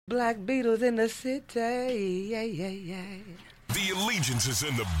Black Beatles in the city. Yeah, yeah, yeah. The allegiance is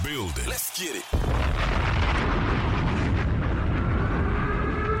in the building. Let's get it.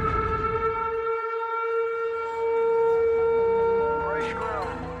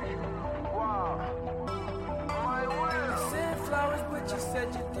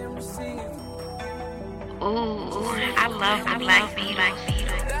 Ooh, I love the Black Beatles.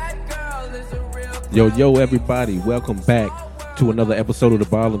 Yo, everybody, welcome back to another episode of the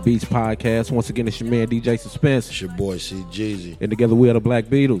Ball and Beats podcast. Once again, it's your man, DJ Suspense. It's your boy, C. Jeezy. And together we are the Black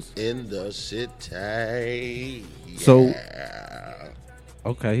Beatles. In the city. Yeah. So,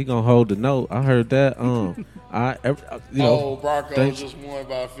 okay, he gonna hold the note. I heard that. Broncos just won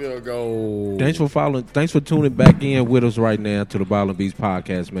by a field goal. Thanks for tuning back in with us right now to the Ball and Beats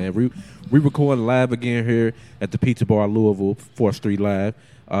podcast, man. We recording live again here at the Pizza Bar Louisville, 4th Street Live.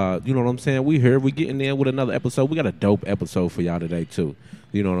 You know what I'm saying? We here. We getting in with another episode. We got a dope episode for y'all today, too.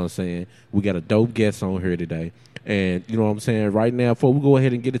 You know what I'm saying? We got a dope guest on here today. And you know what I'm saying? Right now, before we go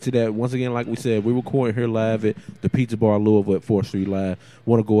ahead and get into that, once again, like we said, we're recording here live at the Pizza Bar Louisville at 4th Street Live.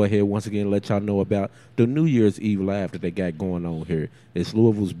 Want to go ahead once again and let y'all know about the New Year's Eve Live that they got going on here. It's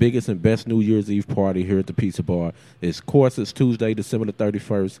Louisville's biggest and best New Year's Eve party here at the Pizza Bar. It's Tuesday, December the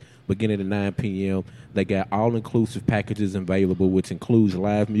 31st, beginning at 9 p.m. They got all-inclusive packages available, which includes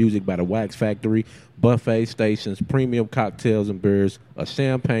live music by the Wax Factory, buffet stations, premium cocktails and beers, a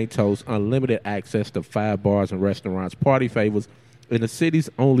champagne toast, unlimited access to 5 bars and restaurants, party favors, and the city's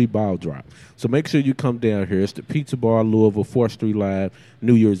only ball drop. So make sure you come down here. It's the Pizza Bar Louisville, 4th Street Live,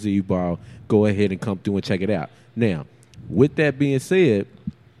 New Year's Eve ball. Go ahead and come through and check it out. Now, with that being said,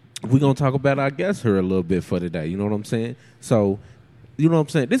 we're going to talk about our guest here a little bit for today. You know what I'm saying? So, you know what I'm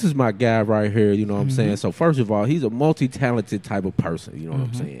saying? This is my guy right here, you know what I'm saying? So, first of all, he's a multi-talented type of person, you know what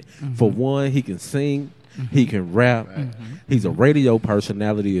I'm saying? For one, he can sing, he can rap, he's a radio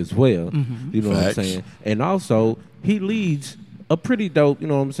personality as well, you know what I'm saying? And also, he leads a pretty dope, you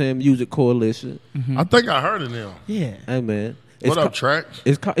know what I'm saying, music coalition. I think I heard of them. Yeah. Hey, man. What up, Tracks?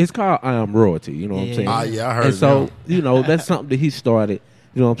 It's called I Am Royalty, you know what I'm saying? Ah, yeah, I heard and of so, them. you know, that's something that he started.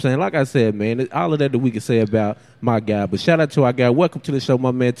 You know what I'm saying? Like I said, man, all of that we can say about my guy. But shout out to our guy. Welcome to the show,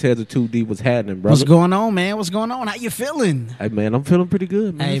 my man Tezza 2D. What's happening, brother? What's going on, man? What's going on? How you feeling? Hey, man, I'm feeling pretty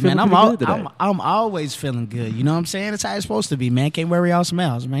good, man. Hey, man, I'm always feeling good. You know what I'm saying? That's how it's supposed to be, man. Can't worry all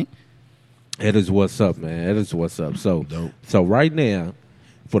smells, man. That is what's up, man. That is what's up. So right now,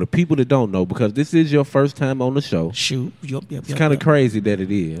 for the people that don't know, because this is your first time on the show. Shoot. It's kind of crazy that it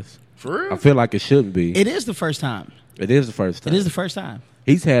is. For real? I feel like it shouldn't be. It is the first time. It is the first time. It is the first time.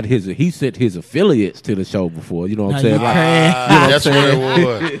 He sent his affiliates to the show before. You know what I'm saying? That's what it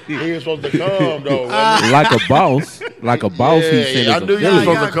was. He was supposed to come, though. Like a boss. He sent I his knew you was supposed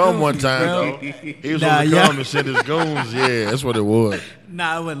to y'all come one goofy, time, bro. though. He was supposed to come and send his goons. Yeah, that's what it was.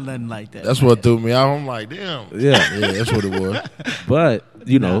 Nah, it wasn't nothing like that. That's what threw me out. I'm like, damn. Yeah. Yeah, that's what it was. But,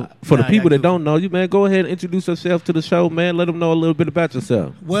 you know, for the people y'all that don't know you, man, go ahead and introduce yourself to the show, man. Let them know a little bit about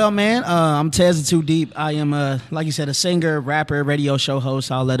yourself. Well, man, I'm Tezza Too Deep. I am, like you said, a singer, rapper, radio show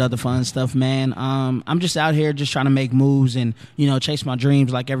host, all that other fun stuff, man. I'm just out here just trying to make moves and, you know, chase my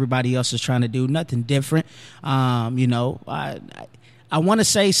dreams like everybody else is trying to do. Nothing different. You know, I want to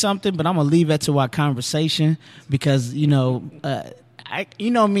say something, but I'm going to leave that to our conversation because, you know,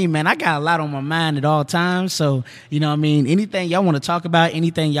 you know me, man. I got a lot on my mind at all times. So, you know what I mean? Anything y'all want to talk about,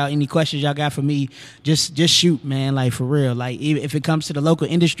 any questions y'all got for me, just shoot, man. Like, for real. Like, if it comes to the local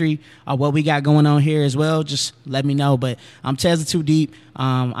industry or what we got going on here as well, just let me know. But I'm Tezza Too Deep.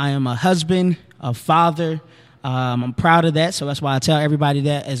 I am a husband, a father. I'm proud of that, so that's why I tell everybody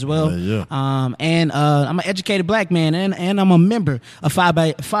that as well. And I'm an educated black man, and I'm a member of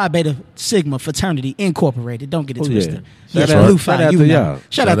Phi Beta Sigma Fraternity Incorporated. Don't get it twisted. Shout Yeah, out- Blue shout Phi, out you to know. y'all.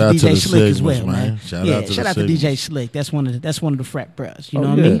 Shout out to to DJ the Slick as Sigmas, well, man. man. Shout out to shout the out to DJ Sigmas. Slick. That's one of the frat bros. You know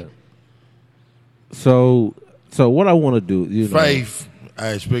what I mean? So what I want to do, you know. Faith.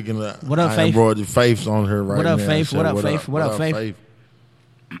 Hey, speaking of, What up, I Faith? embroidered Faith's on her right What up, now. Faith? So What up, Faith? What up, Faith?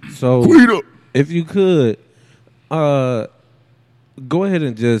 So Tweet up. if you could, go ahead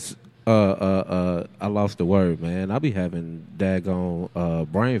and just I lost the word, man. I be having daggone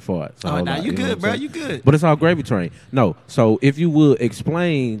brain farts. Oh, nah, you know good, what I'm bro. saying? You good. But it's all gravy train. No, so if you would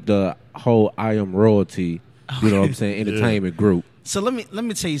explain the whole I Am Royalty, you know what I'm saying, entertainment group. So let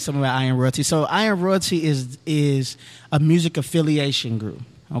me tell you something about Iron Royalty. So Iron Royalty is a music affiliation group.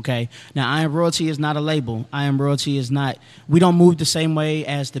 Okay. Now Iron Royalty is not a label. Iron Royalty is not. We don't move the same way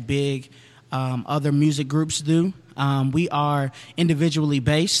as the big other music groups do. We are individually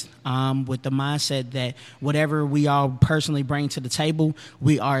based with the mindset that whatever we all personally bring to the table,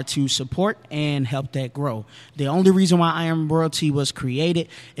 we are to support and help that grow. The only reason why I Am Royalty was created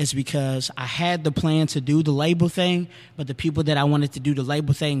is because I had the plan to do the label thing, but the people that I wanted to do the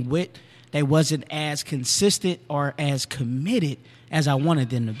label thing with, they wasn't as consistent or as committed as I wanted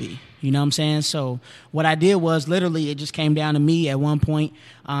them to be. You know what I'm saying? So what I did was literally it just came down to me at one point,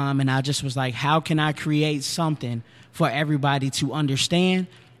 and I just was like, how can I create something for everybody to understand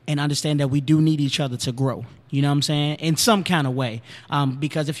and understand that we do need each other to grow? You know what I'm saying? In some kind of way.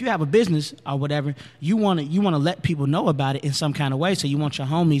 Because if you have a business or whatever, you want to let people know about it in some kind of way. So you want your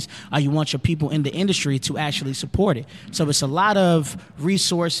homies or you want your people in the industry to actually support it. So it's a lot of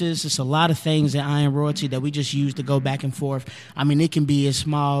resources. It's a lot of things at I Am Royalty that we just use to go back and forth. I mean, it can be as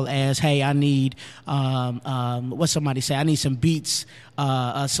small as, hey, I need, what somebody say, I need some beats,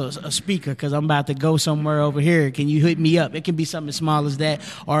 a speaker because I'm about to go somewhere over here. Can you hit me up? It can be something as small as that,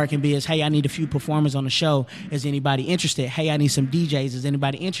 or it can be as, hey, I need a few performers on the show. Is anybody interested? Hey, I need some DJs. Is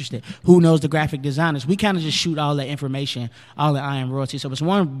anybody interested? Who knows the graphic designers? We kind of just shoot all that information, all at I Am Royalty. So it's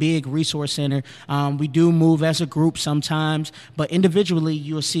one big resource center. We do move as a group sometimes, but individually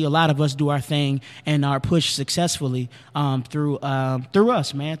you'll see a lot of us do our thing and our push successfully through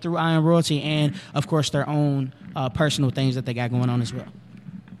us, man, through I Am Royalty, and of course their own personal things that they got going on as well.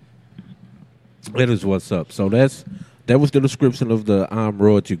 That is what's up. So that was the description of the I Am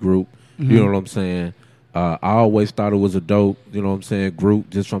Royalty group. You know what I'm saying? I always thought it was a dope, you know what I'm saying, group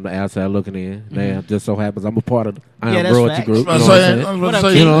just from the outside looking in. Now, just so happens I'm a part of the I Am Royalty facts. group. I was about to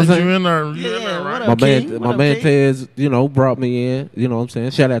say, you know what I'm saying? You in there, right? My man Tez, you know, brought me in, you know what I'm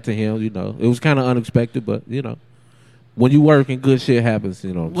saying? Shout out to him, you know. It was kind of unexpected, but, you know, when you work and good shit happens,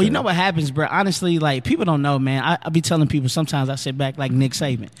 you know what I'm saying? You know what happens, bro? Honestly, like, people don't know, man. I be telling people sometimes I sit back like Nick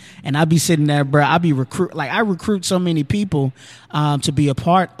Saban, and I be sitting there, bro. I recruit so many people to be a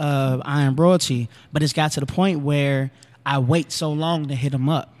part of I Am Royalty, but it's got to the point where I wait so long to hit them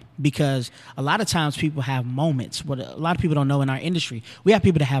up. Because a lot of times people have moments. What a lot of people don't know in our industry, we have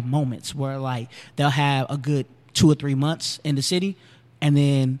people that have moments where, like, they'll have a good 2 or 3 months in the city, and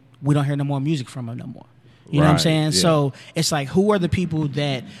then we don't hear no more music from them no more. You know what I'm saying? Yeah. So it's like, who are the people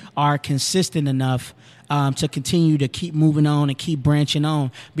that are consistent enough to continue to keep moving on and keep branching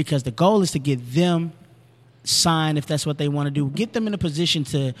on? Because the goal is to get them signed if that's what they want to do. Get them in a position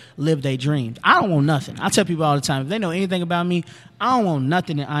to live their dreams. I don't want nothing. I tell people all the time, if they know anything about me, I don't want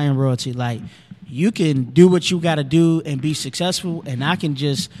nothing in I Am Royalty. Like, you can do what you got to do and be successful, and I can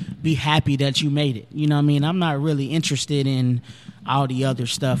just be happy that you made it. You know what I mean? I'm not really interested in all the other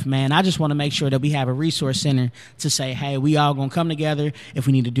stuff, man. I just want to make sure that we have a resource center to say, hey, we all going to come together. If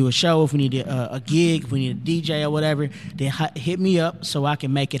we need to do a show, if we need a gig, if we need a DJ or whatever, then hit me up so I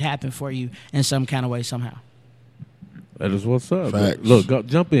can make it happen for you in some kind of way somehow. That is what's up. Facts. Look,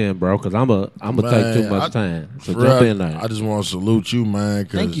 jump in, bro, because I'm a take too much time. So jump in there. I just want to salute you, man.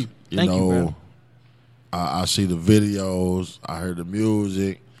 Thank you. Thank you, bro. I see the videos. I heard the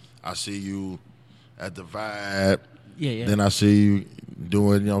music. I see you at the Vibe. Yeah. Then I see you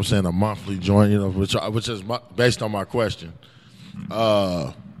doing, you know what I'm saying, a monthly joint, you know, which is based on my question.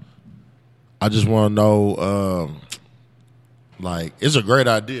 I just want to know, like, it's a great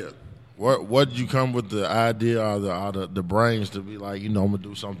idea. What did you come with the idea or the brains to be like, you know, I'm going to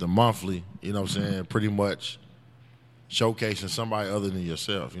do something monthly, you know what I'm saying, pretty much showcasing somebody other than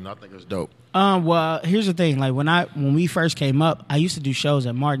yourself. You know, I think it's dope. Well, here's the thing. Like, when we first came up, I used to do shows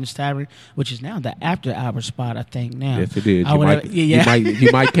at Martin's Tavern, which is now the after hour spot, I think now. Yes, it is.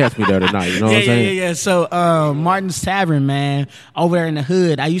 You might catch me there tonight. You know what I'm saying? Yeah. So, Martin's Tavern, man, over there in the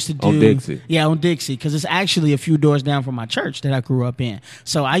hood, I used to do on Dixie. Yeah, on Dixie, because it's actually a few doors down from my church that I grew up in.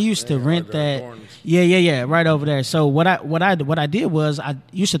 So I used to rent that. Yeah, right over there. So what I did was I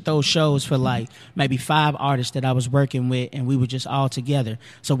used to throw shows for like maybe 5 artists that I was working with, and we were just all together.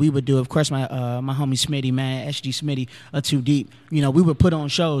 So we would do, of course, my homie Smitty, man, SG Smitty, Too Deep. You know, we would put on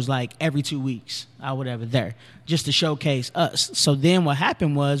shows like every 2 weeks or whatever there, just to showcase us. So then what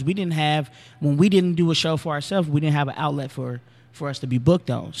happened was when we didn't do a show for ourselves, we didn't have an outlet for us to be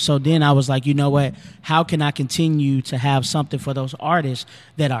booked on. So then I was like, you know what? How can I continue to have something for those artists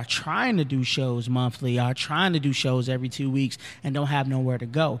that are trying to do shows monthly, are trying to do shows every 2 weeks and don't have nowhere to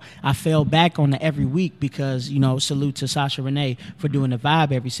go? I fell back on the every week because, you know, salute to Sasha Renee for doing the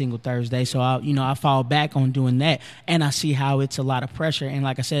Vibe every single Thursday. So, I fall back on doing that, and I see how it's a lot of pressure. And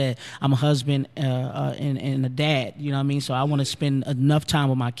like I said, I'm a husband and a dad, you know what I mean? So I want to spend enough time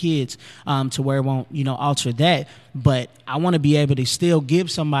with my kids to where it won't, you know, alter that. but I want to be able to still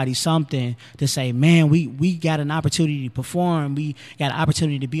give somebody something to say, man, we got an opportunity to perform, we got an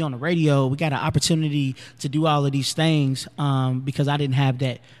opportunity to be on the radio, we got an opportunity to do all of these things, because I didn't have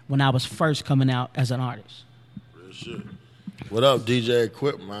that when I was first coming out as an artist. Real shit. What up, DJ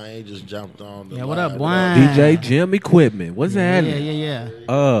Equipment? Man, he just jumped on the What line. up, boy? DJ Jim Equipment. What's happening?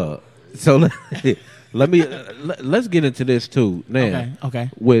 Yeah. So let's get into this too. Now, Okay.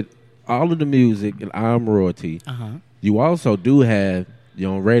 with all of the music and I'm Royalty, you also do have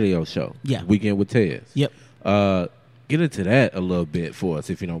your own radio show. Yeah. Weekend with Tez. Yep. Get into that a little bit for us,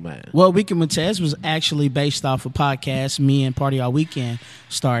 if you don't mind. Well, Weekend with Tez was actually based off a podcast me and Party All Weekend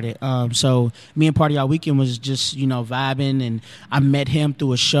started. So me and Party All Weekend was just, vibing, and I met him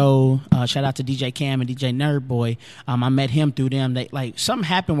through a show. Shout out to DJ Cam and DJ Nerd Boy. I met him through them. They something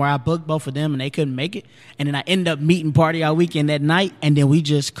happened where I booked both of them and they couldn't make it, and then I ended up meeting Party All Weekend that night, and then we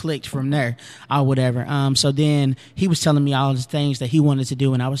just clicked from there or whatever. So then he was telling me all the things that he wanted to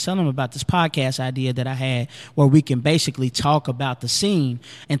do, and I was telling him about this podcast idea that I had where we can basically talk about the scene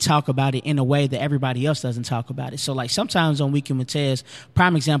and talk about it in a way that everybody else doesn't talk about it. So sometimes on Weekend with Tez,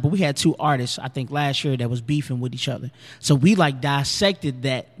 prime example, we had two artists, I think last year, that was beefing with each other. So we dissected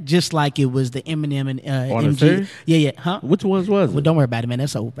that just like it was the Eminem and MG. Yeah. Huh? Which ones was it? Well, don't worry about it, man.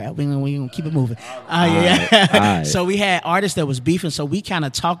 That's over, bro. We gonna keep it moving. All right. So we had artists that was beefing. So we kind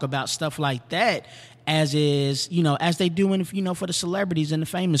of talk about stuff like that, as is, as they do for the celebrities and the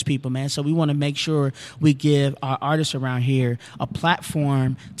famous people, man. So we want to make sure we give our artists around here a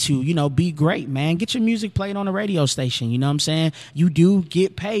platform to, be great, man. Get your music played on a radio station. You know what I'm saying? You do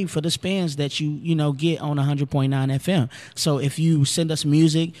get paid for the spins that you get on 100.9 FM. So if you send us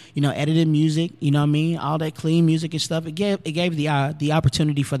music, edited music, all that clean music and stuff, it gave the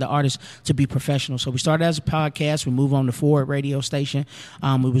opportunity for the artists to be professional. So we started as a podcast. We moved on to Ford radio station.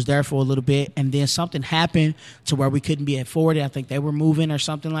 We was there for a little bit, and then something happened to where we couldn't be at 40. I think they were moving or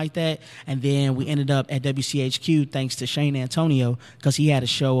something like that. And then we ended up at WCHQ thanks to Shane Antonio, because he had a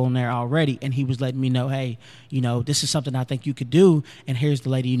show on there already, and he was letting me know, hey, this is something I think you could do, and here's the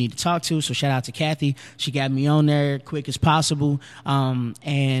lady you need to talk to. So shout out to Kathy. She got me on there quick as possible.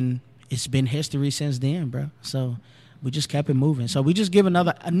 And it's been history since then, bro. So we just kept it moving. So we just give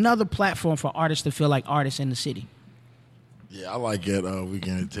another platform for artists to feel like artists in the city. Yeah, I like that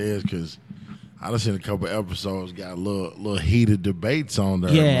Weekend with Tez because I done seen a couple episodes got a little heated debates on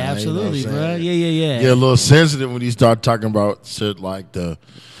there. Yeah, man, absolutely, bro. Yeah. Yeah, a little sensitive when you start talking about shit like the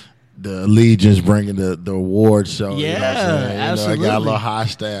Allegiance bringing the award show. Yeah, absolutely. I got a little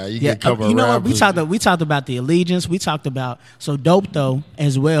hostile. You get a couple of what? We talked about the Allegiance. We talked about Dope Though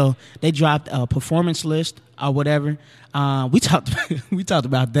as well. They dropped a performance list or whatever. We talked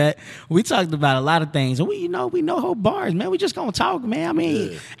about that. We talked about a lot of things. And we know whole bars, man. We just gonna talk, man. I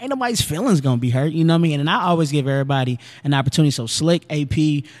mean, ain't nobody's feelings gonna be hurt. You know what I mean? And I always give everybody an opportunity. So Slick,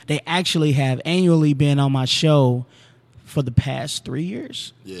 AP, they actually have annually been on my show for the past 3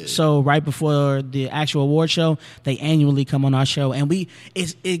 years. Yeah. So right before the actual award show, they annually come on our show, and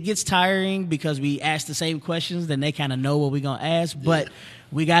it gets tiring because we ask the same questions, then they kind of know what we're gonna ask, but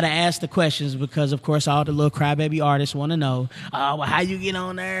we got to ask the questions because, of course, all the little crybaby artists want to know, how you get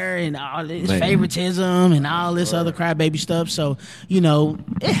on there and all this favoritism and all this other crybaby stuff. So,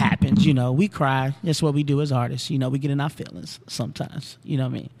 it happens. We cry. That's what we do as artists. We get in our feelings sometimes. You know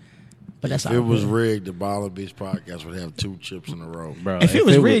what I mean? But that's if it was rigged, the Ball and Beach podcast would have 2 chips in a row, bro. If it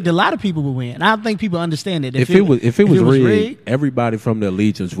was rigged, a lot of people would win. I don't think people understand it. If it was rigged, everybody from the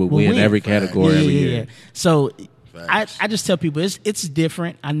Allegiance would win every category every year. Yeah. So I just tell people it's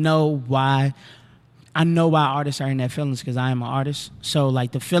different. I know why artists are in their feelings because I am an artist. So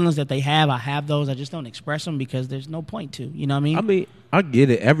the feelings that they have, I have those. I just don't express them because there's no point to. You know what I mean? I get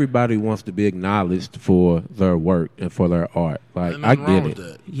it. Everybody wants to be acknowledged for their work and for their art. I get it.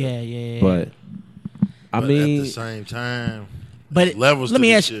 That. Yeah. But at the same time, but levels. Let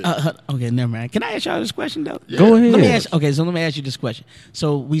me ask you. Okay, never mind. Can I ask y'all this question though? Yeah. Go ahead. Let me ask you this question.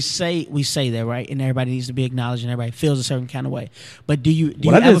 So we say that, right? And everybody needs to be acknowledged, and everybody feels a certain kind of way. But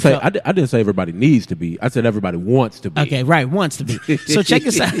I didn't say everybody needs to be. I said everybody wants to be. Okay, right, wants to be. So check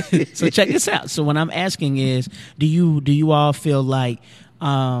this out. So what I'm asking is, do you all feel like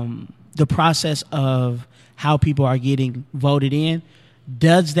the process of how people are getting voted in,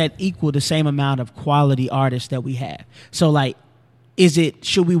 does that equal the same amount of quality artists that we have? So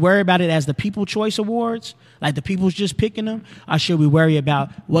should we worry about it as the People Choice Awards? Like the people's just picking them? Or should we worry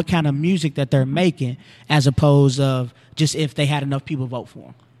about what kind of music that they're making as opposed of just if they had enough people vote for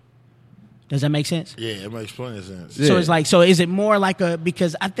them? Does that make sense? Yeah, it makes plenty of sense. So it's like, so is it more like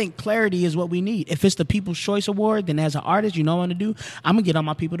because I think clarity is what we need. If it's the People's Choice Award, then as an artist, you know what I'm going to do? I'm going to get all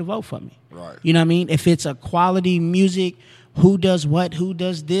my people to vote for me. Right. You know what I mean? If it's a quality music, who does what, who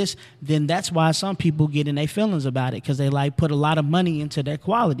does this, then that's why some people get in their feelings about it because they like put a lot of money into their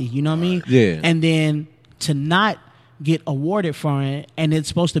quality. You know what I mean? Yeah. And then to not get awarded for it, and it's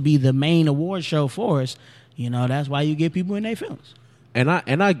supposed to be the main award show for us, you know, that's why you get people in their feelings. And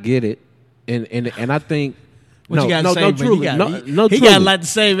I get it. And I think What you gotta say, man? truly, He got a lot to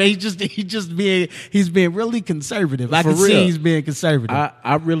say, man. He's being really conservative. I For can see real. he's being conservative.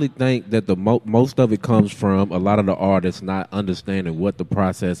 I really think that the most of it comes from a lot of the artists not understanding what the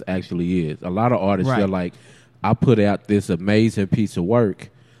process actually is. A lot of artists Right. feel like, I put out this amazing piece of work,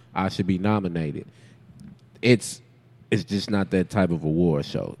 I should be nominated. It's just not that type of award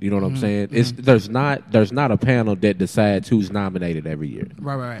show. You know what I'm saying? There's not a panel that decides who's nominated every year.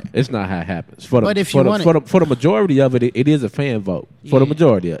 right. It's not how it happens. But if you want it- for the majority of it, it is a fan vote. For the Yeah.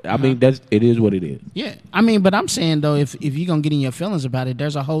 majority, I mean, it is what it is. Yeah, I mean, but I'm saying though, if you're gonna get in your feelings about it,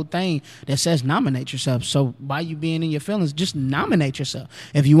 there's a whole thing that says nominate yourself. So by you being in your feelings, just nominate yourself.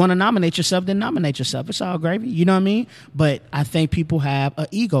 If you want to nominate yourself, then nominate yourself. It's all gravy, you know what I mean? But I think people have an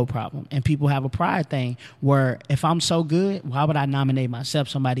ego problem and people have a pride thing where if I'm so good, why would I nominate myself?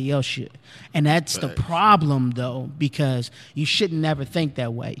 Somebody else should, and that's the problem though, because you should never think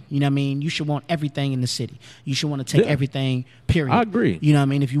that way. You know what I mean? You should want everything in the city. You should want to take Yeah. everything. Period. I agree. You know what I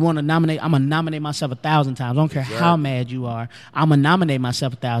mean? If you want to nominate, I'm going to nominate myself 1,000 times. I don't care how mad you are. I'm going to nominate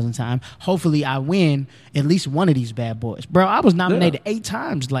myself 1,000 times. Hopefully I win at least one of these bad boys. Bro, I was nominated 8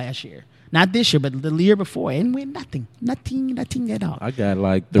 times last year. Not this year, but the year before. And win nothing. Nothing at all. I got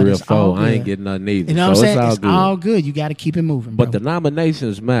like But 3 or it's all 4. I ain't good. getting nothing either. You know what so I'm saying? It's It's all good. You got to keep it moving, bro. But the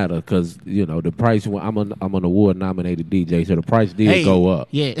nominations matter because, you know, the price, I'm an award-nominated DJ, so the price did go up.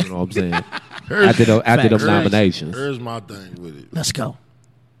 Yeah. You know what I'm saying? after them Facts. nominations. Here's my thing with it. Let's go.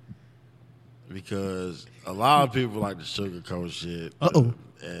 Because a lot of people like to sugarcoat shit. Uh-oh.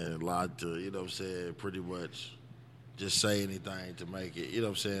 And a lot to, you know what I'm saying, pretty much just say anything to make it, you know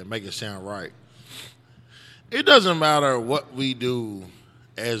what I'm saying, make it sound right. It doesn't matter what we do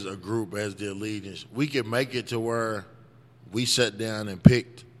as a group, as the Allegiance. We can make it to where we sat down and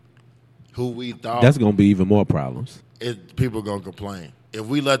picked who we thought That's going to be even more problems. people are gonna complain. If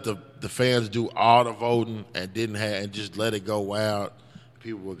we let the fans do all the voting and just let it go wild,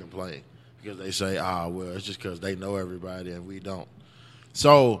 people will complain because they say, well, it's just because they know everybody and we don't.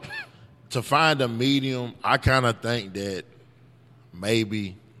 So to find a medium, I kind of think that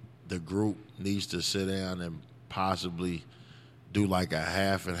maybe the group needs to sit down and possibly do like a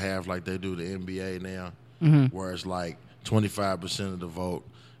half and half like they do the NBA now, where it's like 25% of the vote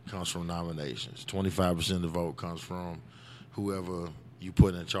comes from nominations, 25% of the vote comes from whoever you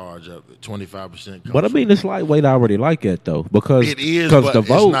put in charge of it, 25% comes But I mean, it's lightweight already like that, though, because it is, because but the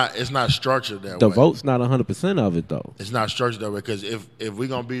vote, it's not structured that the way. vote's not 100% of it, though. It's not structured that way because if we're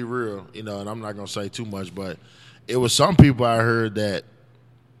going to be real, you know, and I'm not going to say too much, but it was some people I heard that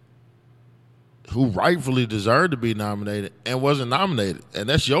who rightfully deserved to be nominated and wasn't nominated, and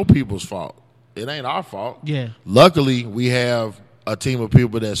that's your people's fault. It ain't our fault. Yeah. Luckily, we have a team of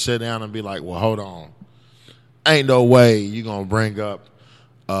people that sit down and be like, well, hold on. Ain't no way you're going to bring up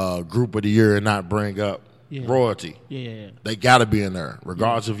Group of the Year and not bring up royalty. Yeah. They got to be in there,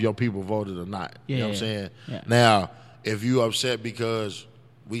 regardless if your people voted or not. You know what I'm saying? Yeah. Now, if you upset because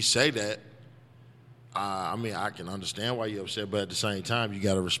we say that, I mean, I can understand why you're upset, but at the same time, you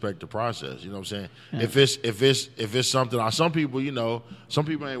got to respect the process. You know what I'm saying? Yeah. If it's something, some people, you know, some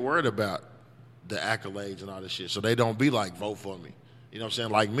people ain't worried about the accolades and all this shit, so they don't be like, vote for me. You know what I'm saying?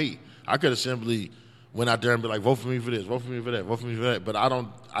 Like me, I could have simply went out there and be like, vote for me for this, vote for me for that, vote for me for that. But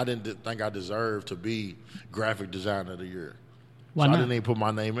I didn't think I deserved to be graphic designer of the year. Why so not? I didn't even put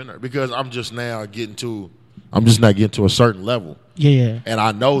my name in there because I'm just not getting to a certain level. Yeah. And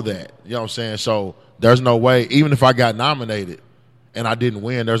I know that. You know what I'm saying? So there's no way, even if I got nominated and I didn't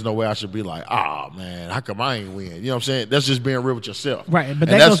win, there's no way I should be like, man, how come I ain't win? You know what I'm saying? That's just being real with yourself. Right, but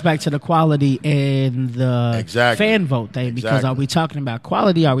And that goes back to the quality and the Exactly. fan vote thing. Because Exactly. are we talking about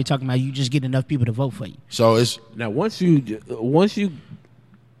quality or are we talking about you just get enough people to vote for you? So it's Now, once you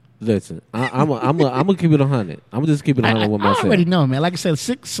listen, I'm gonna keep it 100. I'm gonna just keep it 100 with I myself. already know, man. Like I said,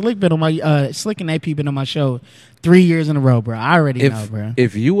 Slick been on my Slick and AP been on my show 3 years in a row, bro. I already know, bro.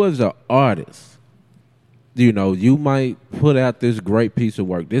 If you was an artist, you know, you might put out this great piece of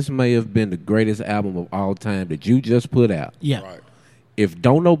work. This may have been the greatest album of all time that you just put out. Yeah. right. If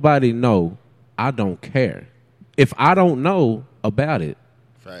don't nobody know, I don't care. If I don't know about it,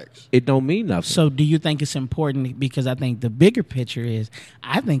 Facts. it don't mean nothing. So do you think it's important? Because I think the bigger picture is,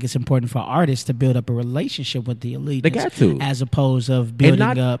 I think it's important for artists to build up a relationship with the allegiance. They got to. As opposed of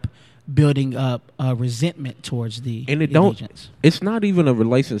building up a resentment towards the And it allegiance. it's not even a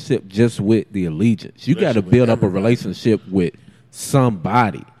relationship just with the allegiance. You got to Especially with build up a everybody. relationship with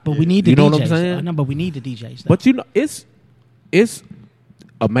somebody. But we need the You know DJs. what I'm saying? I know, but we need the DJs. Though. But you know, it's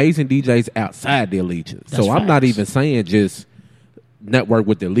amazing DJs outside the allegiance. That's So I'm not facts. even saying just network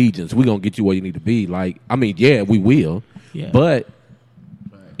with the allegiance. We're gonna get you where you need to be. Like, I mean, yeah, we will. Yeah. But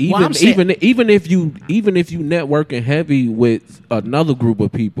Well, I'm saying- even if you networking heavy with another group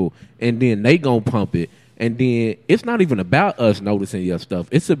of people and then they gonna pump it, and then it's not even about us noticing your stuff.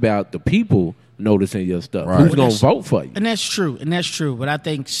 It's about the people noticing your stuff. Right. Who's Well, gonna that's- vote for you? And that's true. But I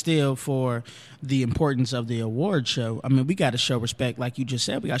think still for the importance of the award show, I mean, we got to show respect, like you just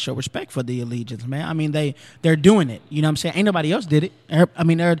said. We got to show respect for the allegiance, man. I mean, they're doing it. You know what I'm saying? Ain't nobody else did it. I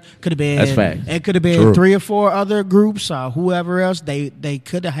mean, there could have been. That's facts. It could have been True. 3 or 4 other groups or whoever else. They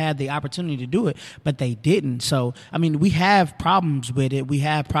could have had the opportunity to do it, but they didn't. So, I mean, we have problems with it. We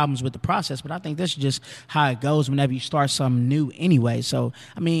have problems with the process, but I think that's just how it goes whenever you start something new anyway. So,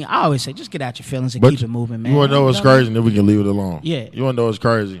 I mean, I always say, just get out your feelings and keep it moving, man. You want to know what's crazy, and then we can leave it alone. Yeah. You want to know what's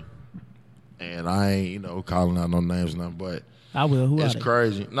crazy? And I ain't, calling out no names now, but I will. Who it's are they?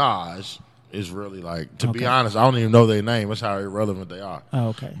 crazy. Nah, it's really like, to be Okay. honest, I don't even know their name. That's how irrelevant they are. Oh,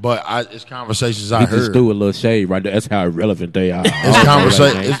 okay. But it's conversations I We just heard. threw a little shade right there. That's how irrelevant they are.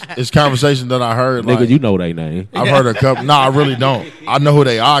 It's conversation that I heard. Nigga, Like, you know they name. I've heard a couple. No, I really don't. I know who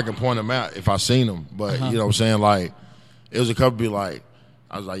they are. I can point them out if I seen them. But you know what I'm saying? Like, it was a couple be like,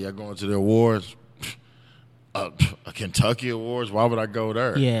 I was like, y'all going to the awards? A Kentucky Awards? Why would I go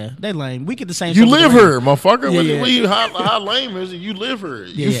there? Yeah, they lame. We get the same. You stuff with live the here, motherfucker. Yeah, What yeah. you- how lame is it? You live here.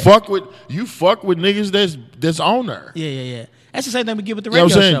 You Yeah. fuck with niggas that's on there. Yeah. That's the same thing we get with the You know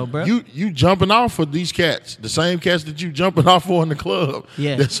radio what I'm saying? show, bro. You jumping off for these cats, the same cats that you jumping off for in the club.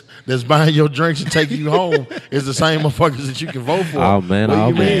 Yeah. That's buying your drinks and taking you home is the same motherfuckers that you can vote for. Oh, man, What oh,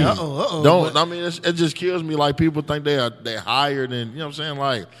 you mean? man. Uh-oh. Don't. I mean, it just kills me. Like, people think they're higher than, you know what I'm saying?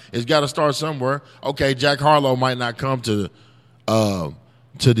 Like, it's got to start somewhere. Okay, Jack Harlow might not come to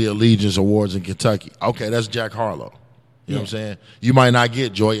the Allegiance Awards in Kentucky. Okay, that's Jack Harlow. You know what I'm saying? You might not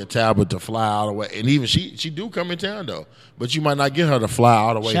get Joya Talbot to fly all the way, and even she do come in town though, but you might not get her to fly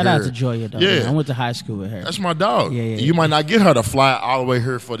all the way. Shout here. out to Joya, though. Yeah, man. I went to high school with her. that's my dog. Yeah. You might not get her to fly all the way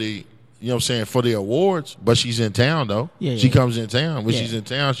here for the, you know what I'm saying, for the awards, but she's in town though. Yeah. She comes in town. When Yeah. she's in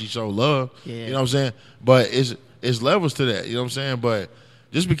town, she show love. Yeah. You know what I'm saying? But it's levels to that. You know what I'm saying? But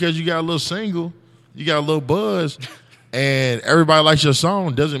just because you got a little single, you got a little buzz, and everybody likes your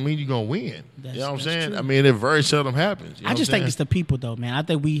song, doesn't mean you're gonna win. You know what I'm That's saying? true. I mean, it very seldom happens. You know I just what I'm think it's saying? the people, though, man. I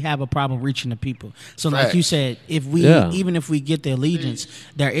think we have a problem reaching the people. So, like Facts. you said, if we Yeah. even if we get the allegiance,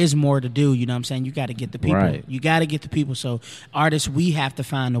 there is more to do. You know what I'm saying? You got to get the people. Right. You got to get the people. So, artists, we have to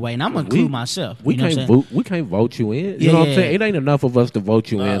find a way, and I'm gonna include myself. We you know what I'm can't saying? vote. We can't vote you in. You Yeah, know what I'm yeah, saying? yeah. It ain't enough of us to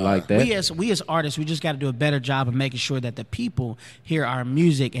vote you in like that. We as artists, we just got to do a better job of making sure that the people hear our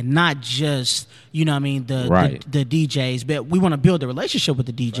music and not just, you know what I mean, Right. the DJs. But we want to build a relationship with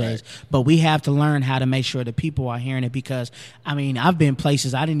the DJs, but we have to learn how to make sure the people are hearing it, because I mean, I've been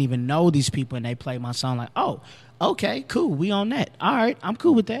places I didn't even know these people and they play my song like, oh, okay, cool, we on that. All right, I'm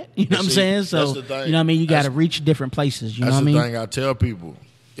cool with that. You know what I'm See, saying? So, that's the thing. you know what I mean? You got to That's- reach different places. You know That's what I the mean? thing I tell people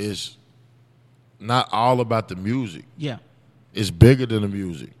is not all about the music. Yeah. It's bigger than the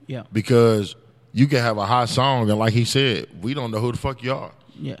music. Yeah. Because you can have a hot song, and like he said, we don't know who the fuck you are.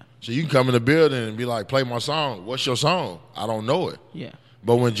 Yeah. So you can come in the building and be like, play my song. What's your song? I don't know it. Yeah.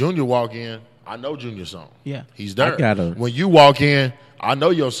 But when Junior walk in, I know Junior's song. Yeah. He's there. I gotta- When you walk in, I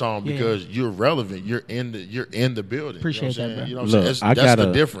know your song Yeah. because you're relevant. You're in the building. Appreciate you know what I'm that, saying? bro. You know what I'm Look, saying? That's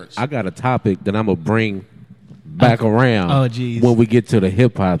the difference. I got a topic that I'm gonna bring back around. Oh, geez. When we get to the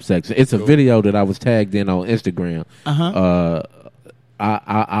hip hop section, it's a video that I was tagged in on Instagram.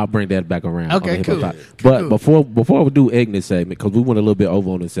 I'll bring that back around. Okay, on the cool. hip-hop side. But before we do Ignis segment, because we went a little bit over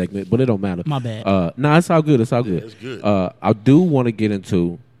on this segment, but it don't matter. My bad. No, it's all good. It's all good. it's good. I do want to get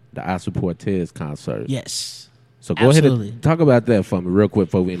into the I Support Tez concert. Yes. So go Absolutely. ahead and talk about that for me real quick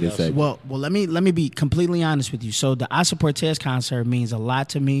before we end this segment. Well, let me be completely honest with you. So the I Support Tez concert means a lot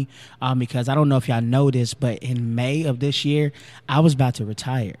to me, because I don't know if y'all know this, but in May of this year, I was about to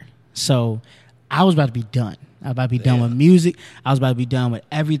retire. So I was about to be done. I was about to be done with music. I was about to be done with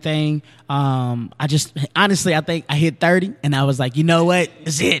everything. I just, honestly, I think I hit 30 and I was like, you know what?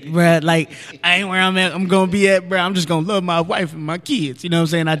 It's it, bro. Like, I ain't where I'm going to be at, bro. I'm just going to love my wife and my kids. You know what I'm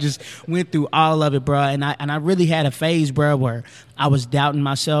saying? I just went through all of it, bro. And I really had a phase, bro, where I was doubting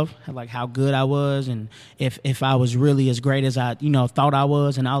myself, like how good I was and if I was really as great as I, thought I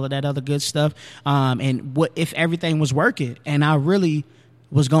was and all of that other good stuff. And what if everything was working and I really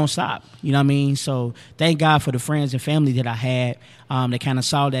was going to stop, you know what I mean? So thank God for the friends and family that I had that kind of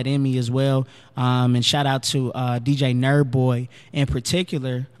saw that in me as well. And shout out to DJ Nerd Boy in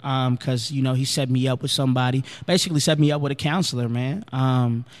particular because, he set me up with somebody, basically set me up with a counselor, man.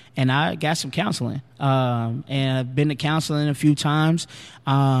 And I got some counseling. And I've been to counseling a few times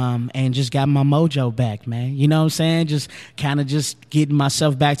and just got my mojo back, man. You know what I'm saying? Just kind of just getting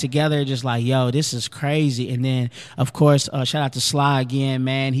myself back together, just like, yo, this is crazy. And then, of course, shout out to Sly again,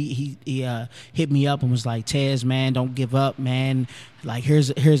 man. He hit me up and was like, Tez, man, don't give up, man. Like, here's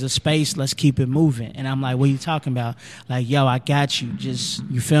a space. Let's keep it moving. And I'm like, what are you talking about? Like, yo, I got you. Just,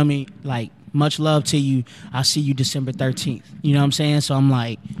 you feel me? Like, much love to you. I'll see you December 13th. You know what I'm saying? So I'm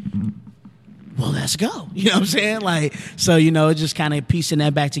like, well, let's go. You know what I'm saying? Like, so, just kind of piecing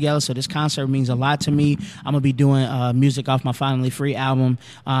that back together. So this concert means a lot to me. I'm going to be doing music off my Finally Free album.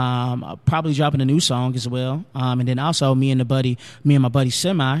 I'll probably dropping a new song as well. And then also me and my buddy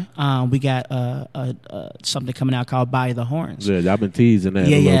Semi, we got something coming out called By the Horns. Yeah, I've been teasing that a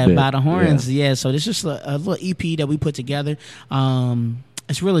little Yeah, bit. By the Horns. Yeah, so this is just a little EP that we put together.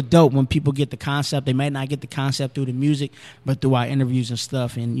 It's really dope when people get the concept. They might not get the concept through the music, but through our interviews and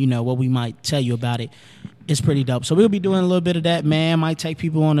stuff and, what we might tell you about it. It's pretty dope. So we'll be doing a little bit of that, man. Might take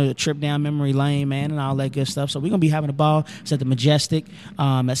people on a trip down memory lane, man, and all that good stuff. So we're going to be having a ball. It's at the Majestic.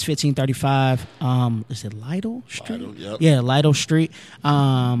 That's 1535. Is it Lytle Street? Lytle, yep. Yeah, Lytle Street.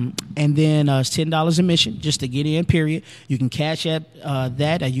 And then it's $10 admission just to get in, period. You can cash at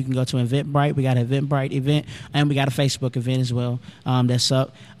that, or you can go to Eventbrite. We got an Eventbrite event, and we got a Facebook event as well that's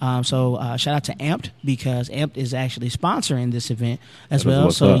up. So shout out to Amped because Amped is actually sponsoring this event as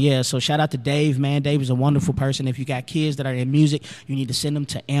well. So, yeah, so shout out to Dave, man. Dave is a wonderful person. If you got kids that are in music, you need to send them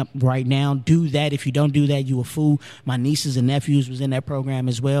to Amp right now. Do that. If you don't do that, you a fool. My nieces and nephews was in that program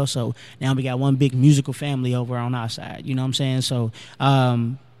as well. So now we got one big musical family over on our side. You know what I'm saying? So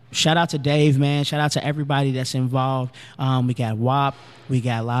shout out to Dave, man. Shout out to everybody that's involved. We got WAP. We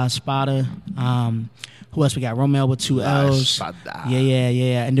got La Spada. Who else we got? Romel with 2 L's.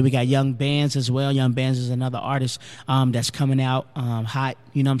 Yeah. And then we got Young Bands as well. Young Bands is another artist that's coming out hot,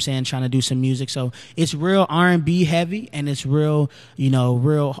 you know what I'm saying, trying to do some music. So it's real R&B heavy and it's real,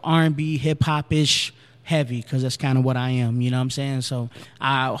 real R&B hip-hop-ish heavy because that's kind of what I am, you know what I'm saying? So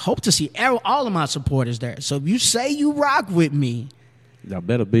I hope to see all of my supporters there. So if you say you rock with me, y'all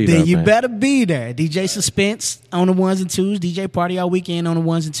better be there, then you man. better be there. DJ Suspense on the 1s and 2s. DJ Party All Weekend on the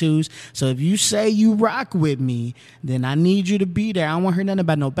 1s and 2s. So if you say you rock with me, then I need you to be there. I don't want to hear nothing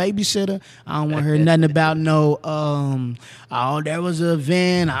about no babysitter. I don't want to hear nothing about no, there was an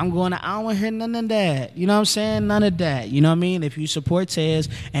event. I don't want to hear none of that. You know what I'm saying? None of that. You know what I mean? If you support Tez,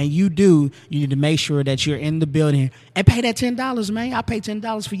 and you do, you need to make sure that you're in the building and pay that $10, man. I pay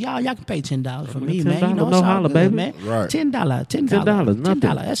 $10 for y'all. Y'all can pay $10 for me, man. You know, it's all good, baby. man. Right. $10. Nothing.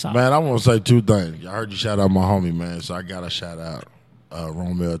 That's all. Man, I want to say 2 things. I heard you shout out my homie, man, so I got to shout out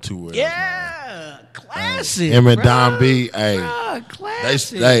Romel 2 L's, Yeah, classic. Him and bro. Don B, hey.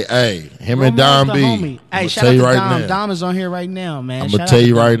 Classic. Him and Don Romel's the B. homie. Hey, shout out to Dom. Dom is on here right now, man. I'm going to tell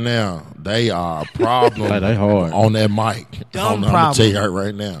you right now, they are a problem Like, they hard. on that mic. Dumb I'm going to problem. tell you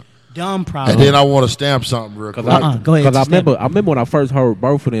right now. Dumb problem. And then I want to stamp something real quick. Go ahead. Because I Stamp. remember when I first heard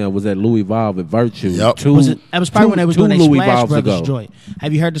both of them was at Louis Vuitton with Virtue. Yep. That was probably when they was doing their Louis Splash Vuittons Brothers ago. joint.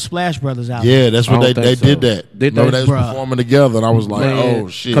 Have you heard the Splash Brothers album? Yeah, that's I what don't they think so. did that. Did Remember they? they was Bruh. performing together, and I was like, Man, oh,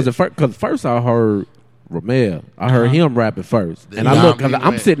 shit. Because first I heard Romel. I heard him rapping first. And Yeah, I look, I mean, because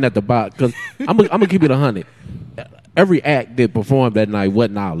I'm man. sitting at the bottom. Because I'm going to keep it 100. Every act that performed that night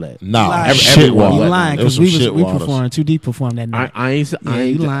wasn't all that. Nah, You shit everyone. You water. lying It was because some shit we waters. performed. Too Deep performed that night. I ain't you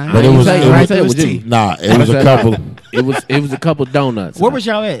lying. But it was- saying it right was- there it was was T. you. Nah, it was a couple. It was a couple donuts. Where was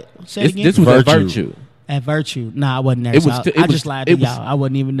y'all at? Say it again. This was at Virtue. Virtue. At Virtue. Nah, I wasn't there. It so was- I it was- just lied to it was- y'all. I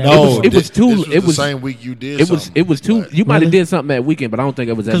wasn't even there. No, it was two- This it was- the same week you did. It was two. But- You might have Really? did something that weekend, but I don't think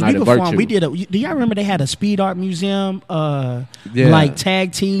it was that Because night we at performed, Virtue. we did do y'all remember they had a speed art museum, Yeah. like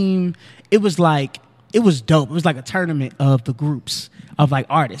tag team? It was dope. It was like a tournament of the groups of like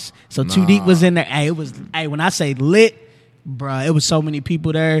artists. So Too Deep was in there. Hey, when I say lit, bruh, it was so many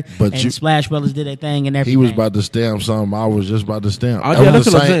people there. But and you- Splash Brothers did their thing and everything. He was about to stamp something. I was just about to stamp. Oh, That yeah, was that's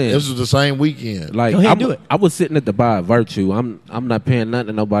the what I'm same- saying. This was the same weekend. Like Go ahead, do it. I was sitting at the bar at Virtue. I'm not paying nothing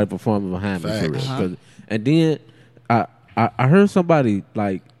to nobody performing behind me for real. Facts. And then I heard somebody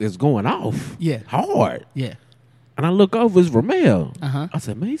like is going off. Yeah. Hard. Yeah. And I look over, it's Ramel. Uh-huh. I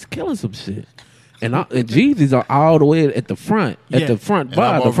said, man, he's killing some shit. And Jeezys are all the way at the front, Yeah. at the front And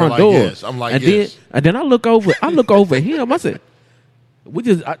bar, I'm the over front like door. this. I'm like and this. then I look over him. I said, we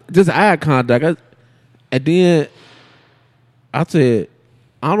just eye contact. And then I said,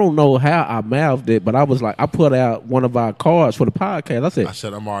 I don't know how I mouthed it, but I was like, I put out one of our cards for the podcast. I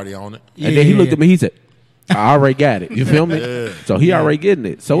said, I'm already on it. and then he looked at me. He said, I already got it. You feel me? Yeah. So he already getting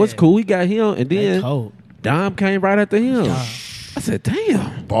it. So it's cool. We got him, and They then cold. Dom came right after him. Dom. I said,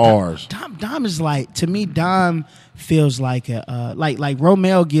 damn. Bars. Dom is like, to me, Dom feels like a like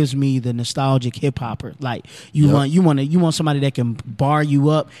Romel gives me the nostalgic hip hopper. Like you want somebody that can bar you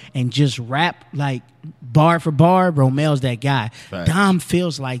up and just rap like bar for bar. Romel's that guy. Facts. Dom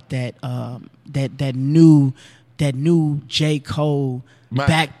feels like that that new J. Cole Man.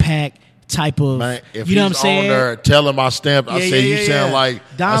 backpack type of, Man, if you know what I'm he's saying? on there, tell him I stamped. I Yeah, say yeah, you yeah, sound yeah. like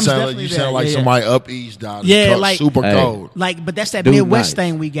Dom's definitely you that. sound like Yeah, yeah. somebody up east down. Yeah, like- super Hey. cold. Like, but that's that Dude, Midwest nice.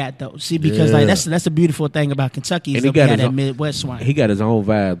 thing we got though. See, because Yeah. like that's the beautiful thing about Kentucky is And he that we got got his that own- Midwest swing. He got his own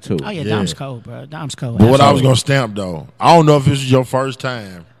vibe too. Oh yeah, Yeah. Dom's cold, bro. Dom's cold. But what I was Absolutely. gonna stamp though, I don't know if this was your first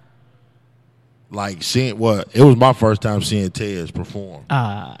time. Like seeing what it was my first time seeing Tez perform.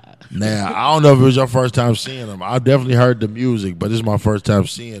 Now I don't know if it was your first time seeing him. I definitely heard the music, but this is my first time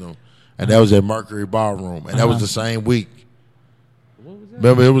seeing him, and that was at Mercury Ballroom, and that was the same week.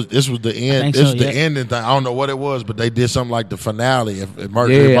 Remember, this was the end. think This so, was the yeah. ending thing. I don't know what it was, but they did something like the finale at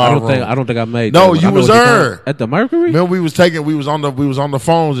Mercury Yeah, Ballroom. I don't think I made. No, that, but you I know was what you're there. talking- at the Mercury. Remember, we was on the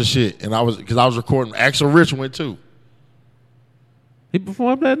phones and shit, and I was recording. Axel Rich went too. He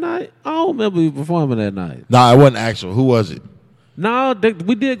performed that night. I don't remember he performing that night. Nah, it wasn't Axel. Who was it? No,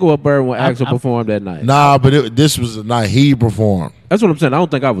 we did go up there when Axel I- performed that night. Nah, but this was the night he performed. That's what I'm saying. I don't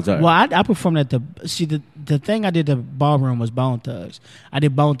think I was there. Well, I performed at the thing I did the ballroom was Bone Thugs. I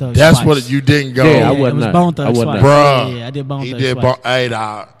did Bone Thugs. That's twice. what you didn't go. Yeah, I it wasn't was there. Bone I Thugs wasn't twice. there. Bruh. Yeah, I did Bone He Thugs did. twice. Hey,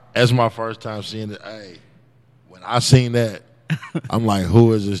 dog, that's my first time seeing it. Hey, when I seen that, I'm like,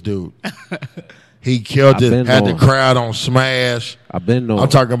 who is this dude? He killed I've it. been Had the on. crowd on smash. I've been knowing. I'm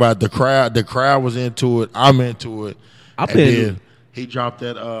talking about the crowd. The crowd was into it. I'm into it. I've And been- then he dropped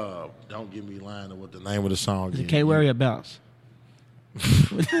that. Don't give me lying. What the name of the song? Is Can't worry about bounce.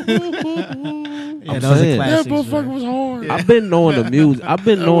 Yeah, I'm those are saying. That classics. motherfucker bro. was hard. I've been knowing the music. I've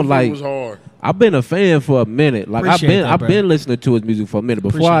been That knowing motherfucker like was hard. I've been a fan for a minute. Like Appreciate that, I've bro. been listening to his music for a minute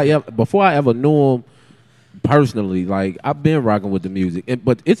before I ever knew him personally. Like I've been rocking with the music.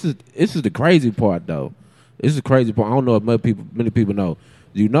 But this is the crazy part though. This is the crazy part. I don't know if many people know.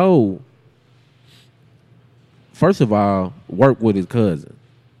 You know, first of all, work with his cousin.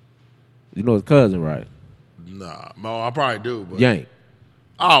 You know his cousin, right? Nah, Mo, I probably do. But Yank.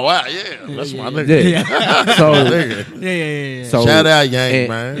 Oh wow, yeah, that's my nigga. Yeah. So Nigga. Yeah. so Shout out Yank, and,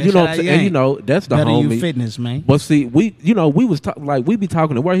 man. You know, Shout out and Yank. you know that's the Better homie. You Fitness, man. But see, we was like we be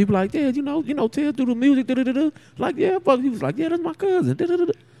talking to where he be like, yeah, you know, Ted do the music, da-da-da-da. Like, yeah, fuck. He was like, yeah, that's my cousin.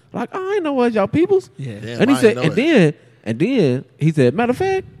 Da-da-da-da. Like, I ain't know what y'all peoples. Yeah. Damn, And he I said, ain't know and then he said, matter of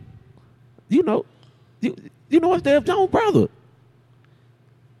fact, you know what's Dave Jones' brother?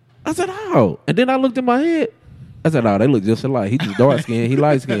 I said, how? And then I looked in my head. I said, oh, they look just alike. He just dark skinned, he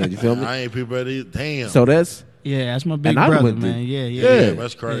light skinned. You feel me? I ain't people at these. Damn. So that's Yeah, that's my big And I brother, went to- man. Yeah. yeah,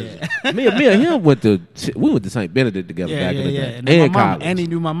 that's crazy. me and him went to St. Benedict together Yeah, back in the yeah. day. And, And my mama, college. and he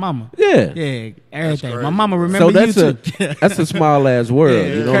knew my mama. Yeah. Yeah, everything. crazy. My mama So remember that's you a too. that's a small ass world.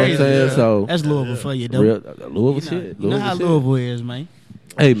 Yeah, you know what I'm crazy, saying? yeah. So That's Louisville for you, though. real, Louisville shit. You know how shit. Louisville is, man.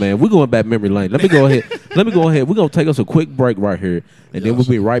 Hey man, we're going back memory lane. Let me go ahead. We're gonna take us a quick break right here, and then we'll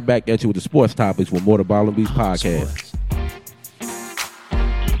be right back at you with the sports topics with more the Ball and Beast podcast.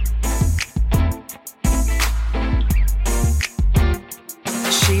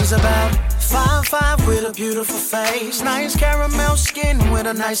 She's about 5'5" with a beautiful face, nice caramel skin with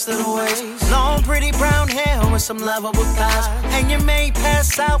a nice little waist, long pretty brown hair with some lovable thighs, and you may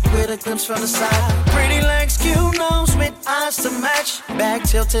pass out with a glimpse from the side. Pretty legs, cute nose with eyes to match, back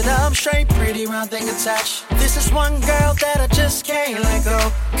tilted up straight, pretty round thing attached. This is one girl that I just can't let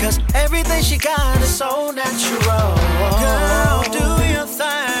go, 'cause everything she got is so natural. Girl, do your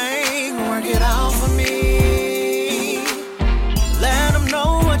thing, work it out for me. Let them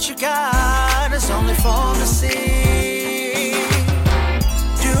know what you got, it's only for to see.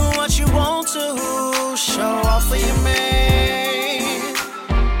 Do what you want to, show off for your man.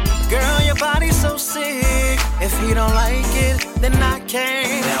 Girl, your body's so sick, if he don't like it, then I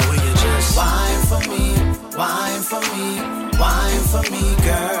can't. Now will you just whine for me, whine for me, whine for me,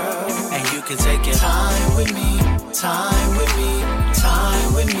 girl. And you can take your time with me, time with me,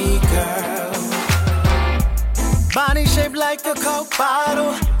 time with me, girl. Body shaped like a Coke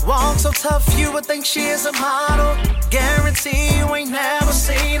bottle. Walk so tough you would think she is a model. Guarantee you ain't never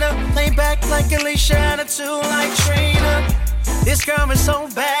seen her. Lay back like Alicia, attitude like Trina. This girl is so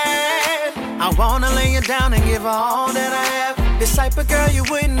bad. I wanna lay her down and give her all that I have. This type of girl you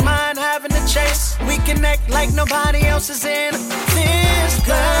wouldn't mind having to chase. We connect like nobody else is in this.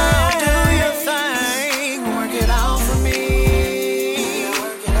 Girl, do your thing. Work it out for me.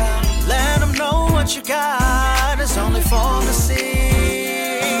 Let them know what you got. It's only for the see.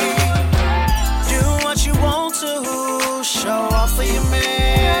 Do what you want to. Show off for your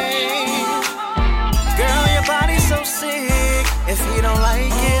man. Girl, your body's so sick. If you don't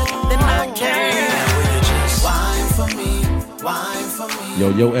like it, then I can't. Will you just whine for me? Whine for me.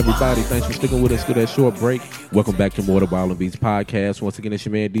 Yo, everybody, thanks for sticking with us through that short break. Welcome back to more of the Ball and Beats podcast. Once again, it's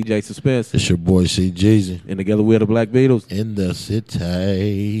your man, DJ Suspense. It's your boy, C. Jeezy. And together we're the Black Beatles. In the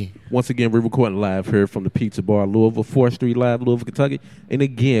city. Once again, we're recording live here from the Pizza Bar, Louisville, 4th Street Live, Louisville, Kentucky. And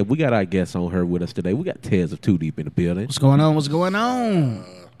again, we got our guests on here with us today. We got Tez of Too Deep in the building. What's going on? What's going on?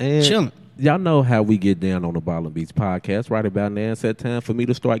 And Chilling. Y'all know how we get down on the Ball and Beats podcast. Right about now, it's that time for me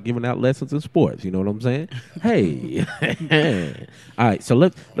to start giving out lessons in sports. You know what I'm saying? Hey. All right, so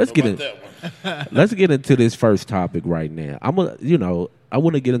let's get in. Let's get into this first topic right now. I want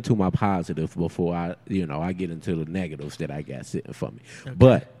to get into my positive before I get into the negatives that I got sitting for me. Okay.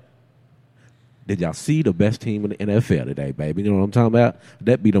 But did y'all see the best team in the NFL today, baby? You know what I'm talking about?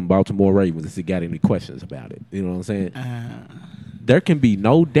 That beat them Baltimore Ravens. If you got any questions about it, you know what I'm saying? There can be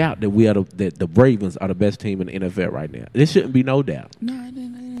no doubt that that the Ravens are the best team in the NFL right now. There shouldn't be no doubt. No, it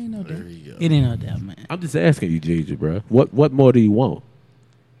ain't no doubt. It ain't no doubt, man. I'm just asking you, Gigi, bro. What more do you want?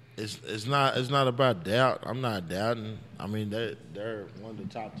 It's not about doubt. I'm not doubting. I mean, they're one of the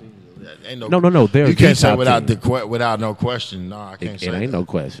top teams. Ain't no. You can't say without no question. No, I can't say it. Ain't that. No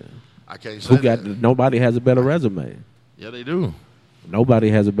question. I can't say that. Nobody has a better resume. Yeah, they do. Nobody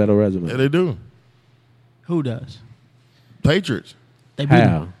has a better resume. Yeah, they do. Who does? Patriots. They beat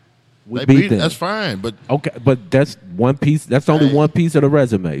them. We beat them. That's fine, but okay, but that's one piece. That's only one piece of the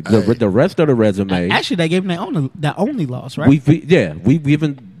resume. The rest of the resume. Actually, they gave them their only loss, right? We've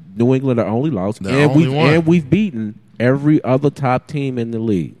given New England our only loss, and we've beaten every other top team in the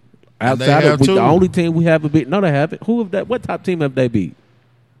league. Outside of the only team we haven't beaten. No, they haven't. What top team have they beat?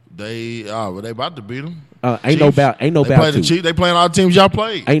 They about to beat them. Ain't no bout to. They playing all the teams y'all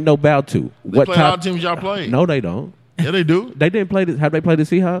played. Ain't no bout to. They play all the teams y'all played. No, they don't. Yeah, they do. They didn't play. Have they played the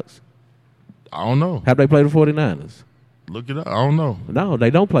Seahawks? I don't know. Have they played the 49ers? Look it up. I don't know. No,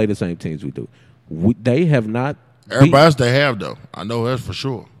 they don't play the same teams we do. They have not. Everybody else they have, though. I know that's for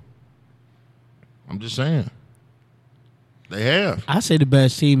sure. I'm just saying. They have. I say the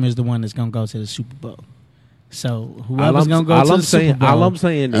best team is the one that's going to go to the Super Bowl. So whoever's going to go to the Super Bowl. All I'm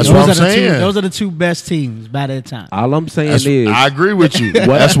saying is. That's what I'm saying. Those are the two best teams by that time. All I'm saying is. I agree with you.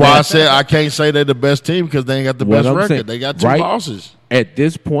 That's why I said I can't say they're the best team because they ain't got the best record. They got two losses. At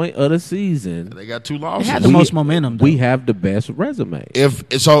this point of the season. They got two losses. They had the most momentum, though. We have the best resume.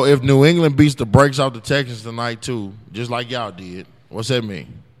 If New England beats the brakes off the Texans tonight, too, just like y'all did, what's that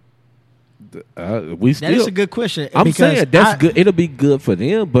mean? That is a good question. I'm saying that's good. It'll be good for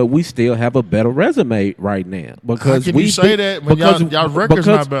them, but we still have a better resume right now because how can you say that when y'all record's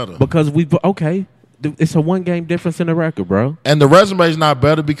not better? Because it's a 1 game difference in the record, bro. And the resume's not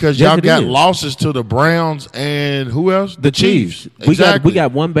better because y'all got losses to the Browns and who else? The Chiefs. Exactly. We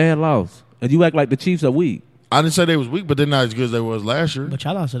got one bad loss, and you act like the Chiefs are weak. I didn't say they was weak, but they're not as good as they was last year. But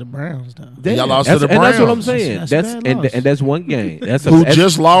y'all lost to the Browns, though. Y'all lost to the Browns. And that's what I'm saying. That's one game. Who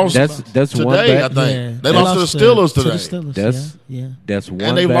just lost that's today, one I think. Yeah. They lost to the Steelers today. That's one bad loss.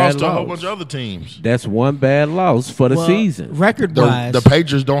 And they lost to a whole bunch of other teams. That's one bad loss for the season. Record-wise. The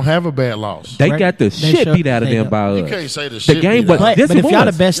Patriots don't have a bad loss. They got the shit beat out of them by us. You can't say the shit beat out. But if y'all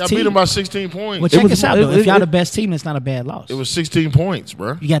the best team. team. Y'all beat them by 16 points. Well, check this out, though. If y'all the best team, it's not a bad loss. It was 16 points,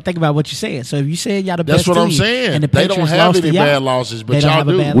 bro. You got to think about what you're saying. So if you say y'all the best team. That's what I'm saying. And the they don't have any bad losses, but y'all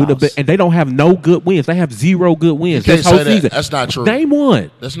do. And they don't have no good wins. They have 0 good wins this whole season. That's not true. Name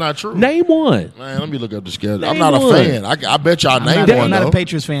one. That's not true. Name one. Man, let me look up the schedule. I'm not a fan. I bet y'all name one. I'm not a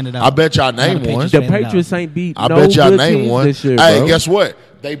Patriots fan at all. I bet y'all name one. The Patriots ain't beat no good teams this year. I bet y'all name one. Hey, bro. guess what?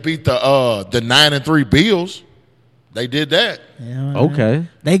 They beat the 9-3 Bills. They did that. Yeah, okay.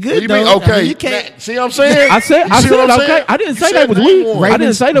 They good, though. Mean, okay. You can't. See what I'm saying? I said okay. I didn't say they was weak. I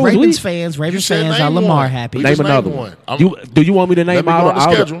didn't say they was weak. Ravens fans are Lamar happy. Name another one. Do you want me to name all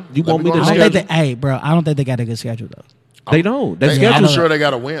the You want me to name? Hey, bro, I don't think they got a good schedule, though. They don't. I'm sure they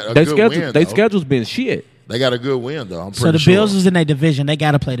got a win. Their schedule's been shit. They got a good win, though. I'm pretty sure. So the sure. Bills is in their division. They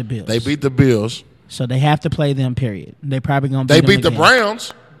got to play the Bills. They beat the Bills. So they have to play them, period. They probably going to beat them They beat the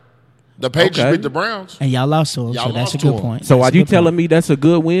Browns. The Patriots Okay. beat the Browns. And y'all lost to them, Y'all so that's lost a to good 'em. point. So That's are a you good telling point. me that's a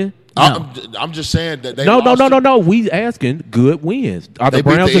good win? I'm just saying that they No. lost We asking good wins. Are They the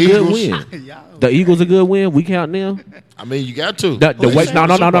beat Browns the a good Eagles. win? The Eagles a good win. We count them. I mean, you got to. The way,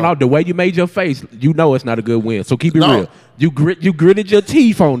 no. The way you made your face, you know it's not a good win. So keep it No. real. You gritted your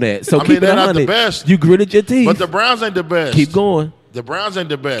teeth on that. So I mean, keep it they're not the 100. best. You gritted your teeth. But the Browns ain't the best. Keep going. The Browns ain't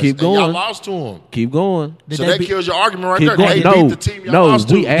the best. Keep And y'all going. lost to them. Keep going. Did So they that beat- kills your argument right Keep there. going. They No, beat the team y'all no. lost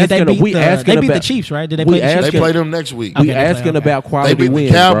to. We asking. Did they beat We the- asking they beat the about Chiefs, right? Did they we play the Chiefs? They asking- play them next week. Okay, We they play, asking okay. about They quality beat the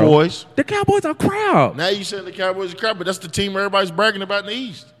wins, Cowboys. bro. The Cowboys are crowd. Now you saying the Cowboys are crap, but that's the team everybody's bragging about in the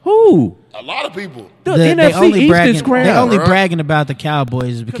East. Who? A lot of people. The They NFC East bragging, is crowd. they only Bruh. bragging about the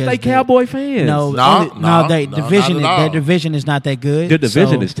Cowboys because they Cowboy fans. No, No, no, they no, division. not at all. Their division is not that good. Their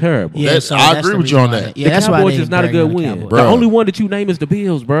division so- is terrible. Yeah, That- so I that's agree the with you reason on why that. Yeah, The that's why Cowboys they is not a bragging good on the win. Cowboys. The Bruh. only one that you name is the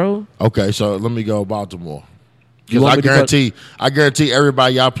Bills, bro. Okay, so let me go Baltimore. You Because want I me to go- guarantee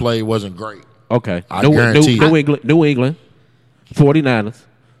everybody y'all played wasn't great. Okay. I guarantee New it. New England, 49ers,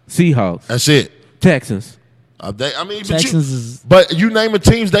 Seahawks, That's it. Texans. Texans But you naming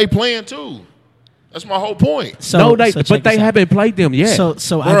teams they playing too. That's my whole point. So, no, so check but they this out. haven't played them yet. So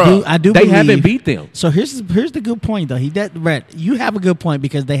Bruh. I do they believe, haven't beat them. So here's the good point though. Brett, you have a good point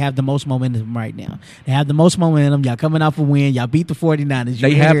because they have the most momentum right now. They have the most momentum. Y'all coming off a win. Y'all beat the 49ers.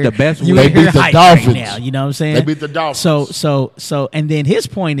 They have the best You win. in They here beat the hype Dolphins. right now. You know what I'm saying? They beat the Dolphins. So and then his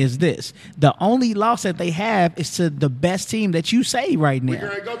point is this: the only loss that they have is to the best team that you say right now. We're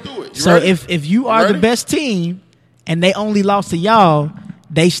going to go through it. You So ready? if you are the ready? best team and they only lost to y'all,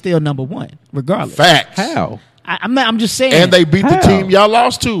 they still number one regardless. Facts. How? I'm just saying. And they beat the How? team y'all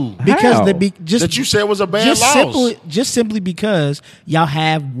lost to. because How? That you said was a bad loss. Just simply because y'all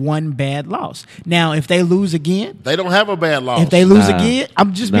have one bad loss. Now, if they lose again, They don't have a bad loss. if they lose Nah. again,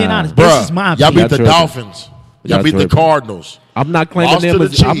 I'm just being Nah. honest. Bruh, This is my y'all opinion. beat the tripping. Dolphins. Y'all Y'all beat the tripping. Cardinals. I'm not claiming Lost to them the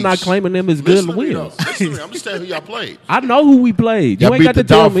as I'm Chiefs. not claiming them as good Listen to me, though. wins. Listen to me. I'm just telling who y'all played. I know who we played. You Y'all ain't beat got the to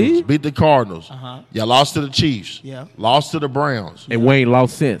tell Dolphins, me. beat the Cardinals. Y'all lost to the Chiefs. Yeah. Lost to the Browns. And we ain't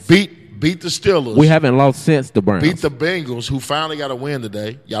lost since. Beat the Steelers. We haven't lost since the Browns. beat the Bengals, who finally got a win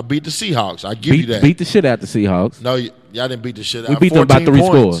today. Y'all beat the Seahawks. I give you that. beat the shit out the Seahawks. No, y'all didn't beat the shit out. We beat them by 14 3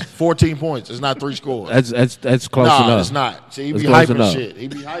 points. scores. 14 points. It's not 3 scores. That's close nah, enough. it's not. See, he It's be close hyping enough. shit. He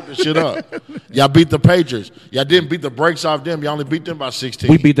be hyping shit up. Y'all beat the Patriots. Y'all didn't beat the brakes off them. Y'all only beat them by 16.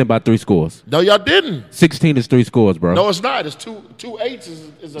 We beat them by 3 scores. No, y'all didn't. 16 is 3 scores, bro. No, it's not. It's two eights.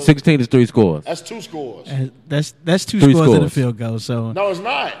 Is a, 16 is 3 scores. That's 2 scores. That's 2 Three scores and a scores. field goal. So No, it's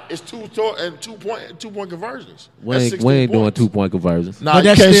not. It's 2 2-point conversions. We That's ain't, 16 we ain't doing points. 2-point conversions. Nah, But you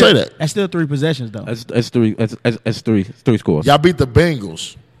that's can't still, say that. That's still 3 possessions though. That's 3. That's 3 scores. Y'all beat the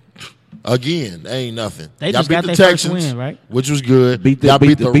Bengals. Again, they ain't nothing. They y'all just beat got the their first Texans, win, right? which was good. Beat the y'all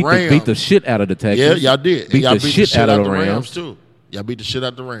beat the Rams. beat the shit out of the Texans. Yeah, y'all did. Beat y'all the shit out of the Rams. too. Y'all beat the shit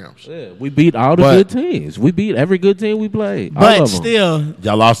out the Rams. Yeah, we beat all the But- good teams. We beat every good team we played. all But of them. still,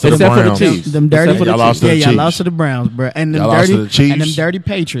 Y'all lost to the Except for the Browns. Chiefs. them dirty. Except for the Y'all lost to the y'all Chiefs. lost to the Browns, bro, and them Y'all lost dirty to the Chiefs. and them dirty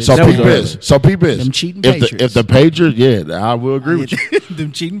Patriots. So That was peep this. So peep this. Them cheating if Patriots. if the Patriots, yeah, I will agree with you.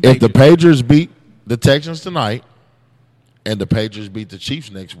 them cheating If the Patriots. Patriots beat the Texans tonight, and the Patriots beat the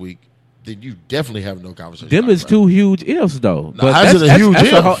Chiefs next week, then you definitely have no conversation. Them about is that. 2 huge ifs though. Now, how's it a huge if?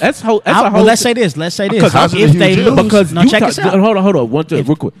 That's a whole. That's Well, a whole. let's say this. Let's say this. Because how's it a If they huge if? lose, because no, you check talk- this out. Hold on. One, two,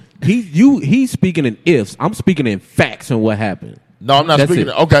 real quick. He's speaking in ifs. I'm speaking in facts and what happened. No, I'm not That's speaking.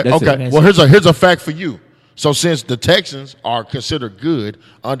 it. Okay, That's okay. it. Well, here's a fact for you. So since the Texans are considered good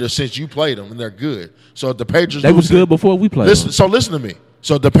since you played them and they're good, so if the Patriots They lose was to- good before we played. Listen, them. so listen to me.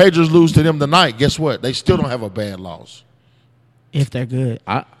 So if the Patriots lose to them tonight, guess what? They still don't have a bad loss. If they're good,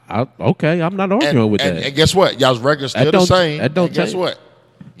 Okay, I'm not arguing with that. And guess what? Y'all's record still the don't- same. that don't And guess change. what?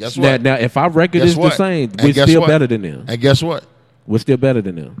 Guess now, what? now, if our record Guess is what? the same, And we're guess still what? better than them. And guess what? We're still better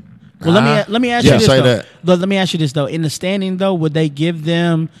than them. well, let me ask Yeah, you this say though. that. Let me ask you this though. In the standing though, would they give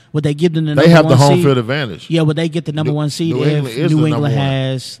them the They number have the one home seed? field advantage. Yeah, would they get the number New- one seed New England is if the New number England one.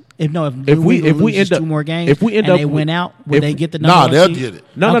 has If New we England loses end up 2 more games if we end and up they win out, would if- they get the number Nah, one they'll seed? get it.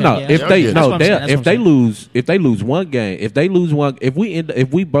 No, Okay, no. yeah. If They'll they get it. That's no, what I'm they saying. That's if what they I'm lose one game,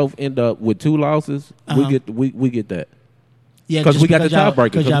 if we both end up with 2 losses, we get that. Yeah, 'Cause just we got the y'all- tiebreaker,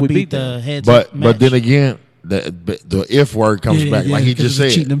 'cause 'cause y'all we beat beat the them. heads But up match. then again, the if word comes back, like he 'cause just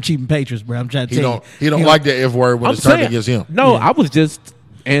it's said. them cheating Patriots, bro. I'm trying to He tell don't you. he don't like the if word when I'm it's turned saying against him. no. Yeah. I was just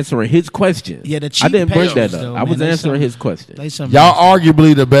answering his question. Yeah, the I cheating didn't bring that Patriots, up. though, I was man, they answering some- his question. They some Y'all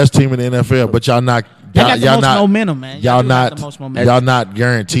arguably the best team in the NFL, but y'all not. They got the y'all most not, momentum, man. Y'all Y'all do have not. the most momentum. Y'all not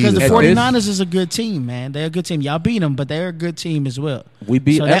guaranteed. because the to At fuck. this- 49ers is a good team, man. They're a good team. Y'all beat them, but they're a good team as well. We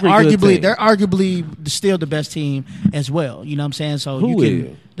beat so every good team. they're arguably still the best team as well. You know what I'm saying? So Who you can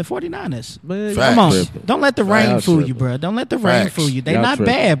is? The 49ers. Man, Facts. Come on. tripping. Don't let the rain Facts. fool you, bro. Don't let the rain Facts. fool you. They Y'all not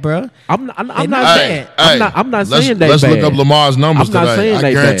tripping. bad, bro. I'm not They not saying. bad. I'm not let's, saying they let's bad. look up Lamar's numbers I'm not today. saying I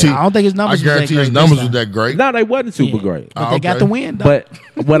they guarantee. bad. I don't think his numbers I was that guarantee his great numbers this was time. that great. No, they wasn't super Yeah. great. But they got okay. the win, though. But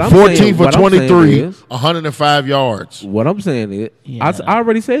what I'm 14 saying, for what I'm saying 23, is, 105 yards. what I'm saying is, Yeah. I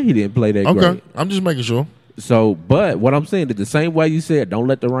already said he didn't play that Okay, great. I'm just making sure. So, but what I'm saying is the same way you said, don't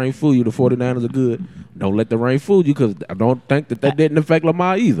let the rain fool you. The 49ers are good. Don't let the rain fool you because I don't think that didn't affect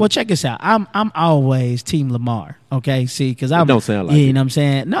Lamar either. Well, check this out. I'm always Team Lamar. Okay, see, because I don't sound like you it. know what I'm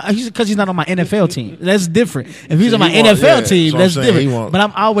saying. No, because he's not on my NFL team. That's different. If he's on my he want- NFL yeah, team, so I'm that's saying he different. want- But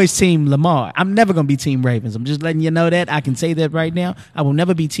I'm always Team Lamar. I'm never gonna be Team Ravens. I'm just letting you know that. I can say that right now. I will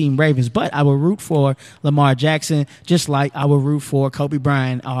never be Team Ravens, but I will root for Lamar Jackson, just like I will root for Kobe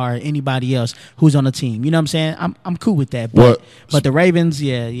Bryant or anybody else who's on the team. You know what I'm saying? I'm cool with that. But What- but the Ravens,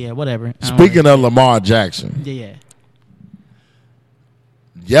 yeah, whatever. I don't Speaking of Lamar Jackson, yeah.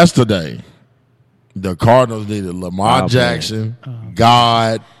 yesterday the Cardinals needed Lamar Oh, man. Jackson,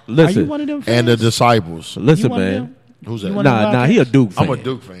 God, Are Listen, you one of them and the fans? disciples. listen, You one of man. them? Who's You that? one of them Nah, he a Duke fan. I'm a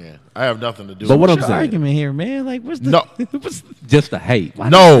Duke fan. I have nothing to do But with what it. I'm What's your saying, argument here, man? Like, what's the No. what's just a hate.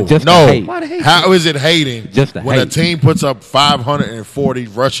 No, Just no. the hate. Why the hate? How is it hating Just the when hate. a team puts up 540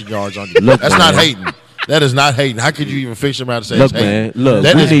 rushing yards on you? Look, That's not man. hating. That is not hating. How could you even fix him out and say Look, it's hating? man, look,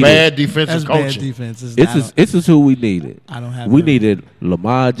 that we is need bad it. defensive That's coaching. bad defense. This is who we needed. I don't have We no- needed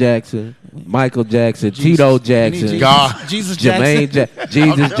Lamar Jackson, Michael Jackson, Tito Jackson, Jesus. God. Jesus Jermaine Jackson.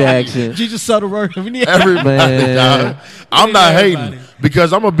 Jesus Jackson. Jesus Soderbergh. We need Everybody, Man. dog. I'm not Everybody. hating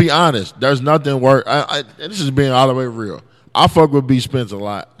because I'm gonna be honest. There's nothing worse. And this is being all the way real. I fuck with B. Spence a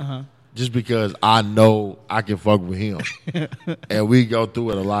lot, just because I know I can fuck with him, and we go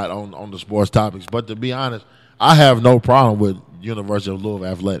through it a lot on the sports topics. But to be honest, I have no problem with University of Louisville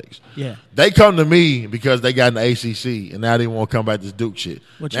athletics. Yeah. They come to me because they got an ACC, and now they want to come back to this Duke shit.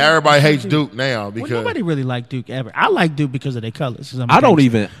 What Now you- everybody what you hates do? Duke now Well, because nobody really liked Duke ever. I like Duke because of their colors. I don't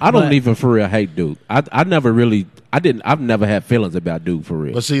But even for real hate Duke. I've never had feelings about Duke for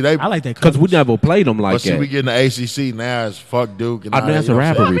real. but see they I like that Because we never played them like But see, that. we getting the ACC now. It's fuck Duke. And I all mean, that, that's you a know what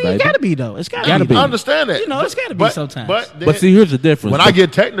I'm saying? rivalry, I mean, it baby. gotta be though. It's gotta, Gotta be. be. I understand that. You know, it's gotta be sometimes. But see, here's the difference. when I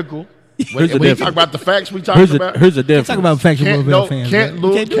get technical, when the we difference. talk about the facts we talk here's about, the difference. Talk about factual can't Louisville no, fans. can't, bro.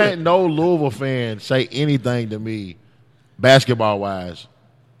 You Louis- do can't it. no Louisville fan say anything to me, basketball wise,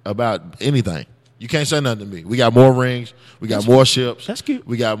 about anything. You can't say nothing to me. We got more rings. We got more ships. That's cute.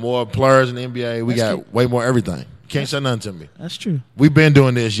 We got more players in the NBA. We That's got cute. way more everything. Can't say nothing to me. That's true. We've been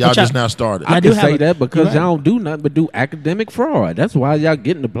doing this. Y'all But y'all- just now started. I I do can have say a- that because you're right. y'all don't do nothing but do academic fraud. That's why y'all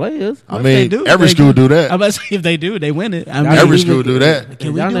getting the players. I If they mean, do, every they school do I'm that. about to say if they do, they win it. I Y'all mean, Every don't school even- do that.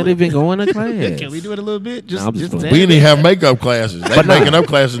 Can we Y'all do not it? even going to class. Can we do it a little bit? Just, Nah, I'm just just playing. We didn't even have makeup classes. They making up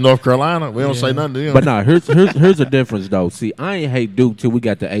classes in North Carolina. We don't say nothing to them. But nah, here's the difference though. See, I ain't hate Duke till we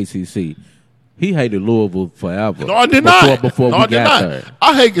got the ACC. He hated Louisville forever. No, I did before, not. Before no, we I did got not. there,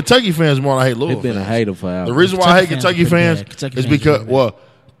 I hate Kentucky fans more than I hate Louisville he's been a fans. hater forever. The reason why I hate Kentucky Kentucky fans fans are pretty bad. Kentucky is fans are because, pretty bad. well,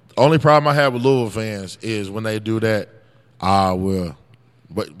 only problem I have with Louisville fans is when they do that, well,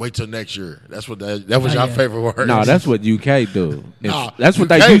 wait till next year. That was Oh, your yeah. favorite word. No, that's what UK do. If- Nah, that's what you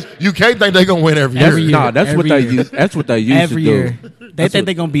they can't- use. You can't think they're gonna win every year. Every year. Nah, that's what they Every year. use. That's what they used every to do. year. They That's think what-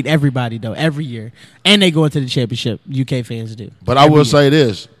 they're gonna beat everybody though every year, and they go into the championship. UK fans do. But I Every will year. say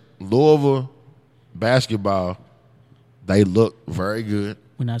this: Louisville basketball, they look very good.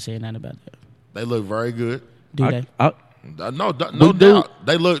 We're not saying nothing about that. They look very good. Do I- they? No We do. doubt.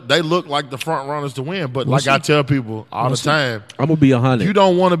 They look like the front runners to win. But like I tell people all the time, I'm gonna be 100. you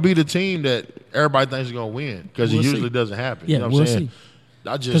don't want to be the team that everybody thinks is gonna win because We'll it see. usually doesn't happen. Yeah, you know what we'll I'm saying? see.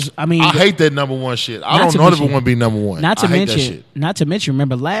 I just, 'Cause, I mean, I hate that number one shit. I Not don't to know if it mention- want to be number one. Not to I hate that mention, shit. not to mention.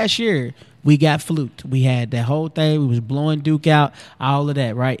 Remember last year we got fluked. We had that whole thing. We was blowing Duke out. All of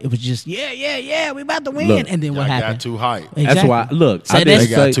that, right? It was just yeah. We about to win, Look, and then what I happened? got too hype. That's why. Look, So I that's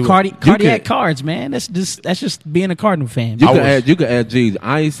didn't say too- cardiac can- cards, man. That's just being a Cardinal fan. You I can was- add. You can add G's.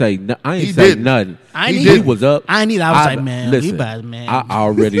 I ain't say. I ain't He say didn't. nothing. I ain't He either. was up. I ain't either. I was like, man, we listen, about- man. I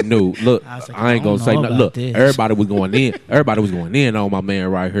already knew. Look, I was like, I ain't I gonna don't say know nothing. about Look, this. everybody was going in. Everybody was going in on my man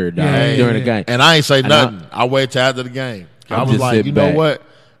right here, dog, Yeah, during yeah. the game. And I ain't say And nothing. I waited till after the game. I I'm was just like, sitting you know back. what?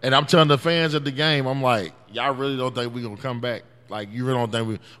 And I'm telling the fans at the game, I'm like, y'all really don't think we gonna come back? Like, you really don't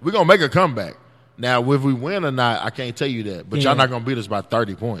think we gonna make a comeback? Now, if we win or not, I can't tell you that. But Yeah. y'all not gonna beat us by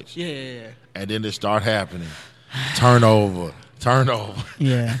 30 points. Yeah. And then it start happening. Turnover.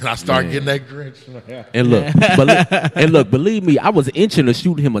 Yeah. And I start getting that grinch. And look, believe me, I was itching to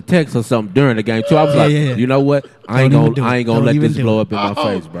shoot him a text or something during the game too. I was like, yeah. you know what? I ain't Don't even gonna do it. let Don't even this do blow it. up in my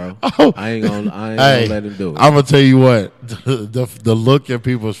face, bro. I ain't gonna Hey, let him do it. I'm gonna tell you what, the look in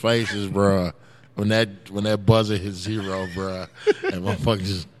people's faces, bruh, when that buzzer hits zero, bruh, and motherfuckers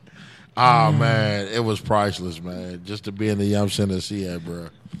just Oh man, it was priceless, man. Just to be in the Yum Center and see that, bro.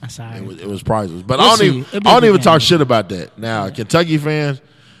 That's all right. It was priceless. But We'll I see. don't It'll be a even good game. talk shit about that. Now, Kentucky fans,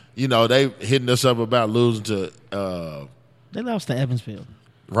 they hitting us up about losing to They lost to Evansville.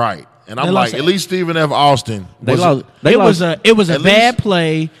 right. And They I'm lost like, to- at least Stephen F. Austin. They was- lost. It was a At bad least-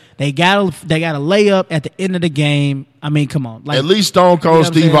 play. They got a layup at the end of the game. I mean, come on. Like, At least Stone Cold You know what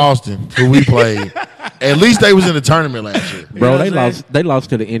I'm Steve saying? Austin, who we played. At least they was in the tournament last year. Bro, what they I'm lost. They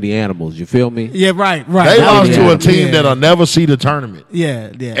lost to the Indianimals. You feel me? yeah, right. They That lost was- to a team yeah. that'll never see the tournament. Yeah.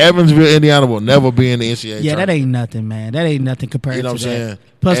 Evansville, Indiana will never be in the NCAA Yeah, tournament. that ain't nothing, man. That ain't nothing compared You know to what I'm that. saying?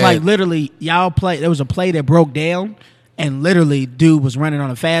 Plus, And- like, literally, y'all play. There was a play that broke down, and literally, dude was running on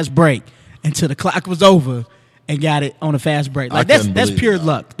a fast break until the clock was over and got it on a fast break. Like, that's couldn't believe pure it, dog.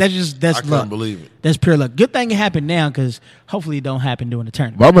 luck. That's I couldn't luck. believe it. That's pure luck. Good thing it happened now, because hopefully it don't happen during the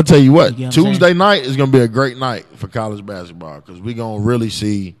tournament. But I'm going to tell you what, You know what I'm Tuesday night is going to be a great night for college basketball because we're going to really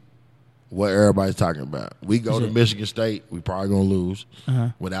see what everybody's talking about. We go to Michigan State, we probably going to lose.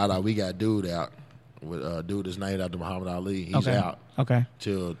 Without we got dude out. With dude is named after Muhammad Ali. He's out Okay.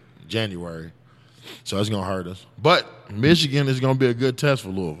 till January. So it's going to hurt us. But Michigan is going to be a good test for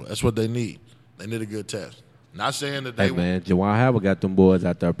Louisville. That's what they need. They need a good test. Not saying that they Hey man, Jawan Howard got them boys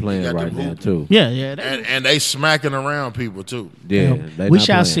out there playing got right them now hooping. too. Yeah. and they smacking around people too. Yeah, they We not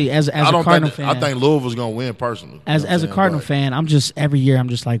shall playing. see. As I a don't Cardinal think fan, I think Louisville's going to win personally. You as know what a I'm saying? Cardinal But fan, I'm just every year I'm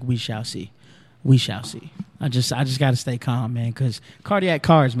just like, we shall see. We shall see. I just got to stay calm, man, because cardiac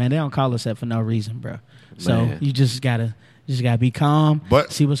cards, man, they don't call us that for no reason, bro. So Man. you just gotta be calm.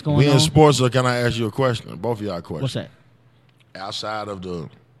 But see what's going we on. in sports, so can I ask you a question? Both of y'all a question. What's that? Outside of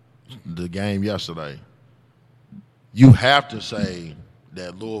the game yesterday, you have to say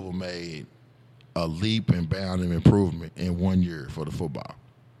that Louisville made a leap and bound of improvement in 1 year for the football.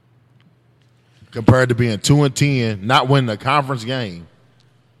 Compared to being 2-10, not winning a conference game,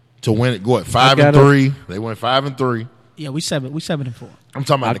 to win it, 5-3. They went 5-3. Yeah, we 7-4. I'm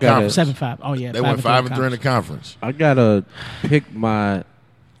talking about I the gotta- conference. 7-5. Oh yeah, They went 5-3 in the conference. I gotta pick my.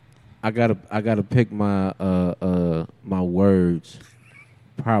 I gotta pick my my words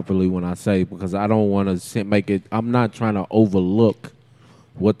properly when I say, because I don't want to make it. I'm not trying to overlook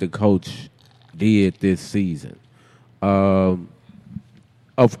what the coach did this season.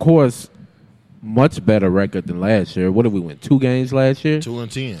 Of course, much better record than last year. What did we win? 2 games last year.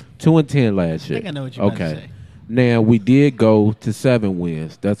 2-10. 2-10 last year. I think I know what you're about to Okay. say. Now we did go to 7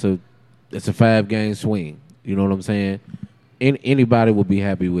 wins. That's a 5-game swing. You know what I'm saying? Anybody would be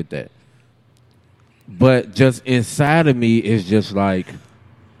happy with that. But just inside of me is just like,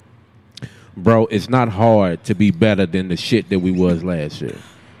 bro, it's not hard to be better than the shit that we was last year.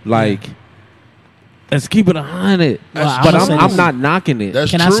 Like, let's keep it 100. Well, but I'ma say I'm this. not knocking it. That's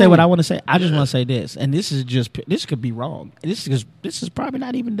Can true. I say what I want to say? I just want to say this, and this could be wrong. This is probably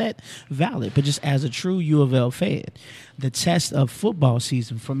not even that valid, but just as a true U of L fan, the test of football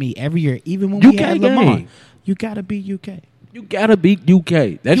season for me every year, even when we UK had Lamar, game. you gotta beat UK. You gotta beat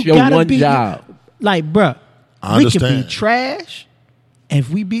UK. That's You your gotta one beat- job. Like, bruh, I we can be understand. trash. If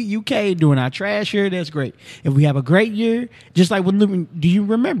we beat UK during our trash year, that's great. If we have a great year, just like when, do you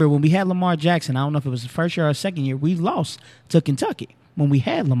remember when we had Lamar Jackson? I don't know if it was the first year or second year. We lost to Kentucky when we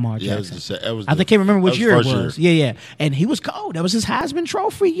had Lamar Yeah, it was Jackson. the- that was I the- can't remember which that year it was was. first Yeah. And he was cold. That was his Heisman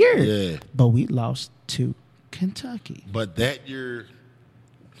Trophy year. Yeah. But we lost to Kentucky. But that year,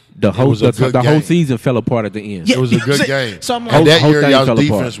 The whole was a good the whole game. season fell apart at the end. Yeah. it was a You know what good I'm saying? game. So I'm like- and that Whole year, thing y'all's fell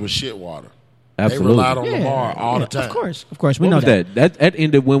defense apart. was shit water. Absolutely. They relied on Lamar all the time. Of course. We What know was that? That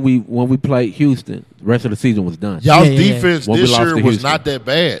ended when we played Houston. The rest of the season was done. Y'all's Yeah. defense When we this lost year to was Houston. not that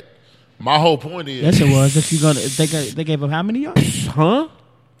bad. My whole point is, Yes, it was. If you're gonna, they gave up how many yards? Huh?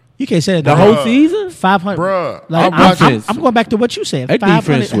 You can't say that. The dog. whole season? 500. Bruh, Like, I'm watching- I'm going back to what you said. That 500.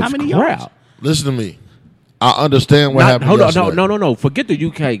 defense was How many crap. yards? listen to me. I understand what happened Hold on, yesterday. no. Forget the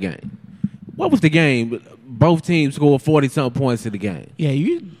UK game. What was the game? Both teams scored 40-something points in the game. Yeah,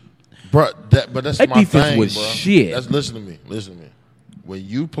 you. But that's That my defense thing, was bro. shit. Listen to me. When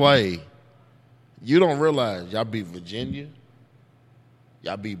you play, you don't realize y'all beat Virginia,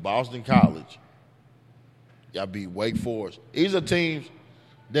 y'all beat Boston College, y'all beat Wake Forest. These are teams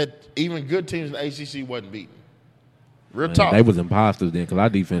that even good teams in the ACC wasn't beating. Real Man, talk. they was imposters then because our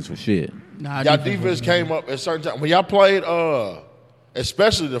defense was shit. Nah, Y'all defense came up at certain times. When y'all played,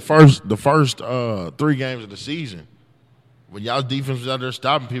 especially the first 3 games of the season, when y'all defense was out there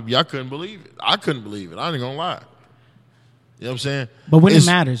stopping people, y'all couldn't believe it. I couldn't believe it. I ain't gonna lie. You know what I'm saying? But when it It's-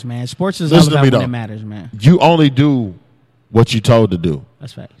 matters, man. Sports is all Listen to about me, when though. it matters, man. you only do what you told to do.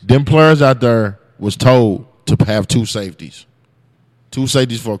 That's facts. Them players out there was told to have 2 safeties. 2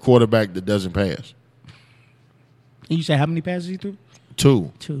 safeties for a quarterback that doesn't pass. And you say how many passes he threw?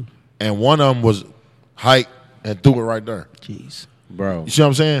 2. 2. and one of them was hiked and threw it right there. Jeez. bro. You see what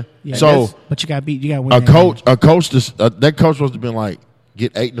I'm saying? Yeah, So but you got beat. You got win. a coach, that coach supposed to been like,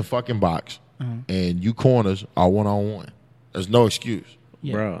 get 8 in the fucking box, and you corners are 1-on-1. There's no excuse.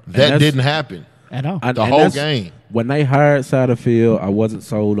 Yeah. Bro. And That that's- didn't happen. At all. The and whole that's- game. When they hired Satterfield, I wasn't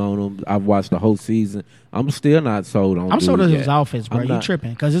sold on him. I've watched the whole season. I'm still not sold on. I'm dude sold on yet. his offense, bro. I'm You not-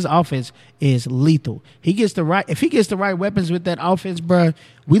 tripping? Because his offense is lethal. If he gets the right weapons with that offense, bro,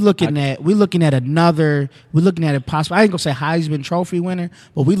 we looking at a possible. I ain't gonna say Heisman Trophy winner,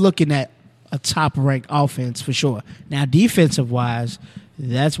 but we looking at a top ranked offense for sure. Now, defensive wise,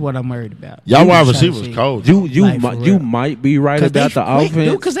 that's what I'm worried about. Y'all wide trying to receivers see. cold. You Like, for you real. might be right about the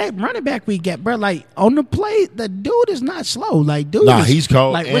offense. Because that running back we get, bro, like on the play, the dude is not slow. Like, dude, Nah, is, he's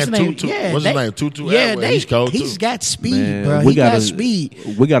cold. Like, And what's his name? Tutu- Yeah, what's his name? Tutu Yeah, Atwell, he's cold, He's too. got speed, Man, bro. we He got speed.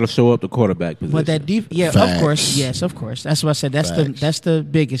 We got to show up the quarterback position. But that of Facts. course, yes, of course. That's what I said. Facts. That's the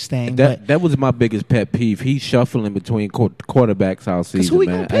biggest thing. That was my biggest pet peeve. He's shuffling between quarterbacks all Because season, who he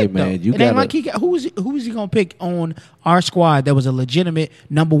man. gonna Hey pick man, though? you It got ain't like he got who is he gonna pick on our squad that was a legitimate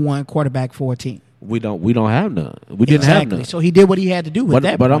number one quarterback for a team? We don't have none. We didn't have none. So he did what he had to do with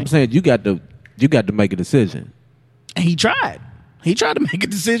that. But I'm point. saying you got to make a decision. And he tried. He tried to make a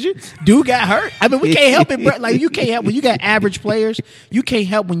decision. Dude got hurt. I mean, we can't help it, bro. Like, you can't help when you got average players. You can't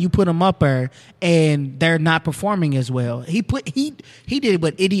help when you put them up there and they're not performing as well. He did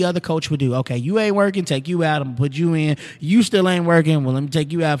what any other coach would do. Okay, you ain't working, take you out. I'm gonna put you in. You still ain't working. Well, let me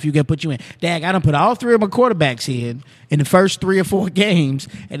take you out if you can put you in. Dag, I done put all three of my quarterbacks in the first 3 or 4 games,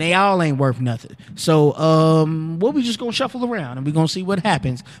 and they all ain't worth nothing. So, what we just gonna shuffle around and we gonna see what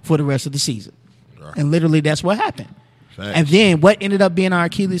happens for the rest of the season. And literally, that's what happened. Facts. And then what ended up being our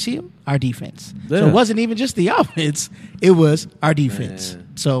Achilles heel? Our defense. So Yeah. it wasn't even just the offense; it was our defense.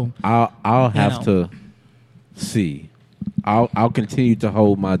 So I'll have know. to see. I'll continue to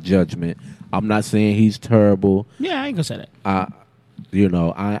hold my judgment. I'm not saying he's terrible. yeah, I ain't gonna say that.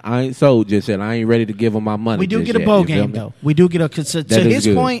 I ain't sold just yet. I ain't ready to give him my money. We do just get a yet, bowl you feel game me? though. We do get a. To That is his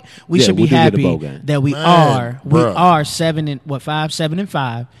good. point, we Yeah, should be we do get a happy bowl game. that we Man, are bruh. 7 and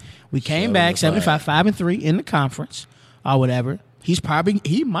 5. We came back 7-5, 5-3 in the conference or whatever.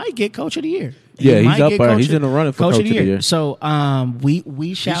 He might get coach of the year. Yeah, he's might up get there. coach He's of- in the running for coach of the year. So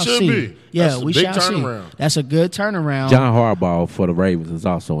we shall should see. be. Yeah, That's a we big shall see. turnaround. That's a good turnaround. John Harbaugh for the Ravens is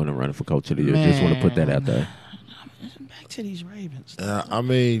also in the running for coach of the year. Just want to put that out there. Back to these Ravens. I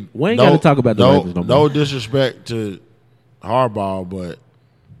mean, We ain't gotta talk about the Ravens no no more. disrespect to Harbaugh, but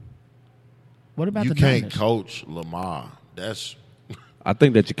What about you the can't Niners? coach Lamar. That's I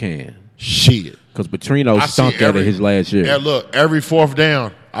think that you can shit. because Petrino I see stunk at it his last year. Yeah, look, every 4th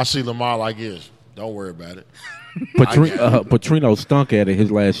down, I see Lamar like this. Don't worry about it. Petrino stunk at it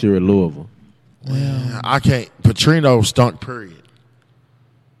his last year at Louisville. I can't. Petrino stunk, period.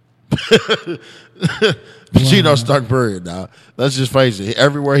 Petrino stunk, period, now. Let's just face it.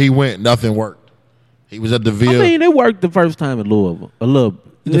 Everywhere he went, nothing worked. He was at the I Ville. mean, it worked the first time at Louisville. A little.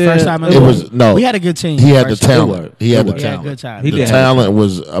 The first time it was no. we had a good team. He had the first time. talent. He had the It was. He had a talent. good time. He The did have talent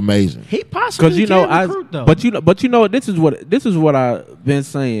was amazing. He possibly Because can recruit, though. but you know this is what I've been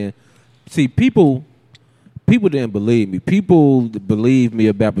saying. See, people didn't believe me. People believed me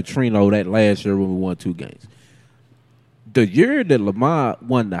about Petrino that last year when we won 2 games. The year that Lamar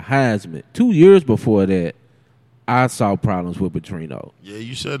won the Heisman, 2 years before that, I saw problems with Petrino. Yeah,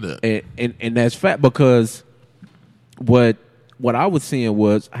 you said that. And that's fact because what I was seeing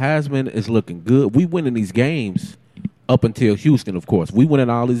was Heisman is looking good. We winning these games up until Houston, of course. We winning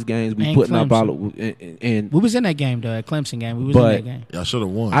all these games. We And putting up all Clemson. and we was in that game, though, at Clemson game. We was in But- that game. Y'all should have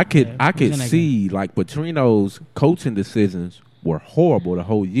won. I could Yeah, we was in that see like Petrino's coaching decisions were horrible the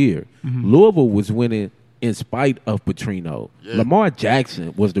whole year. Mm-hmm. Louisville was winning in spite of Petrino. Yeah. Lamar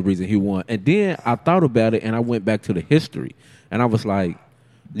Jackson was the reason he won. And then I thought about it and I went back to the history. And I was like,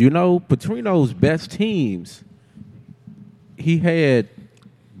 Petrino's best teams, he had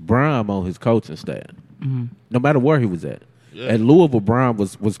Brown on his coaching staff. Mm-hmm. No matter where he was at. Yeah. At Louisville, Brown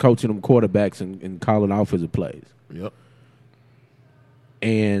was coaching them quarterbacks and calling offensive plays. Yep.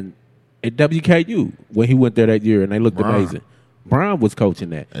 And at WKU, when he went there that year and they looked Brown. amazing, Brown was coaching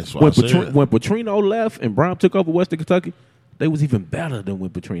that. That's what I said. When Petrino left and Brown took over Western Kentucky, they was even better than when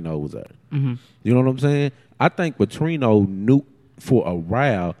Petrino was there. Mm-hmm. You know what I'm saying? I think Petrino knew for a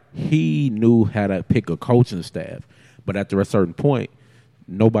while, he knew how to pick a coaching staff. But after a certain point,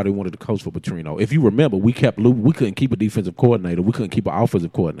 nobody wanted to coach for Petrino. If you remember, we couldn't keep a defensive coordinator. We couldn't keep an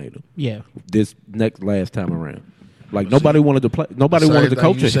offensive coordinator. Yeah. This last time around. Like nobody wanted to play. Nobody wanted to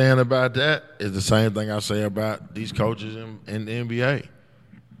coach you it. saying about that is the same thing I say about these coaches in the NBA.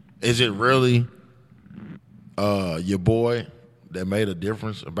 Is it really your boy that made a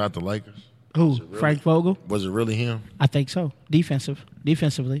difference about the Lakers? Who? Really? Frank Vogel? Was it really him? I think so.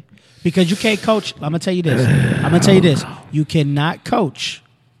 Defensively. Because you can't coach. I'm going to tell you this. You cannot coach.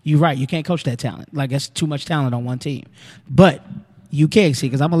 You're right. You can't coach that talent. Like, that's too much talent on one team. But you can see,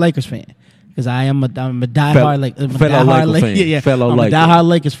 because I'm a Lakers fan. Because I'm a diehard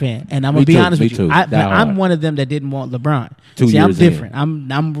Lakers fan, and I'm gonna be honest with you. I'm one of them that didn't want LeBron. See, I'm different.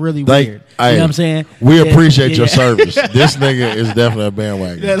 I'm really weird. You know what I'm saying? We appreciate your service. This nigga is definitely a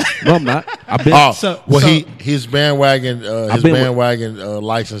bandwagon. No, I'm not. I've been. His bandwagon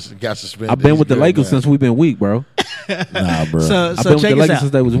license got suspended. I've been with the Lakers since we've been weak, bro. Nah, bro. So I've been with the Lakers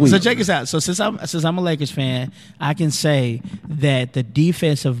since they was weak. So check this out. So since I'm a Lakers fan, I can say that the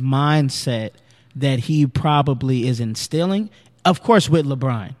defensive mindset that he probably is instilling, of course, with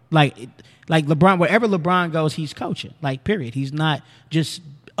LeBron. Like LeBron, wherever LeBron goes, he's coaching. Like, period. He's not just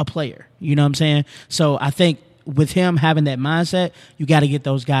a player. You know what I'm saying? So I think with him having that mindset, you got to get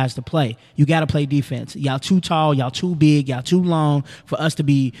those guys to play. You got to play defense. Y'all too tall, y'all too big, y'all too long for us to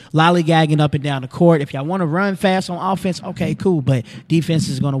be lollygagging up and down the court. If y'all want to run fast on offense, okay, cool. But defense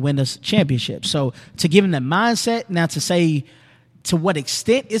is going to win us championships. So to give him that mindset, now to say, to what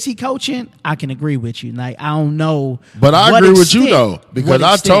extent is he coaching? I can agree with you. Like, I don't know. But I agree with you, though, because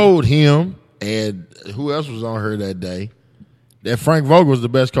I told him, and who else was on her that day, that Frank Vogel was the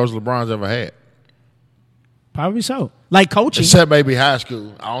best coach LeBron's ever had. Probably so. Like, coaching. Except maybe high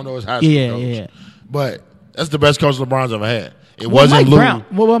school. I don't know his high school coach. Yeah. But that's the best coach LeBron's ever had. It Well, wasn't Mike Lou. Brown.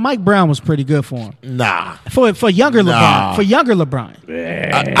 Well, Mike Brown was pretty good for him. Nah. For younger Nah. LeBron. For younger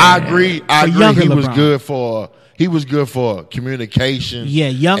LeBron. I agree. younger He was LeBron. good for. He was good for communication. Yeah,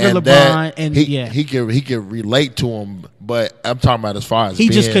 younger and LeBron, that and he could relate to him. But I'm talking about as far as He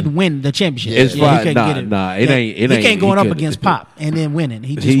just being- couldn't win the championship. It's he fine. couldn't Nah, get it. nah, it ain't- it He ain't- can't going he up couldn't. against Pop and then winning.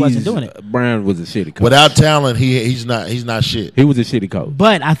 He just wasn't doing it. Brown was a shitty coach. Without talent, he's not shit. He was a shitty coach.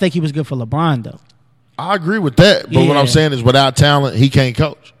 But I think he was good for LeBron, though. I agree with that. But what Yeah. I'm saying is, without talent, he can't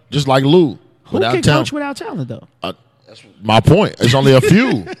coach. Just like Lou. Who can coach without talent, though? That's my point. It's only a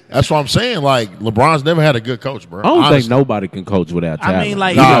few. That's what I'm saying. Like, LeBron's never had a good coach, bro. I don't Honestly. think nobody can coach without I talent. mean,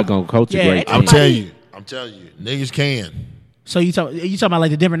 like- you're Nah. not gonna coach a Yeah, great team. I'm telling you, niggas can. So you talking about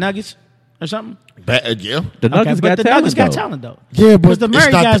like the Denver Nuggets or something? Yeah. The Nuggets but got the talent. Nuggets got though. talent, though. Yeah, but Because the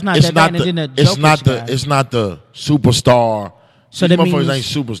Murray guy's not that bad, and then the it's not Jokic guy. it's not the superstar. So These that motherfuckers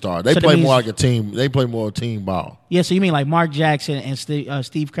means- ain't superstar. They so that play means- more like a team. They play more team ball. Yeah, so you mean like Mark Jackson and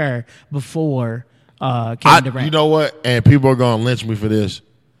Steve Kerr before Kevin Durant? You know what? And people are gonna lynch me for this.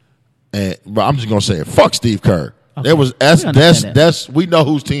 But I'm just gonna say it. Fuck Steve Kerr. Okay. There was We understand that. we know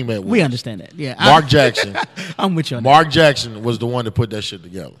whose team that was. We understand that. Yeah, Mark Jackson. I'm with you on that. Mark Jackson was the one that put that shit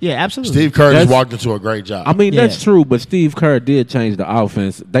together. Yeah, absolutely. Steve Kerr just That's- walked into a great job. I mean, Yeah. that's true, but Steve Kerr did change the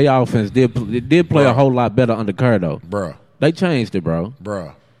offense. They offense did play a whole lot better under Kerr, though. bruh. They changed it, bro.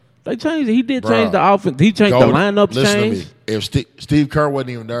 Bruh. They changed it. He did Bruh. change the offense. He changed the lineups. Listen Changed. to me. If Steve Kerr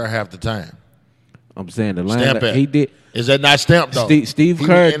wasn't even there half the time, I'm saying the stamp lineup. it. He did. Is that not stamped though? Steve He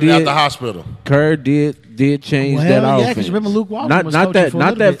Kerr was in and out did- the hospital. Kerr did change Well, that hell yeah, offense. 'cause remember Luke Walton not was not coaching that for a not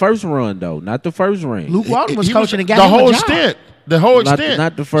little that bit. first run though. Not the first ring. Luke Walton was He coaching and got the him whole a job. extent. The whole Not- extent.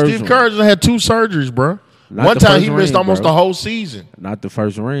 not the first Steve one. Kerr just had 2 surgeries, bro. Not One the time first he missed ring, almost bro. the whole season. Not the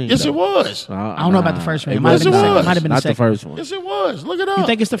first ring. Yes, though. it was. I don't know about the first ring. It It might have been the second. It might have been the Not the second. first one. Yes, it was. Look it up. You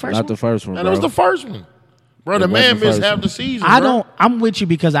think it's the first Not one? the first one. And it was bro. the first one. Bro, the It man wasn't the missed first half one. the season. I bro. don't. I'm with you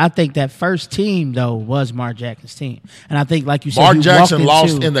because I think that first team though was Mark Jackson's team, and I think like you said, Mark he Jackson walked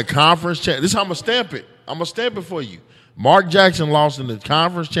lost into, in the conference championship. This is how I'm going to stamp it. I'm going to stamp it for you. Mark Jackson lost in the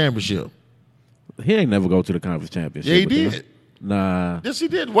conference championship. He ain't never go to the conference championship. Yeah, he with them. did. Nah. Yes, he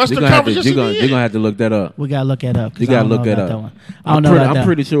did. What's You're the gonna have to- conference? Yes, you're he gonna- did. you're gonna have to look that up. We gotta look that up. 'cause You I gotta don't look know that about up. that one. I don't know about I'm that.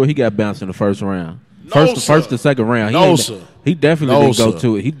 pretty sure he got bounced in the first round. No, First sir. to second round. No, ain't- sir. He definitely No, didn't go sir.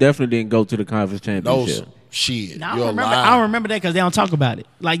 to it. He definitely didn't go to the conference No, championship. shit. No, I You're don't remember. lying. I don't remember that because they don't talk about it.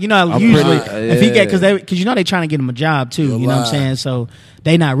 Like you know, I'm usually pretty- if he get yeah. because you know they trying to get him a job too. You're You know what I'm lying. saying? So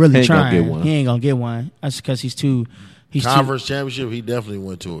they not really He ain't gonna trying. get one. He ain't gonna get one. That's because he's too. Conference championship, he definitely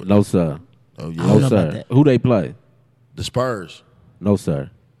went to it. No sir. Oh, yeah. don't No know about sir. that. Who they play? The Spurs. No sir.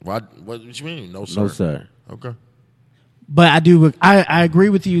 What you mean? No, sir. No sir. Okay. But I do. I agree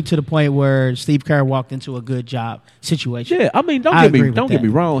with you to the point where Steve Kerr walked into a good job situation. Yeah, I mean, I agree with don't get that. me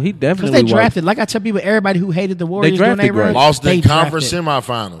wrong. He Because definitely they drafted, like I tell people, everybody who hated the Warriors during drafted their run, great. Lost they in conference drafted.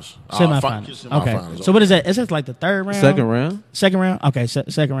 semifinals. Semifinals. Okay. Semifinals. So what is that? Is that like the third round? Second round. Second round. Okay.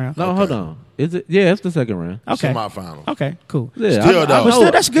 Second round. No, hold on. Is it? Yeah, it's the second round. Okay. Semifinals. Okay. Cool. Yeah, Still, I though. But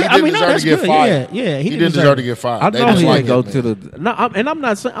still, that's good. He I mean, didn't no, deserve that's to get good. fired. Yeah. He didn't deserve to get fired. I They know just he like didn't go that to man. the.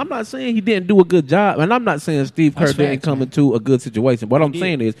 No, I'm not saying he didn't do a good job, and I'm not saying Steve Kerr That's didn't facts, come him into a good situation. What I'm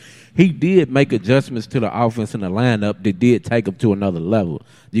saying is he did make adjustments to the offense and the lineup that did take him to another level.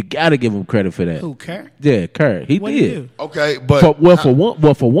 You got to give him credit for that. Who, Kerr? Yeah, Kerr. He What did. did he do? Okay, but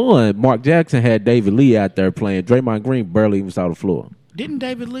For one, Mark Jackson had David Lee out there playing. Draymond Green barely even saw the floor. Didn't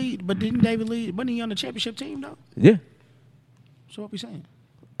David Lee, wasn't he on the championship team, though? Yeah. So what we saying?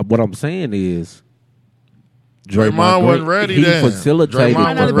 What I'm saying is Draymond wasn't Green, ready he then. facilitated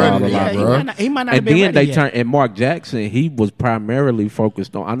Draymond the wasn't ball ready a lot, yet, bro. He might not have And been then ready they yet. turned, and Mark Jackson, he was primarily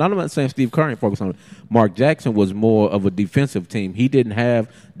focused on, and I'm not saying Steve Kerr ain't focused on it. Mark Jackson was more of a defensive team. He didn't have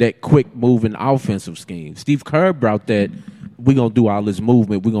that quick moving offensive scheme. Steve Kerr brought that, we're going to do all this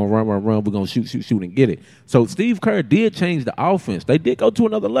movement, we're going to run, we're going to shoot, and get it. So Steve Kerr did change the offense. They did go to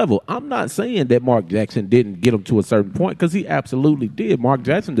another level. I'm not saying that Mark Jackson didn't get them to a certain point, because he absolutely did. Mark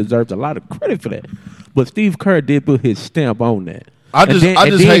Jackson deserves a lot of credit for that. But Steve Kerr did put his stamp on that. I just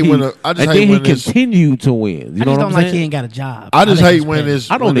hate when he continued to win. You know I just what don't I'm like saying? he ain't got a job. I just think hate it's when petty.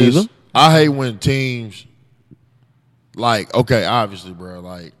 it's. I don't when it's- either. I hate when teams, like, okay, obviously, bro,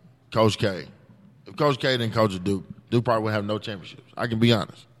 like Coach K. If Coach K didn't coach at Duke, Duke probably would have no championships. I can be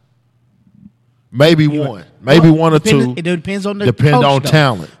honest. Maybe one, one or two. It depends on the Depend coach, on though.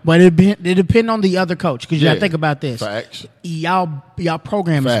 talent. But it depend on the other coach, because you got to think about this. Facts. Y'all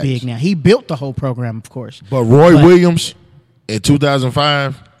program Facts. is big now. He built the whole program, of course. But Roy Williams in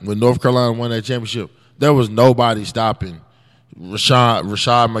 2005, when North Carolina won that championship, there was nobody stopping Rashad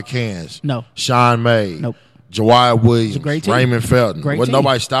McCants, No. Sean May, Nope. Jawad Williams, great team. Raymond Felton. Great Wasn't team.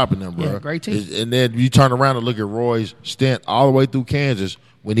 nobody stopping them, bro. Yeah, great team. And then you turn around and look at Roy's stint all the way through Kansas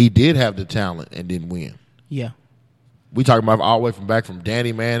when he did have the talent and didn't win. Yeah. We talking about all the way from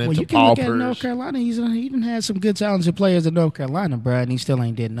Danny Manning Well, to you can Paul look at North Pierce. Carolina. He done had some good talented players in North Carolina, bro, and he still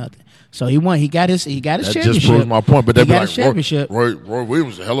ain't did nothing. So he won. He got his That championship. just proves my point. But they he be got like, his championship. Roy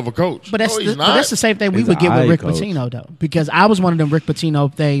Williams is a hell of a coach. But that's, No, he's but not. that's the same thing we He's would an get with eye Rick coach. Pitino, though. Because I was one of them Rick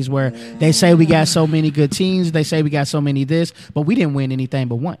Pitino things where they say we got so many good teams, they say we got so many this, but we didn't win anything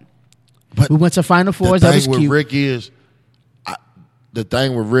but one. But We went to Final the Fours. That was thing with cute. Rick is, the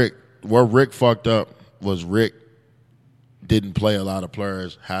thing with Rick, where Rick fucked up was Rick didn't play a lot of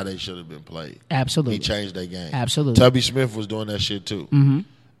players how they should have been played. Absolutely. He changed their game. Absolutely. Tubby Smith was doing that shit too. Mm-hmm.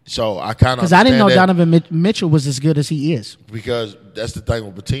 So I kind of Because I didn't know that Donovan Mitchell was as good as he is. because that's the thing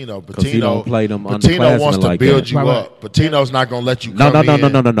with Pitino. he don't play them Pitino wants underclassmen to like build that. you Right, right. up. Pitino's not going to let you No. come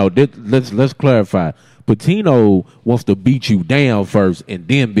in. Let's clarify. Patino wants to beat you down first and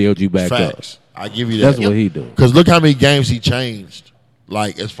then build you back Facts. I give you up. that. That's what he do. Because look how many games he changed,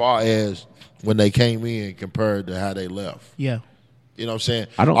 like as far as when they came in compared to how they left. Yeah. You know what I'm saying?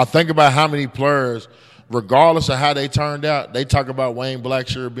 I don't- I think about how many players, regardless of how they turned out, they talk about Wayne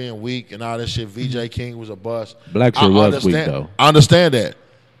Blackshear being weak and all that shit. VJ King was a bust. Blackshear I was weak, understand- though. I understand that.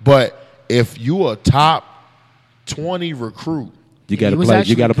 But if you a top 20 recruit, You got to He was play. You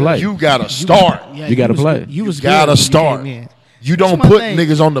actually got to good. play. you got to start. Yeah, You gotta was play. good. You You was got to good when start. you came in. You don't That's my put thing.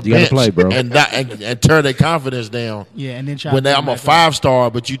 niggas on the You gotta bench play, bro. and tear their confidence down. Yeah, and then try When to I'm a bring it back up.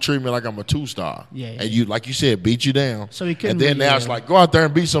 5-star, but you treat me like I'm a 2-star. Yeah, yeah. And you, like you said, beat you down. So he couldn't And then really, now it's like, go out there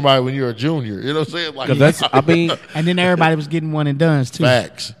and beat somebody when you're a junior. You know what I'm saying? Like, 'Cause that's. I mean, And then everybody was getting one and dones too.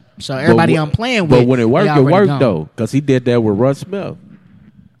 facts. So everybody I'm playing with. But when it worked, they it already worked gone. though, because he did that with Russ Smith.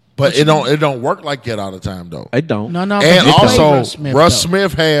 But it don't work like that all the time though. It don't. No, but And he played also, Russ Smith. Russ though.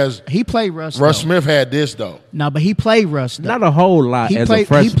 Smith has He played Russ. Russ though. Smith had this though. No, but he played Russ. Though. Not a whole lot He as played. a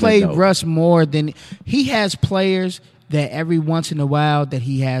freshman. He played though. Russ more than he has players that every once in a while that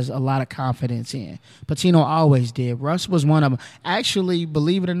he has a lot of confidence in. Patino always did. Russ was one of them. Actually,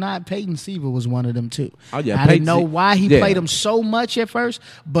 believe it or not, Peyton Seaver was one of them too. Oh, yeah, I Peyton didn't know Se- why he yeah. played him so much at first,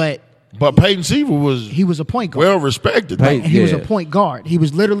 but But Peyton Seaver was he was a point guard. well respected. Peyton- And he was a yeah. point guard. He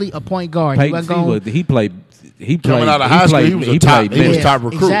was literally a point guard. He Peyton wasn't going. Seaver, he played. He played Coming out of high school, he was a top- played he was minutes. top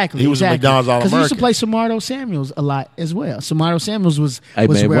recruit. Exactly. He was a McDonald's Because he used to All-American. play Samardo Samuels a lot as well. Samardo Samuels was Hey,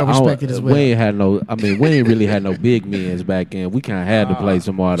 man, well I don't- respected as well. We ain't had no. I mean, we ain't really had no big men back then. We kind of had to play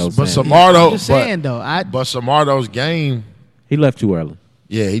Samardo. But Sam. Samardo, I'm just saying though, but Samardo's game, He left too early.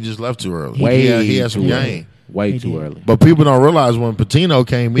 yeah, he just left too early. Way he had some too early. game. Way He too did. early. But people don't realize when Patino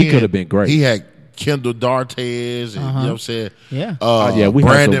came in, He could have been great. He had Kendall Dartez, and, you know what I'm saying? Yeah. Yeah, we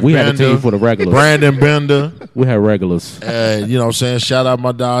had a team for the regulars. Brandon Bender. We had regulars. You know what I'm saying? Shout out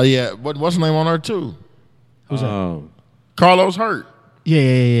my dog. Yeah, what's his name on her too? Carlos Hurt.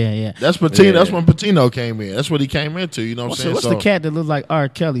 Yeah. That's Patino. Yeah. That's when Patino came in. That's what he came into. You know what I'm saying? What's the cat that looked like R.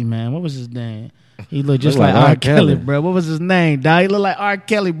 Kelly, man? What was his name? He looked just Look like like R. R. Kelly, Kelly. bro. What was his name, dog? He looked like R.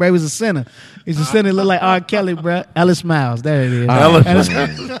 Kelly, bro. He was a center. He's a center. He looked like R. Kelly, bro. Ellis Miles. There it is. Ellis- Ellis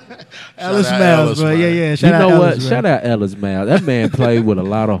Shout out Miles, Ellis, bro. man. Yeah. You Shout out know what? Ellis, bro. Shout out Ellis, man. That man played with a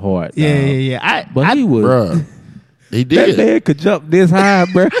lot of heart. Yeah, dog. yeah. But he was. Bruh. He That did. man could jump this high,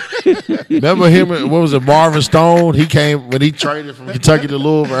 bro. Remember him? What was it? Marvin Stone. He came when he traded from Kentucky to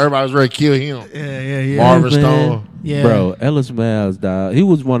Louisville. Everybody was ready to kill him. Yeah. Marvin Man. Stone. Yeah. Bro, Ellis Miles, dog. He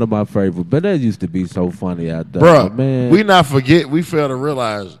was one of my favorites, but that used to be so funny out there. Bro, man. we not forget. We fail to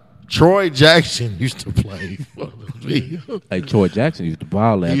realize Troy Jackson used to play for the Hey, Troy Jackson used to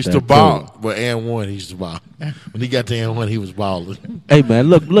ball at He used that to ball. too. But and1, he used to ball. When he got to and1, he was balling. Hey, man,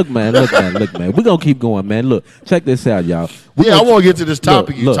 look, man. We're going to keep going, man. Look, check this out, y'all. Yeah, I want to get to this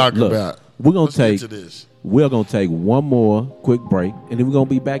topic you're talking about. We're going Let's to get take to this. We're going to take one more quick break, and then we're going to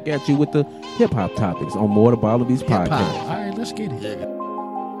be back at you with the hip-hop topics on More to Ball of These Hip-hop. podcasts. All right, let's get it.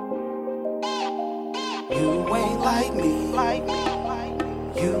 You ain't like me.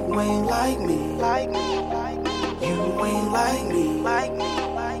 You ain't like me. You ain't like me.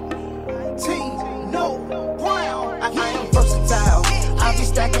 T, no, Brown. I am versatile. I be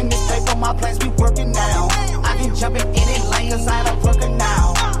stacking this paper, my plans be working now. I can jump in any lane, cause I don't work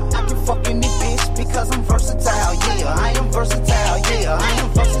now. I can fuck any bitch because I'm versatile. Yeah, I am versatile. Yeah, I am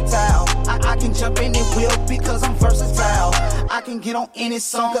versatile. I can jump in any wheel because I'm versatile. I can get on any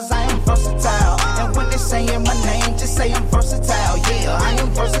song cause I am versatile. And when they saying my name, just say I'm versatile. Yeah, I am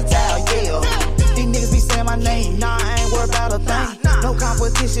versatile. Yeah. These niggas be saying my name, nah, I ain't worried about a thing. No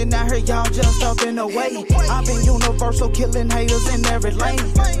competition, I heard y'all just up in the way. I've been universal, killing haters in every lane.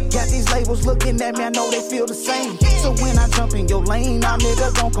 Got these labels looking at me, I know they feel the same. So when I jump in your lane, nah,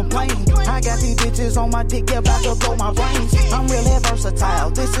 niggas don't complain. I got these bitches on my dick, yeah, about to blow my brains. I'm really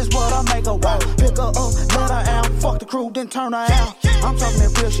versatile, this is what I make a wow. Pick her up, let her out, fuck the crew, then turn her out. I'm talking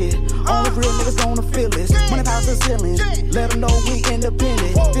that real shit, only real niggas gonna feel this. Money past the ceiling, let them know we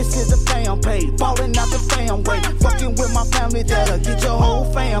independent. This is the fam page, falling out the fam way. Fucking with my family, that'll get your whole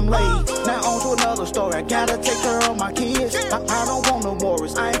fam laid. Now on to another story, I gotta take care of my kids. I don't want no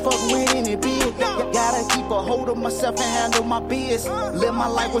worries, I ain't fucking with any bitch. Gotta keep a hold of myself and handle my biz. Live my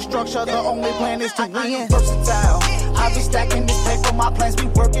life with structure, the only plan is to win. Versatile, I be stacking this paper, my plans be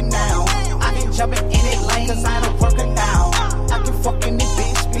working now. I can jump in any lane, cause I don't working now. I can fuck any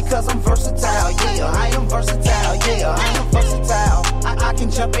bitch because I'm versatile. Yeah, I am versatile. Yeah, I am versatile. I can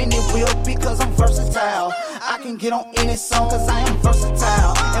jump any wheel because I'm versatile. I can get on any song cause I am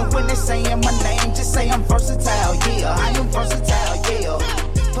versatile. And when they saying my name, just say I'm versatile. Yeah, I am versatile. Yeah.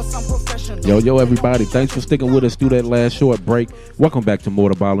 Plus I'm professional. Yo, everybody. Thanks for sticking with us through that last short break. Welcome back to More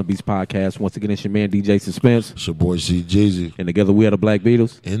to Ball and Beats podcast. Once again, it's your man, DJ Suspense. It's your boy C. Jeezy. And together we are the Black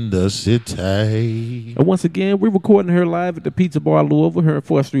Beatles. In the city. And once again, we're recording here live at the Pizza Bar Louisville here at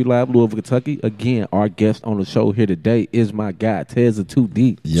 4th Street Live, Louisville, Kentucky. Again, our guest on the show here today is my guy, Tezza 2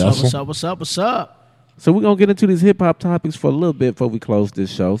 Deep. Yes. What's up? So we're going to get into these hip-hop topics for a little bit before we close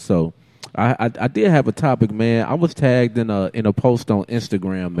this show. So I did have a topic, man. I was tagged in a post on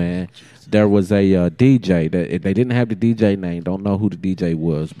Instagram, man. There was a DJ. That they didn't have the DJ name. Don't know who the DJ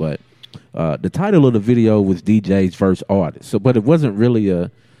was, but the title of the video was DJ's Verse Artist. So, but it wasn't really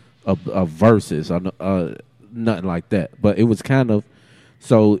a verses or nothing like that. But it was kind of,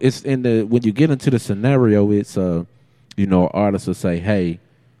 so it's in the, when you get into the scenario, it's artists will say, hey,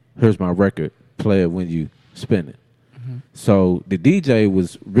 here's my record, play it when you spin it. Mm-hmm. So the DJ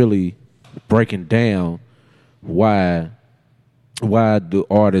was really breaking down why the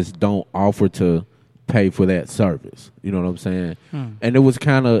artists don't offer to pay for that service. You know what I'm saying? And it was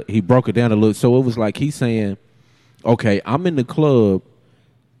kind of, he broke it down a little. So it was like he's saying, okay, I'm in the club,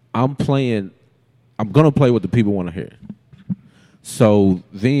 I'm going to play what the people want to hear. So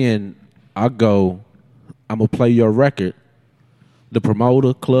then I'm going to play your record. The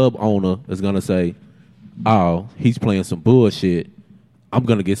promoter, club owner is going to say, oh, he's playing some bullshit. I'm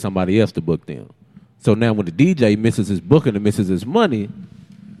going to get somebody else to book them. So now when the DJ misses his booking and misses his money,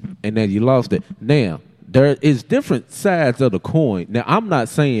 and then you lost it. Now, there is different sides of the coin. Now, I'm not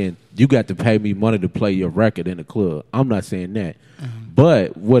saying you got to pay me money to play your record in the club. I'm not saying that. Mm-hmm.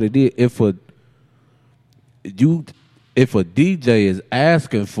 But what it is, if a DJ is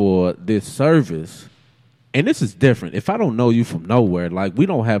asking for this service, and this is different. If I don't know you from nowhere, like we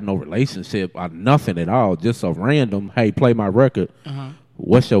don't have no relationship or nothing at all, just a random, hey, play my record.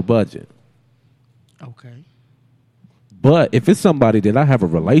 What's your budget? Okay. But if it's somebody that I have a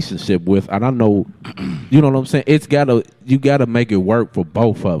relationship with, and I know, you know what I'm saying, you gotta make it work for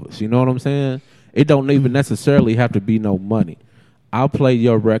both of us. You know what I'm saying? It don't even necessarily have to be no money. I'll play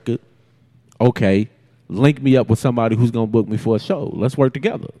your record. Okay, link me up with somebody who's gonna book me for a show. Let's work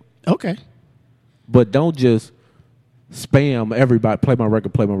together. Okay. But don't just spam everybody. Play my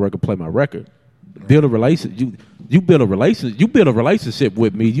record. Play my record. Play my record. Build a relationship. You build a relationship. You build a relationship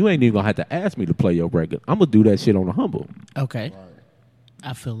with me. You ain't even gonna have to ask me to play your record. I'm gonna do that shit on the humble. Okay.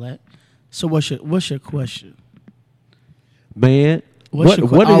 I feel that. So what's your question? man. What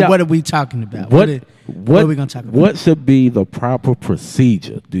are we talking about? What are we gonna talk about? What should be the proper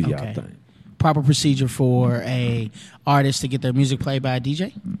procedure? Do y'all Okay. think? Proper procedure for a artist to get their music played by a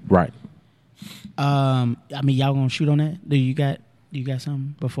DJ? Right. I mean, y'all gonna shoot on that? Do you got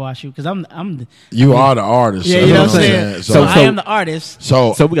something before I shoot? Because I'm You are the artist. Yeah, so you know that's what I'm saying. So, So I am the artist.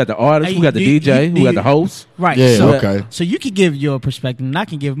 so So we got the artist, we got the DJ, we got the host. Right. Yeah, So, okay. So you can give your perspective, and I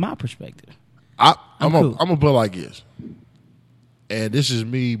can give my perspective. I'm cool. gonna put it like this, and this is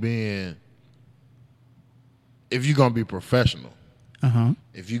me being. If you're gonna be professional,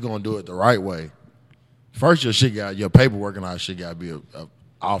 if you're gonna do it the right way, first your paperwork and all that shit gotta be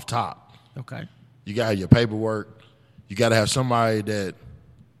off top. Okay. You gotta have your paperwork. You gotta have somebody that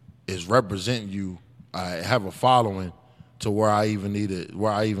is representing you. Have a following to where I even need it.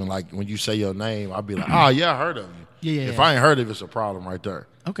 Where I even like when you say your name, I'll be like, oh yeah, I heard of you. Yeah. If I ain't heard of it, it's a problem right there.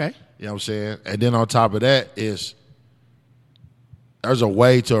 Okay. You know what I'm saying? And then on top of that is there's a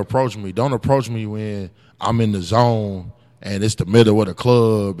way to approach me. Don't approach me when I'm in the zone and it's the middle of the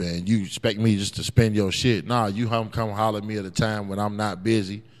club and you expect me just to spend your shit. Nah, you come holler at me at a time when I'm not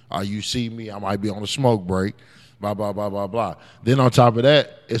busy. Or you see me, I might be on a smoke break, blah, blah, blah, blah, blah. Then on top of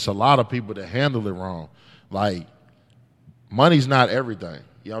that, it's a lot of people that handle it wrong. Like, money's not everything.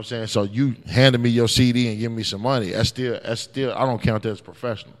 You know what I'm saying? So you handed me your CD and give me some money. That's still I don't count that as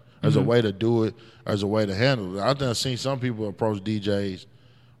professional. There's a way to do it. There's a way to handle it. I've done seen some people approach DJs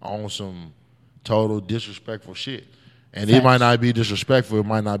on some total disrespectful shit. And it might not be disrespectful. It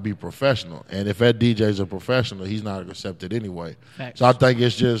might not be professional. And if that DJ's a professional, he's not accepted anyway. Facts. So I think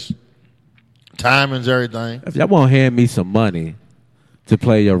it's just timing's everything. If y'all want to hand me some money to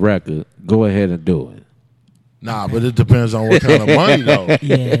play your record, go ahead and do it. Nah, but it depends on what kind of money, though.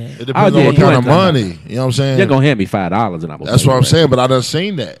 Yeah. It depends on yeah, what you kind ain't of gonna- money. You know what I'm saying? You're gonna hand me $5 and I'm gonna. That's play what your I'm record. saying, but I done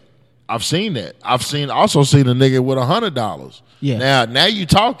seen that. I've seen that. Also seen a nigga with $100. Yeah. Now you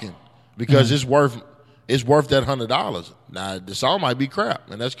talking because it's worth that $100. Now the song might be crap,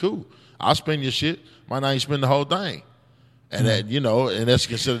 and that's cool. I'll spend your shit. Might not even spend the whole thing, and that and that's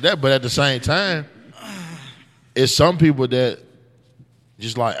considered that. But at the same time, it's some people that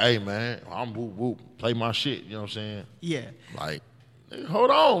just like, hey man, I'm whoop whoop, play my shit. You know what I'm saying? Yeah. Like, hold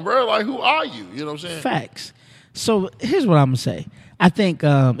on, bro. Like, who are you? You know what I'm saying? Facts. So here's what I'm gonna say. I think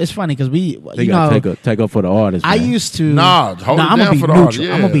it's funny because They gotta take up for the artist. I man. used to. Nah, hold it I'm down gonna be for the neutral. artist,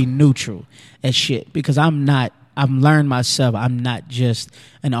 yeah. I'm gonna be neutral as shit because I'm not. I've learned myself. I'm not just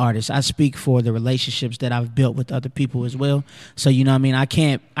an artist. I speak for the relationships that I've built with other people as well. So you know what I mean. I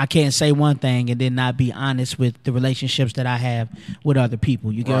can't say one thing and then not be honest with the relationships that I have with other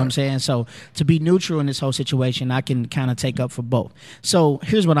people. You get what I'm saying? So to be neutral in this whole situation, I can kind of take up for both. So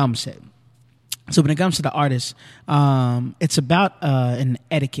here's what I'm gonna say. So when it comes to the artists, it's about an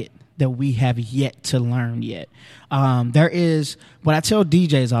etiquette that we have yet to learn yet. There is what I tell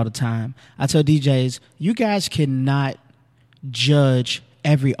DJs all the time. I tell DJs, you guys cannot judge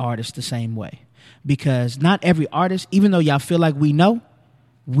every artist the same way because not every artist, even though y'all feel like we know,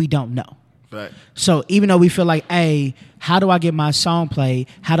 we don't know. Right. So even though we feel like, hey, how do I get my song played?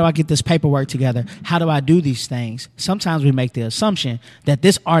 How do I get this paperwork together? How do I do these things? Sometimes we make the assumption that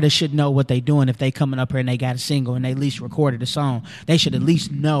this artist should know what they're doing if they coming up here and they got a single and they at least recorded a song. They should at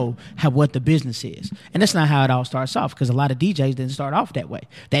least know what the business is. And that's not how it all starts off because a lot of DJs didn't start off that way.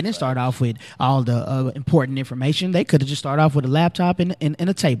 They didn't start off with all the important information. They could have just started off with a laptop and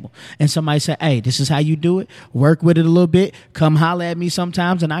a table. And somebody said, hey, this is how you do it. Work with it a little bit. Come holler at me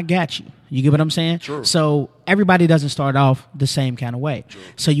sometimes and I got you. You get what I'm saying? True. So everybody doesn't start off the same kind of way. True.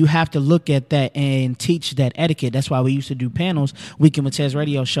 So you have to look at that and teach that etiquette. That's why we used to do panels. Weekend with Tez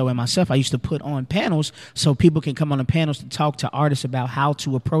Radio Show and myself, I used to put on panels so people can come on the panels to talk to artists about how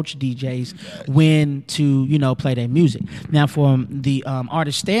to approach DJs, when to, play their music. Now, from the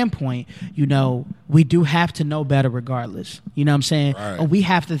artist standpoint, we do have to know better regardless. You know what I'm saying? Right. We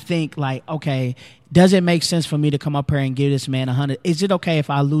have to think like, okay, does it make sense for me to come up here and give this man $100? Is it okay if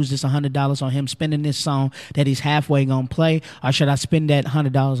I lose this $100 on him spending this song that he's halfway gonna play, or should I spend that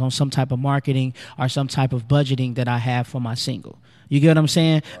 $100 on some type of marketing or some type of budgeting that I have for my single? You get what I'm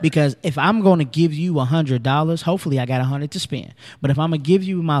saying? Right. Because if I'm going to give you $100, hopefully I got $100 to spend. But if I'm going to give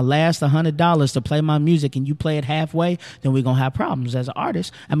you my last $100 to play my music and you play it halfway, then we're going to have problems as an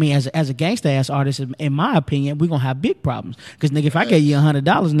artist. I mean, as a gangsta-ass artist, in my opinion, we're going to have big problems. Because, nigga, if I gave you $100,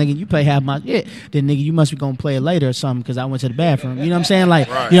 nigga, you play half my shit, then, nigga, you must be going to play it later or something because I went to the bathroom. You know what I'm saying? Like,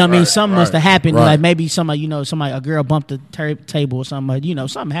 right, you know what I mean? right, Something right, must have happened. right. Like, maybe somebody, a girl bumped the table or something,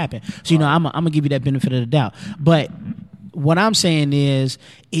 something happened. So, I'm going to give you that benefit of the doubt. But what I'm saying is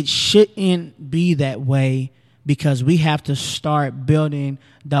it shouldn't be that way because we have to start building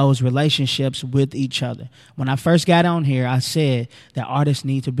those relationships with each other. When I first got on here, I said that artists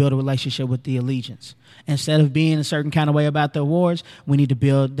need to build a relationship with the Allegiance. Instead of being a certain kind of way about the awards, we need to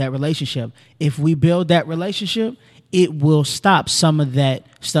build that relationship. If we build that relationship, it will stop some of that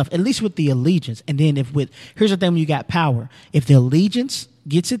stuff, at least with the Allegiance. And then here's the thing, when you got power, if the Allegiance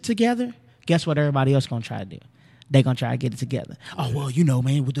gets it together, guess what everybody else going to try to do? They're going to try to get it together. Oh, well,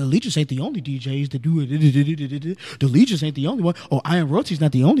 man, with the Allegiance ain't the only DJs that do it. The Allegiance ain't the only one. Oh, Iron Royalty's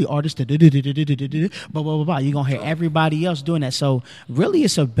not the only artist that blah, blah, blah, blah. You're going to hear everybody else doing that. So really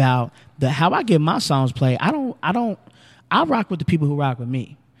it's about how I get my songs played. I rock with the people who rock with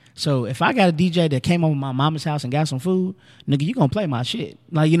me. So if I got a DJ that came over my mama's house and got some food, nigga, you gonna play my shit.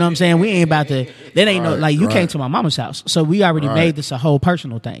 Like, you know what I'm saying? We ain't about to, that ain't no, like, you came to my mama's house. So we already made this a whole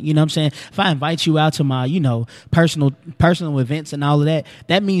personal thing. You know what I'm saying? If I invite you out to my, personal events and all of that,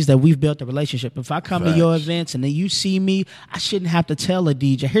 that means that we've built a relationship. If I come to your events and then you see me, I shouldn't have to tell a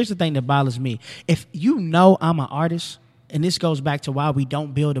DJ. Here's the thing that bothers me. If you know I'm an artist, and this goes back to why we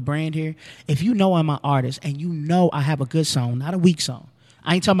don't build a brand here. If you know I'm an artist and you know I have a good song, not a weak song.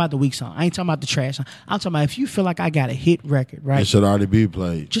 I ain't talking about the weak song. I ain't talking about the trash song. I'm talking about if you feel like I got a hit record, right? It should already be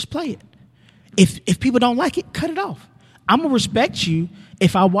played. Just play it. If people don't like it, cut it off. I'm going to respect you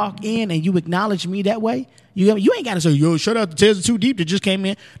if I walk in and you acknowledge me that way. You ain't got to say, yo, shout out to Tez Too Deep that just came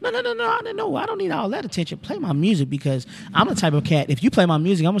in. No. I don't need all that attention. Play my music, because I'm the type of cat, if you play my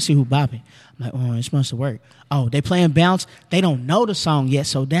music, I'm going to see who bopping. I'm like, oh, it's supposed to work. Oh, they playing bounce. They don't know the song yet,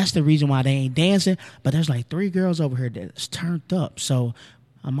 so that's the reason why they ain't dancing. But there's like 3 girls over here that's turned up, so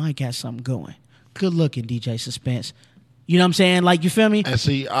I might got something going. Good looking, DJ Suspense. You know what I'm saying? Like, you feel me? And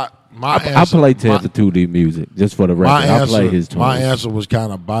see, I play Tez the 2D music, just for the record. I play his tunes. My answer was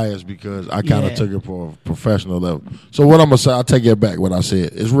kind of biased because I kind of took it for a professional level. So what I'm going to say, I'll take it back what I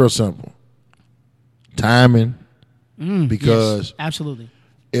said. It's real simple. Timing. Because yes, absolutely.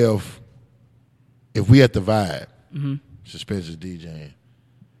 If we at the vibe, Suspense is DJing.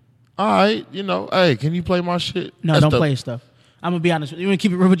 All right, hey, can you play my shit? No, don't play his stuff. I'm going to be honest with you. You want to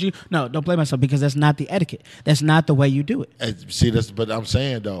keep it real with you? No, don't play myself, because that's not the etiquette. That's not the way you do it. See, but I'm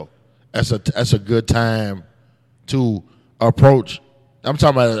saying, though, that's a good time to approach. I'm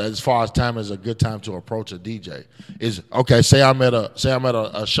talking about as far as time as a good time to approach a DJ. Is okay, say I'm at a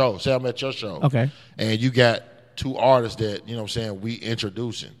show. Say I'm at your show. Okay. And you got 2 artists that, you know what I'm saying, we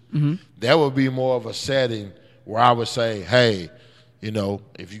introducing. Mm-hmm. That would be more of a setting where I would say, hey,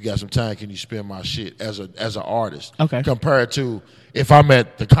 if you got some time, can you spin my shit as an artist? Okay. Compared to if I'm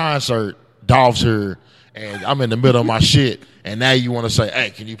at the concert, Dolph's here, and I'm in the middle of my shit, and now you want to say, hey,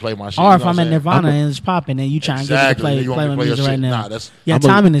 can you play my shit? Or if I'm at Nirvana and it's popping, and you trying to get to play my music right now.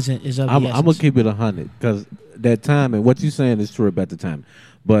 Timing is of I'm going to keep it 100, because that timing, what you saying is true about the timing.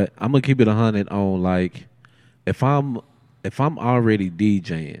 But I'm going to keep it 100 on, like, if I'm already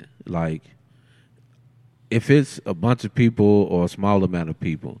DJing, like, if it's a bunch of people or a small amount of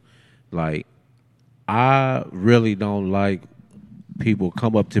people, like, I really don't like people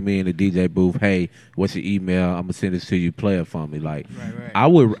come up to me in the DJ booth, hey, what's your email? I'm gonna send this to you, play it for me. Like, right. I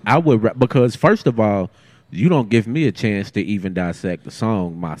would, because first of all, you don't give me a chance to even dissect the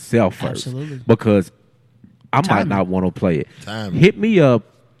song myself first. Absolutely. Because I might not want to play it. Hit me up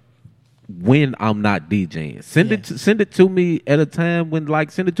when I'm not DJing. Send it to me at a time when,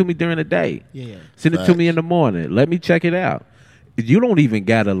 like, send it to me during the day. Yeah. Send it to me in the morning. Let me check it out. You don't even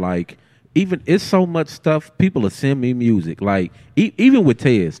gotta, like, even, it's so much stuff. People will send me music. Like, even with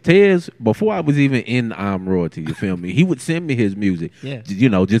Tez, before I was even in Royalty, you feel me? He would send me his music. Yeah.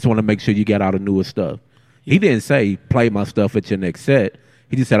 Just want to make sure you got all the newer stuff. Yeah. He didn't say, play my stuff at your next set.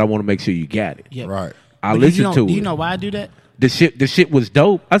 He just said, I want to make sure you got it. Yeah. Right. I listened to it. Do you know why I do that? The shit was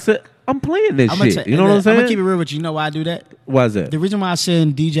dope. I said, I'm playing this shit. You know what I'm saying? I'm going to keep it real with you. You know why I do that? Why is that? The reason why I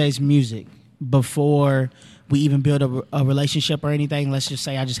send DJs music before we even build a relationship or anything, let's just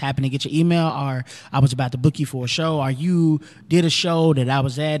say I just happened to get your email, or I was about to book you for a show, or you did a show that I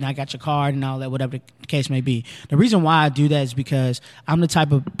was at and I got your card and all that, whatever the case may be. The reason why I do that is because I'm the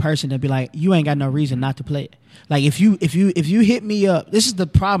type of person that be like, you ain't got no reason not to play it. Like, if you hit me up, this is the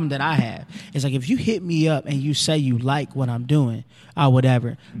problem that I have. It's like, if you hit me up and you say you like what I'm doing or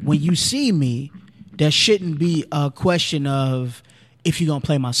whatever, when you see me, there shouldn't be a question of if you're going to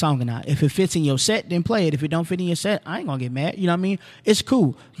play my song or not. If it fits in your set, then play it. If it don't fit in your set, I ain't going to get mad. You know what I mean? It's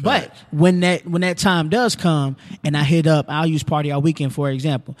cool. But when that time does come and I hit up, I'll use Party All Weekend, for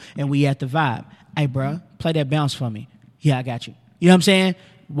example, and we at the vibe. Hey, bro, play that bounce for me. Yeah, I got you. You know what I'm saying?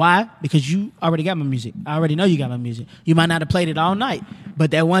 Why? Because you already got my music. I already know you got my music. You might not have played it all night,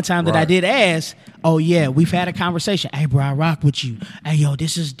 but that one time that I did ask, oh yeah, we've had a conversation. Hey bro, I rock with you. Hey yo,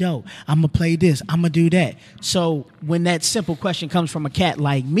 this is dope. I'm gonna play this. I'm gonna do that. So when that simple question comes from a cat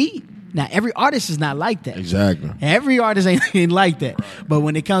like me, now every artist is not like that. Exactly. Every artist ain't like that. But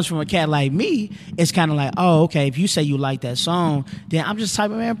when it comes from a cat like me, it's kind of like, oh, okay, if you say you like that song, then I'm just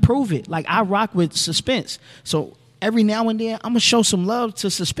type of man, prove it. Like I rock with Suspense. So every now and then, I'm going to show some love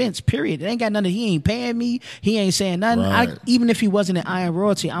to Suspense, period. It ain't got nothing. He ain't paying me. He ain't saying nothing. Right. Even if he wasn't an Iron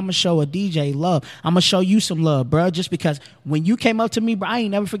Royalty, I'm going to show a DJ love. I'm going to show you some love, bro, just because when you came up to me, bro, I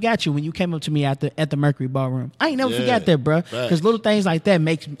ain't never forgot you when you came up to me at the Mercury Ballroom. I ain't never forgot that, bro, because little things like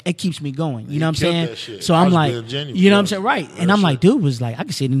that keeps me going. You know what I'm saying? So I'm like, you know what I'm saying? Right. And I'm like, dude was like, I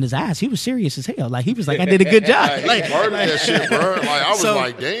could see it in his eyes. He was serious as hell. Like, he was like, I did a good job. Like, he murdered that shit, bro. Like, I was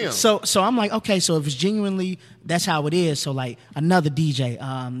like, damn. So I'm like, okay, so if it's genuinely, that's how it is. So like another DJ,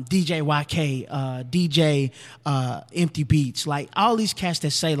 DJ YK, DJ Empty Beats, like all these cats that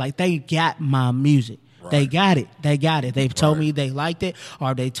say like they got my music. Right. They got it. They got it. They've told me they liked it,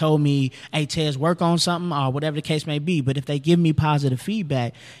 or they told me, hey, Tez, work on something, or whatever the case may be. But if they give me positive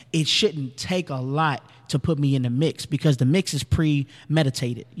feedback, it shouldn't take a lot to put me in the mix, because the mix is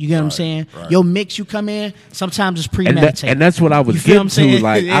premeditated. You get what I'm saying? Right. Your mix, you come in, sometimes it's premeditated. And that's what I was getting to.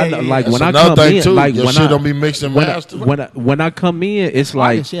 Like, like when I come in, too, like your when shit don't be mixed and mastered. When I come in, it's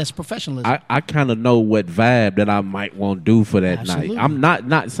like yes, professionalism. I kind of know what vibe that I might want to do for that night. I'm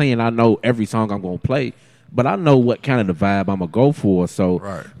not saying I know every song I'm gonna play, but I know what kind of the vibe I'm gonna go for. So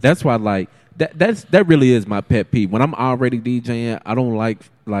that's why, like, that really is my pet peeve. When I'm already DJing, I don't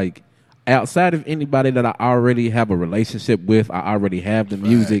like outside of anybody that I already have a relationship with, I already have the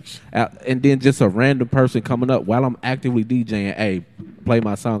music, and then just a random person coming up while I'm actively DJing, hey, play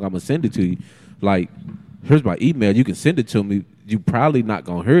my song, I'm gonna send it to you. Like, here's my email, you can send it to me. You probably not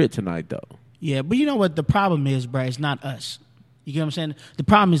gonna hear it tonight though. Yeah, but you know what the problem is, bro? It's not us. You get what I'm saying? The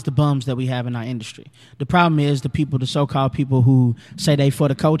problem is the bums that we have in our industry. The problem is the so-called people who say they for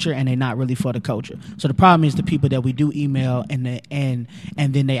the culture and they not really for the culture. So the problem is the people that we do email and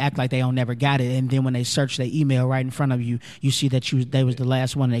then they act like they don't never got it, and then when they search their email right in front of you, you see that they was the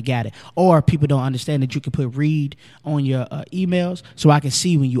last one that got it. Or people don't understand that you can put read on your emails, so I can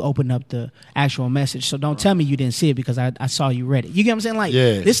see when you open up the actual message. So don't tell me you didn't see it because I saw you read it. You get what I'm saying? Like,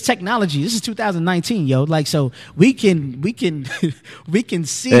 this technology, this is 2019, yo. Like, so we can we can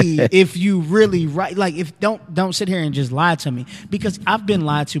see if you really write. Like, if don't sit here and just lie to me, because I've been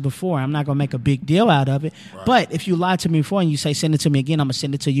lied to before. I'm not gonna make a big deal out of it. But if you lied to me before and you say send it to me again, I'm gonna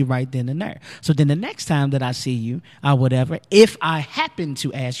send it to you right then and there. So then the next time that I see you or whatever, if I happen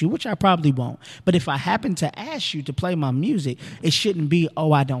to ask you, which I probably won't, but if I happen to ask you to play my music, it shouldn't be,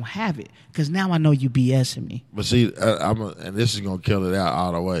 oh, I don't have it, because now I know you BSing me. But see, and this is gonna kill it out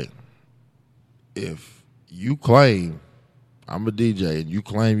all the way. If you claim I'm a DJ and you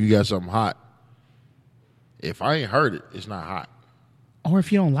claim you got something hot, if I ain't heard it, it's not hot. Or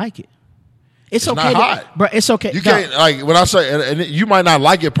if you don't like it, it's not okay. hot, bro. It's okay. You can't, like, when I say, and you might not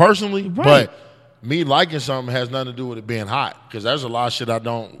like it personally, but me liking something has nothing to do with it being hot, because there's a lot of shit I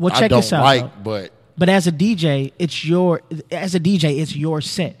don't like. But as a DJ, it's your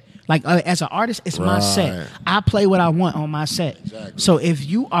set. Like, as an artist, it's my set. I play what I want on my set. Exactly. So if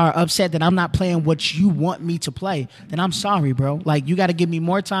you are upset that I'm not playing what you want me to play, then I'm sorry, bro. Like, you got to give me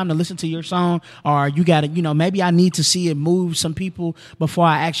more time to listen to your song, or you got to, maybe I need to see it move some people before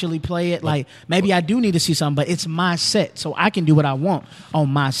I actually play it. Like, maybe I do need to see something, but it's my set, so I can do what I want on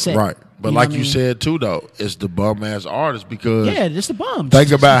my set. Right. But like you said too, though, it's the bum ass artist, because it's the bums. Think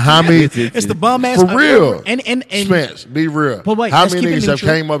about how many it's the bum ass for real. And Spence, be real. But wait, how many niggas have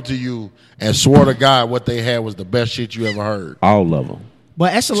came up to you and swore to God what they had was the best shit you ever heard? All of them.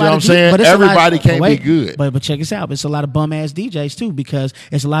 But that's a See lot what of I'm saying? But everybody can't be good. But check this out. It's a lot of bum ass DJs too, because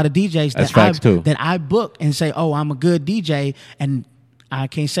it's a lot of DJs that I book and say, oh, I'm a good DJ, and I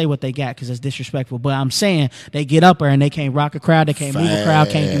can't say what they got because it's disrespectful, but I'm saying they get up there and they can't rock a crowd, they can't move a crowd,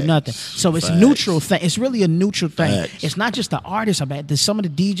 can't do nothing. So it's a neutral thing. It's really a neutral thing. It's not just the artists are bad. Some of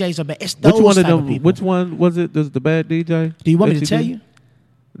the DJs are bad. It's those which one type of them? Of people. Which one was it? Was the bad DJ? Do you want me to tell you?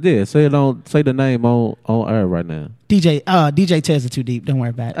 Yeah, say the name on air right now. DJ Tez Too Deep. Don't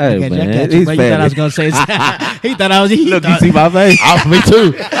worry about it. Hey, man, I got you. But you thought I was gonna say he thought I was. Look, you see my face? Me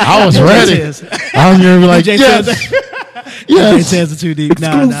too. I was ready. I was gonna be like, yes. DJ Tez Too Deep.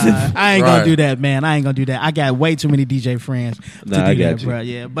 Nah, I ain't gonna do that, man. I ain't gonna do that. I got way too many DJ friends to do that, bro.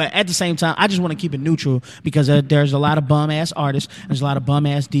 Yeah, but at the same time, I just want to keep it neutral, because there's a lot of bum ass artists. There's a lot of bum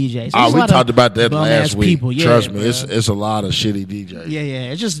ass DJs. We talked about that last week. People. Yeah, trust me, it's a lot of shitty DJs.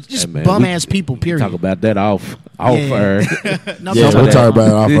 Yeah. It's just bum ass people. Period. Talk about that off off air. No, Yeah, but- we'll talk about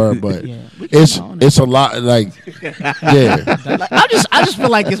it off air, but Yeah, we can it's go on it's a lot. Like, yeah, Like, I just feel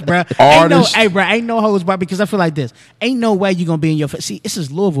like this, bro. Artists- Ain't no hoes, bro. Because I feel like this. Ain't no way you gonna be in your face. See, this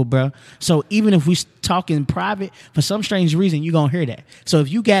is Louisville, bro. So even if we talk in private, for some strange reason, you gonna hear that. So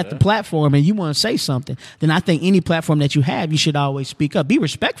if you got the platform and you want to say something, then I think any platform that you have, you should always speak up. Be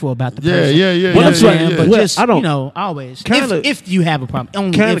respectful about the person. yeah. You know what I'm yeah, saying? yeah. But Well, just I don't- always. Kinda- if you have a problem, only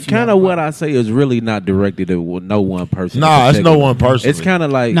if you have Kind a of what problem. I say is really not directed at no one person. Nah, in it's no particular. one person. It's kind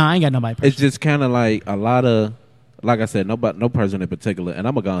of like No, I ain't got nobody. it's just kind of like a lot of, like I said, no person in particular, and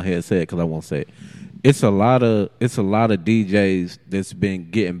I'm gonna go ahead and say it because I won't say it. It's a lot of DJs that's been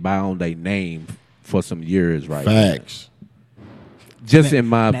getting by on their name for some years, right? Facts. Just in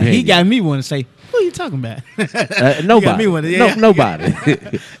my Now, opinion, he got me want to say, "Who are you talking about?" nobody, me one, yeah. nobody.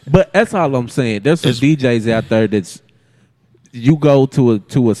 But that's all I'm saying. There's some DJs out there that's you go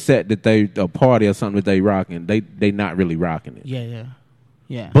to a set that a party or something that they rocking, they not really rocking it.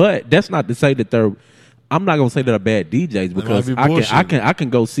 Yeah. But that's not to say that they're. I'm not gonna say they're bad DJs because be I can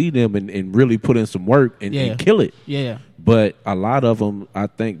go see them and really put in some work and kill it. Yeah. But a lot of them, I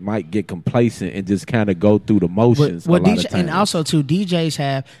think, might get complacent and just kind of go through the motions. Well, a lot DJ, of times. and also too,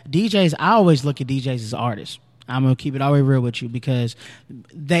 DJs. I always look at DJs as artists. I'm gonna keep it all the way real with you because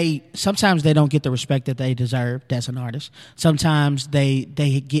sometimes they don't get the respect that they deserve as an artist. Sometimes they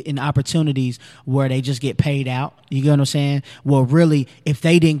get in opportunities where they just get paid out. You get what I'm saying? Well, really, if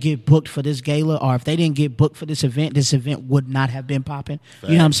they didn't get booked for this gala or if they didn't get booked for this event would not have been popping. You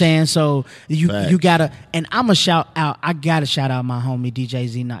know what I'm saying? So you gotta, and I'm gonna shout out. I gotta shout out my homie DJ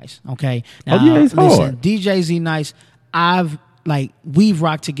Z Nice. Okay, now he's hard. DJ Z Nice. We've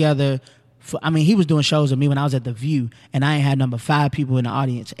rocked together. He was doing shows with me when I was at The View, and I ain't had number 5 people in the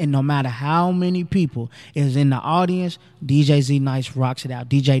audience. And no matter how many people is in the audience, DJ Z Nice rocks it out.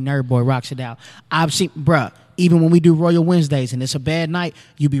 DJ Nerd Boy rocks it out. I've seen, bruh, even when we do Royal Wednesdays and it's a bad night,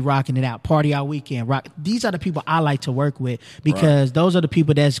 you be rocking it out. Party All Weekend. Rock. These are the people I like to work with because those are the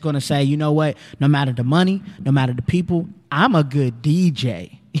people that's going to say, you know what, no matter the money, no matter the people, I'm a good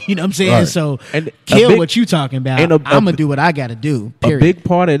DJ. You know what I'm saying? Right. So And kill what you talking about. and I'm going to do what I got to do. Period. a big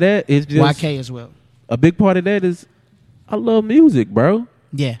part of that is just YK as well. a big part of that is I love music, bro.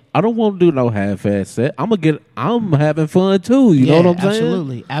 Yeah. I don't want to do no half-ass set. I'm having fun too. You know what I'm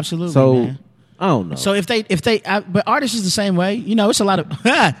saying? Absolutely, So man. I don't know. So but artists is the same way. You know, it's a lot of.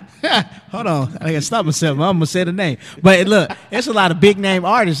 Hold on, I gotta stop myself. I'm gonna say the name. But look, it's a lot of big name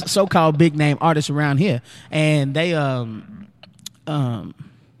artists, so-called big name artists around here, and they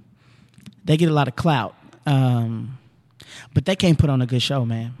get a lot of clout, but they can't put on a good show,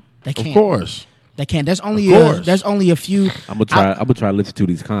 man. They can't. Of course. They can't. There's only course. a few. I'm gonna try to listen to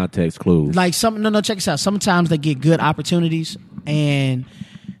these context clues. Like check this out. Sometimes they get good opportunities, and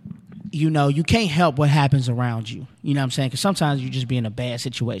you know you can't help what happens around you. You know what I'm saying? Because sometimes you just be in a bad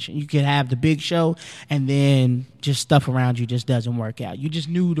situation. You could have the big show, and then just stuff around you just doesn't work out. You just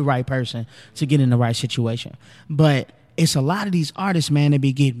knew the right person to get in the right situation, but it's a lot of these artists, man, that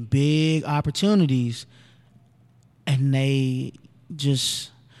be getting big opportunities, and they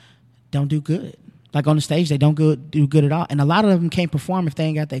just don't do good. Like on the stage, they don't do good at all. And a lot of them can't perform if they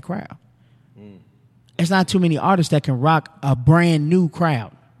ain't got their crowd. It's not too many artists that can rock a brand new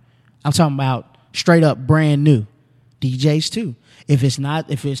crowd. I'm talking about straight up brand new. DJs too. If it's not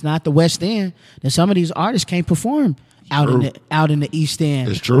the West End, then some of these artists can't perform out in the East End.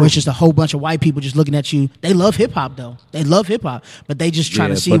 It's true. Where it's just a whole bunch of white people just looking at you. They love hip hop though. They love hip hop, but they just trying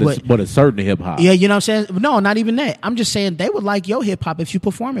to see but it's certain hip hop. Yeah, you know what I'm saying? No, not even that. I'm just saying they would like your hip hop if you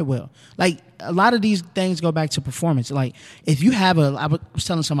perform it well. Like a lot of these things go back to performance. Like if you have I was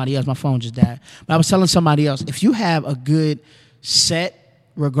telling somebody else, my phone just died, but I was telling somebody else, if you have a good set,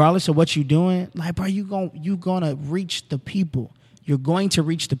 regardless of what you're doing, like bro, you gonna reach the people. You're going to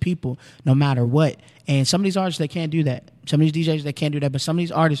reach the people no matter what. And some of these artists, they can't do that. Some of these DJs, they can't do that. But some of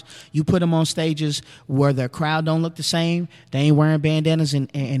these artists, you put them on stages where their crowd don't look the same. They ain't wearing bandanas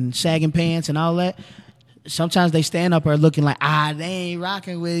and sagging pants and all that. Sometimes they stand up there looking like, they ain't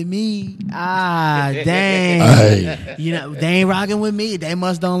rocking with me. Dang. Hey. You know, they ain't rocking with me. They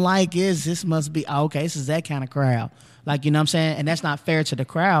must don't like this. This must be, okay, this is that kind of crowd. Like, you know what I'm saying? And that's not fair to the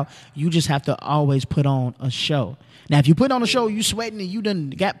crowd. You just have to always put on a show. Now, if you put on a show, you sweating and you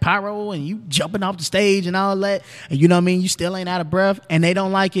done got pyro and you jumping off the stage and all that, and you know what I mean? You still ain't out of breath and they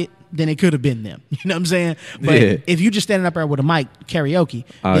don't like it, then it could have been them. You know what I'm saying? But if you just standing up there with a mic, karaoke,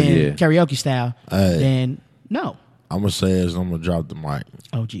 karaoke style, then no. I'm going to say is I'm going to drop the mic.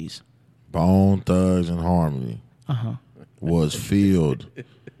 Oh, geez. Bone Thugs and Harmony was filled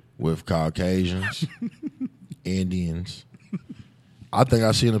with Caucasians, Indians, I think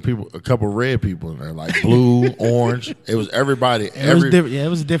I seen a couple red people in there, like blue, orange. It was everybody. It was different. Yeah, it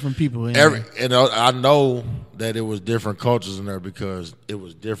was different people. In there. And I know that it was different cultures in there because it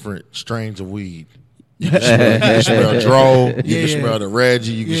was different strains of weed. You can smell Dro. You can smell the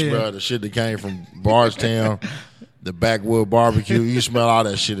Reggie. You can smell the shit that came from Bardstown, the Backwood Barbecue. You smell all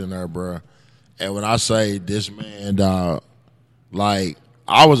that shit in there, bro. And when I say this man, dog, like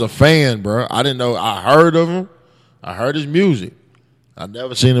I was a fan, bro. I didn't know. I heard of him. I heard his music. I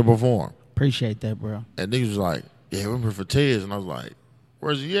never seen him perform. Appreciate that, bro. And niggas was like, "Yeah, we're here for Tez," and I was like,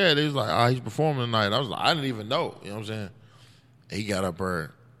 "Where's he at?" They was like, "Oh, he's performing tonight." I was like, I didn't even know. You know what I'm saying? And he got up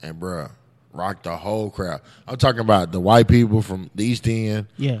there and, bro, rocked the whole crowd. I'm talking about the white people from the East End.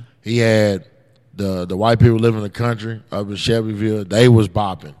 Yeah. He had the white people living in the country up in Shelbyville. They was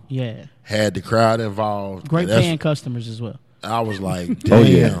bopping. Yeah. Had the crowd involved. Great paying customers as well. I was like,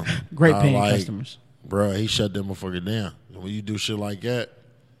 damn. Great paying customers. Bro, he shut that motherfucker down. When you do shit like that,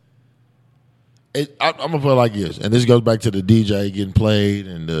 I'm gonna put it like this, and this goes back to the DJ getting played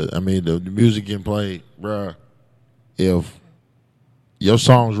and the music getting played, bro. If your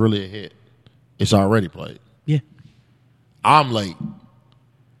song's really a hit, it's already played. Yeah, I'm late. You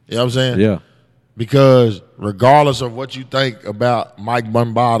know what I'm saying? Yeah. Because regardless of what you think about Mike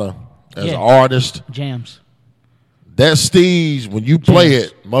Bombada as an artist, jams. That Steez, when you play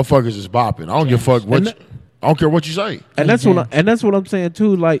it, motherfuckers is bopping. I don't give a fuck what. I don't care what you say. And that's what I'm saying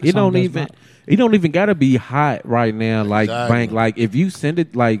too. Like it don't even gotta be hot right now. Like Bank. Like if you send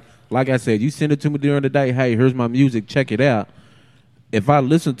it, like I said, you send it to me during the day. Hey, here's my music. Check it out. If I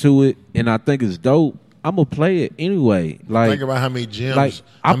listen to it and I think it's dope, I'm gonna play it anyway. Like think about how many gems. Like,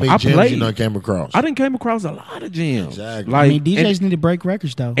 how many gems you done came across? I didn't came across a lot of gems. Exactly. Like, I mean, DJs need to break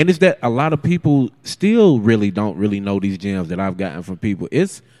records though. And it's that a lot of people still don't really know these gems that I've gotten from people.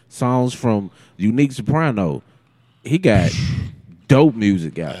 It's songs from Unique Soprano. He got dope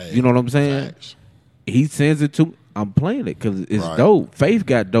music, guys. You know what I'm saying? Facts. He sends it to me. I'm playing it because it's dope. Faith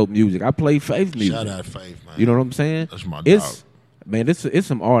got dope music. I play Faith music. Shout out Faith, man. You know what I'm saying? That's my dog. Man, it's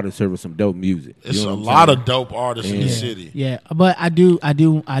some artists here with some dope music. It's you know a lot of dope artists in the city. Yeah, but I do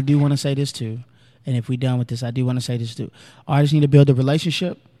want to say this too. And if we're done with this, I do want to say this too. Artists need to build a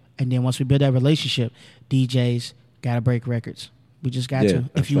relationship, and then once we build that relationship, DJs gotta break records. We just got to.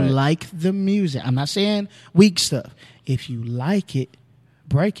 If you like the music, I'm not saying weak stuff. If you like it,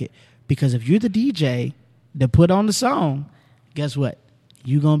 break it. Because if you're the DJ that put on the song, guess what?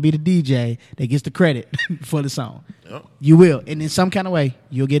 You're going to be the DJ that gets the credit for the song. Yep. You will. And in some kind of way,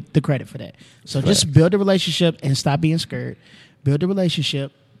 you'll get the credit for that. So just build a relationship and stop being scared. Build a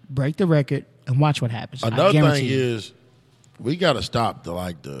relationship, break the record, and watch what happens. Another thing is, we got to stop I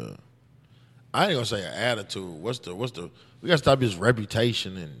ain't going to say an attitude. We got to stop this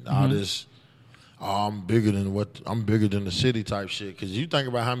reputation and all this, I'm bigger than the city type shit. Because you think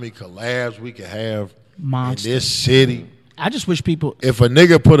about how many collabs we could have in this city. I just wish people. If a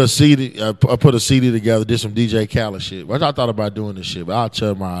nigga put a CD together, did some DJ Khaled shit, which I thought about doing this shit, but I'll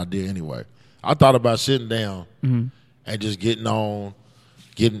tell my idea anyway. I thought about sitting down and just getting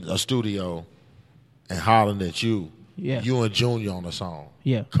a studio and hollering at you. Yeah. You and Junior on the song.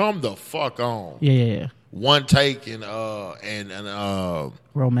 Yeah. Come the fuck on. Yeah. One take and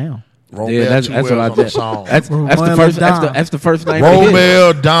Romeo. Yeah, that's what I did. That's the first name.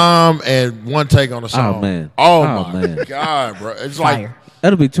 Romeo, Dom, and one take on the song. Oh man. Oh my God, bro. It's Fire. like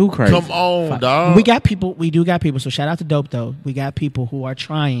that'll be too crazy. Come on, dog. We do got people. So shout out to Dope though. We got people who are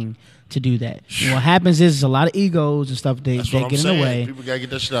trying to do that. And what happens is a lot of egos and stuff they get in the way. People gotta get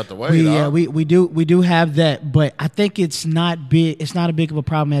that shit out the way. We do have that, but I think it's not big. It's not as big of a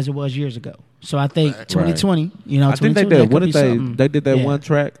problem as it was years ago. So I think 2020, I think they did. What did they did that one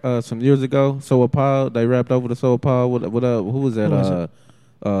track some years ago? So Paul, they rapped over the Soul Paul. Who was that?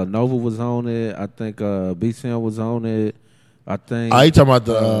 Nova was on it. I think BCM was on it. I think. Are you talking about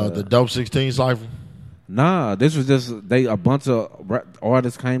the Dope 16 cypher? Nah, this was just a bunch of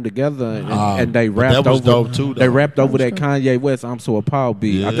artists came together and they rapped that was over. Dope too, they rapped over that Kanye West "I'm So Appalled"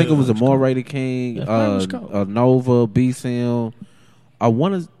 beat. I think it was a More Rated King, Nova, BCM.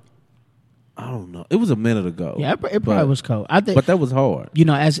 I don't know. It was a minute ago. Yeah, it probably was cold. I think, but that was hard. You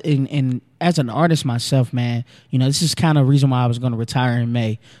know, as an artist myself, man, you know, this is kind of the reason why I was going to retire in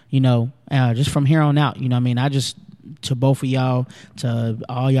May. You know, just from here on out. You know, what I mean, I just to both of y'all, to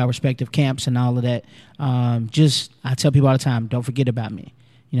all y'all respective camps and all of that. I tell people all the time, don't forget about me.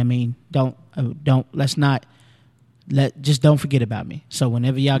 You know what I mean? Just don't forget about me. So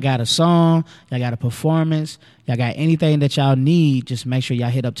whenever y'all got a song, y'all got a performance, y'all got anything that y'all need, just make sure y'all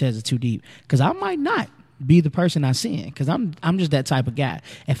hit up Tez Too Deep. Because I might not be the person I send, because I'm just that type of guy.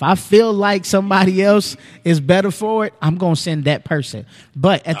 If I feel like somebody else is better for it, I'm gonna send that person.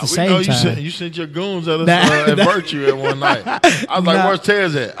 But at the same time, you sent your goons at us at Virtue at one night. I was like, "Where's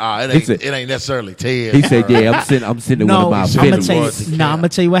Tez at?" It ain't necessarily Tez. He said, "Yeah, I'm sending one of my I'm gonna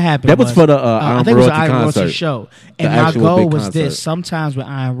tell you what happened. That was for the I think it was the Iron Iron Royalty Royalty show, and my goal was this. Sometimes with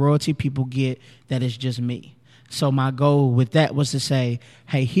Iron Royalty, people get that it's just me. So my goal with that was to say,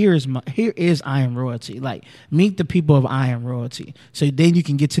 hey, here is Iron Royalty. Like, meet the people of Iron Royalty. So then you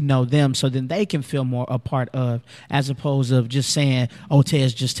can get to know them, so then they can feel more a part of, as opposed of just saying, oh,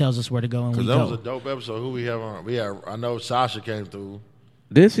 Tez just tells us where to go and we go. Because that was a dope episode. Who we have on? I know Sasha came through.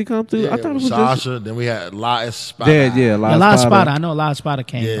 Did she come through? Yeah, I thought it was Sasha. Then we had Elias Spada. Yeah, Elias Spada. I know Elias Spada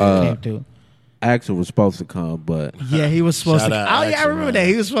came through. Axel was supposed to come, but yeah, he was supposed to. Axel, I remember that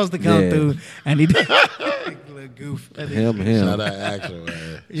he was supposed to come through, and he did. Goof. Him. Shout out Axel,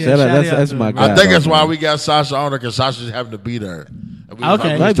 man. Yeah, that's my guy. I think that's why we got Sasha on her, because Sasha just happened to be there. And we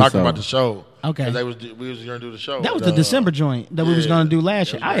was talking about the show. Okay, we was going to do the show. That was the December joint that we was going to do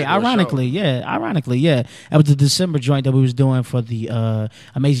last year. Ironically, that was the December joint that we was doing for the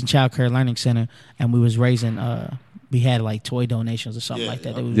Amazing Child Care Learning Center, and we was raising. We had like toy donations or something like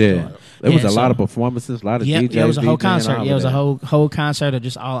that. That we was doing. There was a lot of performances, a lot of DJs. Yeah, it was a whole concert. Yeah, it was a whole concert of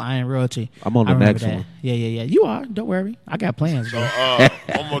just all Iron Royalty. I'm on the next one. Yeah. You are. Don't worry. I got plans. So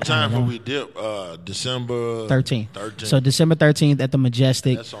one more time before we dip. December 13th. So December 13th at the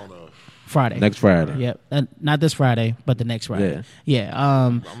Majestic. That's on Friday. Next Friday. Yep. Not this Friday, but the next Friday.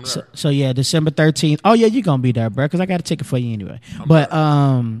 Yeah. So yeah, December 13th. Oh yeah, you're gonna be there, bro, because I got a ticket for you anyway.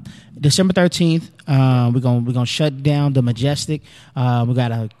 December 13th, we're gonna shut down the Majestic. We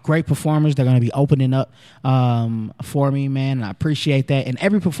got a great performers. They're gonna be opening up for me, man. And I appreciate that. And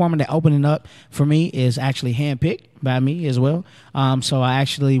every performer that opening up for me is actually handpicked by me as well. So I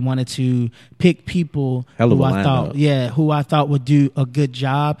actually wanted to pick people who I thought would do a good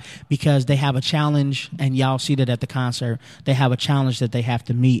job, because they have a challenge, and y'all see that at the concert. They have a challenge that they have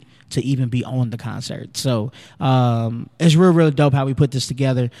to meet to even be on the concert. So it's really dope how we put this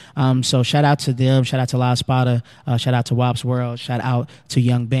together. So shout out to them. Shout out to La Spada. Shout out to Wops World. Shout out to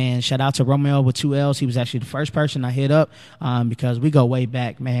Young Ben. Shout out to Romeo with 2 L's. He was actually the first person I hit up because we go way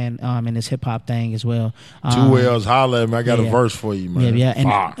back, man, in this hip hop thing as well. 2 L's, holla at me. I got a verse for you, man.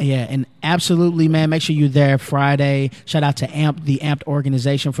 And absolutely, man. Make sure you're there Friday. Shout out to the Amped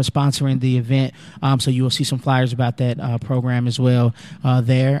organization for sponsoring the event. So you will see some flyers about that program as well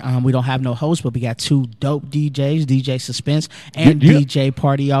there. We don't have no host, but we got 2 dope DJs, DJ Suspense and DJ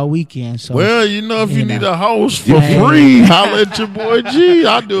Party all weekend. So, well, if you need a host for free, holla at your boy G.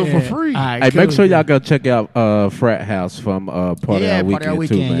 I'll do it for free. Right, make sure y'all go check out Frat House from Party all weekend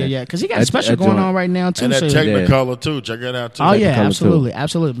too, man. Yeah, because he got a special going on right now too. And that Technicolor too. Check it out too. Oh yeah,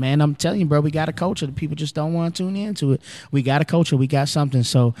 absolutely, man. I'm telling you, bro, we got a culture. The people just don't want to tune into it. We got a culture. We got something.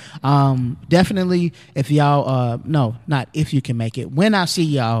 So definitely, if y'all, not if you can make it. When I see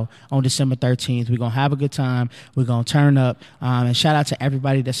y'all on December 13th, we're gonna have a good time. We're gonna turn up. And shout out to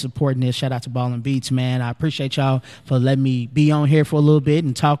everybody that's supporting this. Shout out to Ball and Beats, man. I appreciate y'all for letting me be on here for a little bit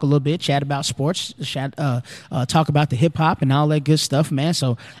and talk a little bit, chat about sports, talk about the hip hop and all that good stuff, man.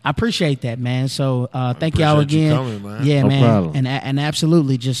 So I appreciate that, man. So thank y'all again. Coming, man. Yeah, no man. Problem. And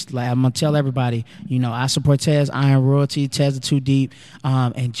absolutely, just like I'm gonna tell everybody, I support Tez, Iron Royalty, Tez the Too Deep,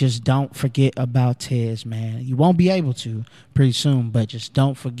 and just don't forget about Tez, man. You won't be able to pretty soon, but just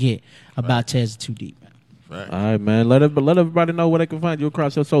don't forget about Tez the Too Deep. Right. All right, man. Let everybody know where they can find you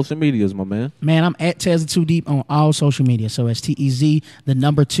across your social medias, my man. Man, I'm at Tez the Too Deep on all social media. So it's TEZ, the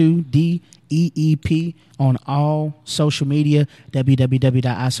number 2 DEEP on all social media.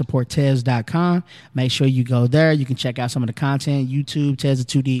 www.isupporttez.com. Make sure you go there. You can check out some of the content. YouTube, Tez the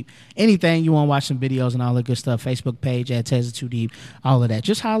Too Deep. Anything you want to watch some videos and all that good stuff. Facebook page at Tez the Too Deep. All of that.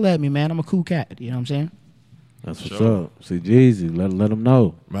 Just holler at me, man. I'm a cool cat. You know what I'm saying? That's what's up. See Jeezy, let them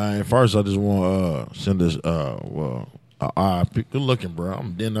know. Man, first I just want to send this RIP. Good looking, bro.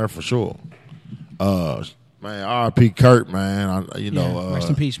 I'm in there for sure. Man, RIP Kurt, man. Rest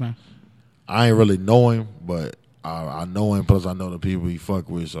in peace, man. I ain't really know him, but I know him. Plus, I know the people he fuck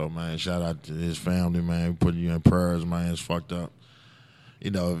with. So, man, shout out to his family, man. Putting you in prayers, man. It's fucked up.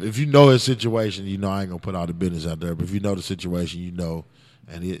 If you know his situation, I ain't gonna put all the business out there. But if you know the situation,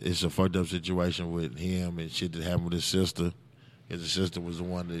 and it's a fucked up situation with him and shit that happened with his sister. His sister was the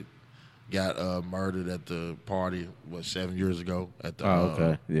one that got murdered at the party 7 years ago at the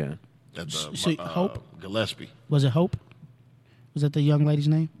okay, yeah. at the Hope Gillespie. Was it Hope? Was that the young lady's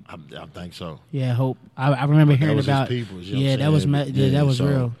name? I think so. Yeah, Hope. I remember hearing was about. his peoples, you know yeah, what that I'm was saying? that was So,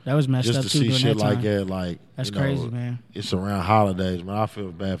 real. That was messed just up to too see during shit that like time. that, like That's you know, crazy, man. It's around holidays, man. I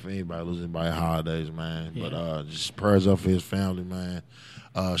feel bad for anybody losing anybody holidays, man. Yeah. But just prayers up for his family, man.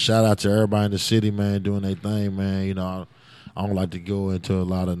 Shout out to everybody in the city, man, doing their thing, man. You know, I don't like to go into a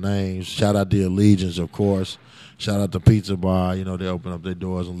lot of names. Shout out to Allegiance, of course. Shout out to Pizza Bar. You know, they open up their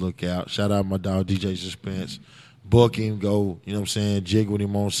doors and look out. Shout out my dog DJ Suspense. Book him, go, you know what I'm saying, jig with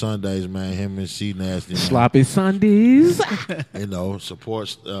him on Sundays, man, him and C Nasty. Man. Sloppy Sundays. You know,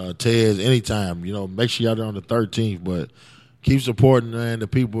 support Tez anytime. You know, make sure y'all there on the 13th, but keep supporting, man, the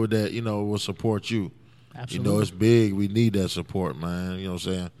people that, you know, will support you. Absolutely. You know, it's big. We need that support, man. You know what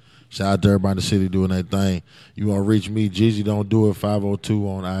I'm saying? Shout out to everybody in the city doing their thing. You want to reach me, Jeezy Don't Do It, 502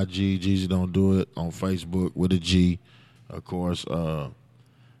 on IG. Jeezy Don't Do It on Facebook with a G, of course.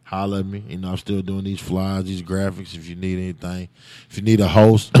 Holler at me. You know, I'm still doing these flyers, these graphics. If you need anything, if you need a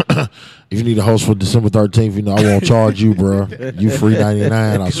host, if you need a host for December 13th, you know, I won't charge you, bro. You free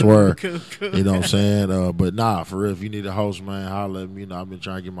 99, I swear. Cool. You know what I'm saying? But nah, for real, if you need a host, man, holler at me. You know, I've been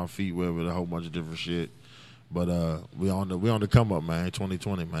trying to get my feet wet with a whole bunch of different shit. But we on the come up, man.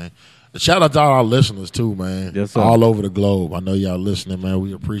 2020, man. Shout out to all our listeners too, man. Yes, sir. All over the globe. I know y'all listening, man.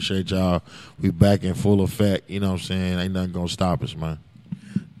 We appreciate y'all. We back in full effect. You know what I'm saying? Ain't nothing gonna stop us, man.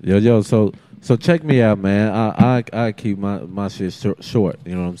 Yo, so check me out, man. I keep my shit short.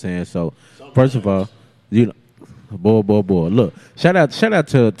 You know what I'm saying? So first of all, you know, boy. Look, shout out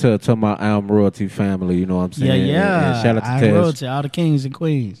to my Alm Royalty family. You know what I'm saying? Yeah. And shout out to Alm Tez. Royalty, all the kings and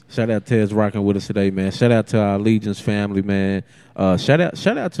queens. Shout out to Tez rocking with us today, man. Shout out to our Allegiance family, man. Shout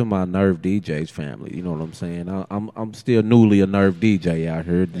out to my Nerve DJs family. You know what I'm saying? I'm still newly a Nerve DJ out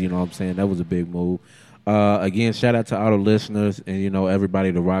here. You know what I'm saying? That was a big move. Again, shout out to all the listeners and, you know,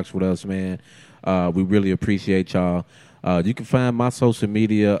 everybody that rocks with us, man. We really appreciate y'all. You can find my social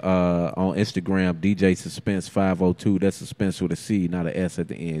media on Instagram, DJ Suspense 502. That's Suspense with a C, not an S at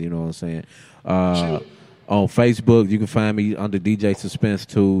the end. You know what I'm saying? On Facebook, you can find me under DJ Suspense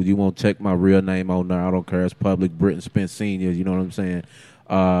 2. You won't check my real name on there. I don't care. It's public. Britton Spence Sr. You know what I'm saying?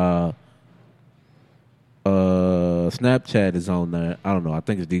 Snapchat is on there. I don't know. I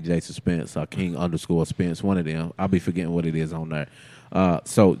think it's DJ Suspense or King_Spence. One of them. I'll be forgetting what it is on there.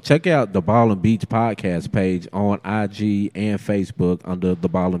 So check out the Ball and Beach podcast page on IG and Facebook under the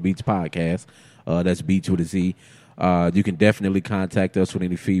Ball and Beach podcast. That's Beach with a Z. You can definitely contact us with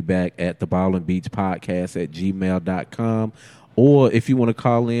any feedback at the Ball and Beach podcast at gmail.com. Or if you want to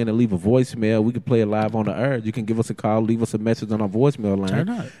call in and leave a voicemail, we can play it live on the air. You can give us a call, leave us a message on our voicemail line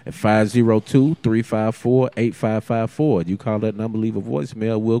at 502-354-8554. You call that number, leave a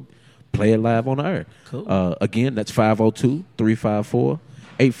voicemail, we'll play it live on the air. Cool. Again, that's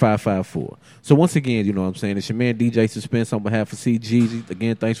 502-354-8554. So once again, you know what I'm saying, it's your man DJ Suspense on behalf of CG.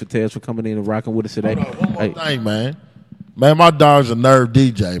 Again, thanks for Tez for coming in and rocking with us today. Hold on, one more thing, man. Man, my dog's a Nerve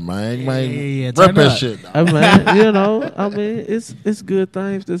DJ, man. Yeah, Rep turn that up. shit, dog. Hey, man, you know, I mean, it's good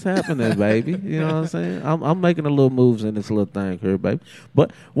things that's happening, baby. You know what I'm saying? I'm making a little moves in this little thing here, baby.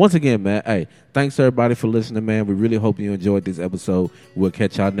 But once again, man, hey, thanks everybody for listening, man. We really hope you enjoyed this episode. We'll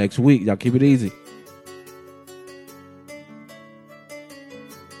catch y'all next week. Y'all keep it easy.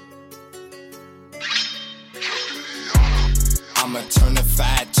 I'ma turn a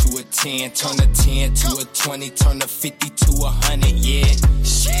 5 to a 10, turn a 10 to a 20, turn a 50 to 100, yeah.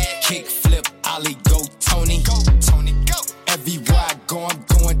 Kick, flip, ollie, go, Tony. Go, Tony, go. Everywhere I go, I'm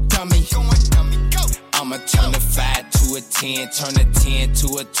going dummy. I'ma turn a 5 to a 10, turn a 10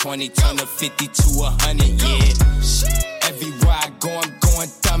 to a 20, turn a 50 to 100, yeah. Everywhere I go, I'm going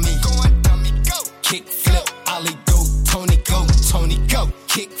dummy. Kick, flip, ollie, go, Tony, go, Tony, go.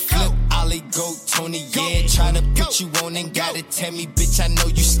 Kick, flip, ollie, go, Tony, yeah. Tryna put you on and gotta tell me, bitch, I know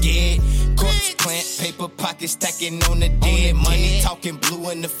you scared. Corpse plant, paper pocket stacking on the dead. Money talking blue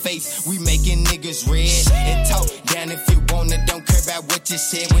in the face, we making niggas red. And talk down if you wanna, don't care about what you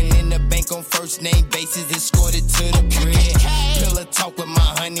said. When in the bank on first name basis, escorted to the bread. Pillow talk with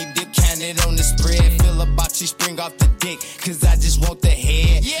my honey dip, counted on the spread. Feel about you, spring off the dick, cause I just want the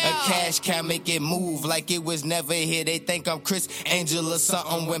head. A cash cow make it move like it was never here. They think I'm Chris Angel or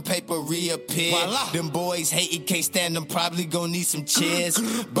something when paper reappear. Them boys hate, you can't stand them, probably gon' need some chairs.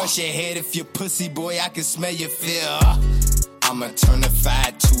 Brush your head if you're pussy, boy, I can smell your fear. I'ma turn a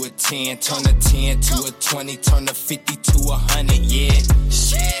 5 to a 10, turn a 10 to a 20, turn a 50 to 100, yeah.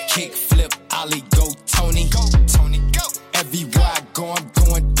 Kick, flip, ollie, go, Tony. Go, Tony, go. Everywhere I go, I'm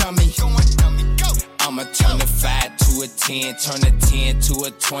going dummy. I'ma turn a 5 to a 10, turn a 10 to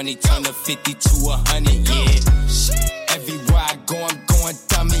a 20, turn a 50 to 100, yeah. Everywhere I go, I'm going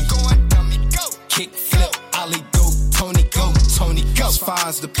dummy. Kick, flip, ollie, go, Tony, go, Tony. As far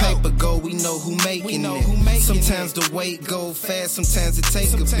as the paper go, we know who making it. Sometimes the weight go fast, sometimes it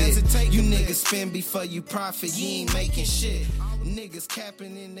take a bit. You niggas spend before you profit, you ain't making shit. Niggas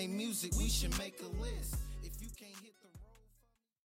capping in their music, we should make a list.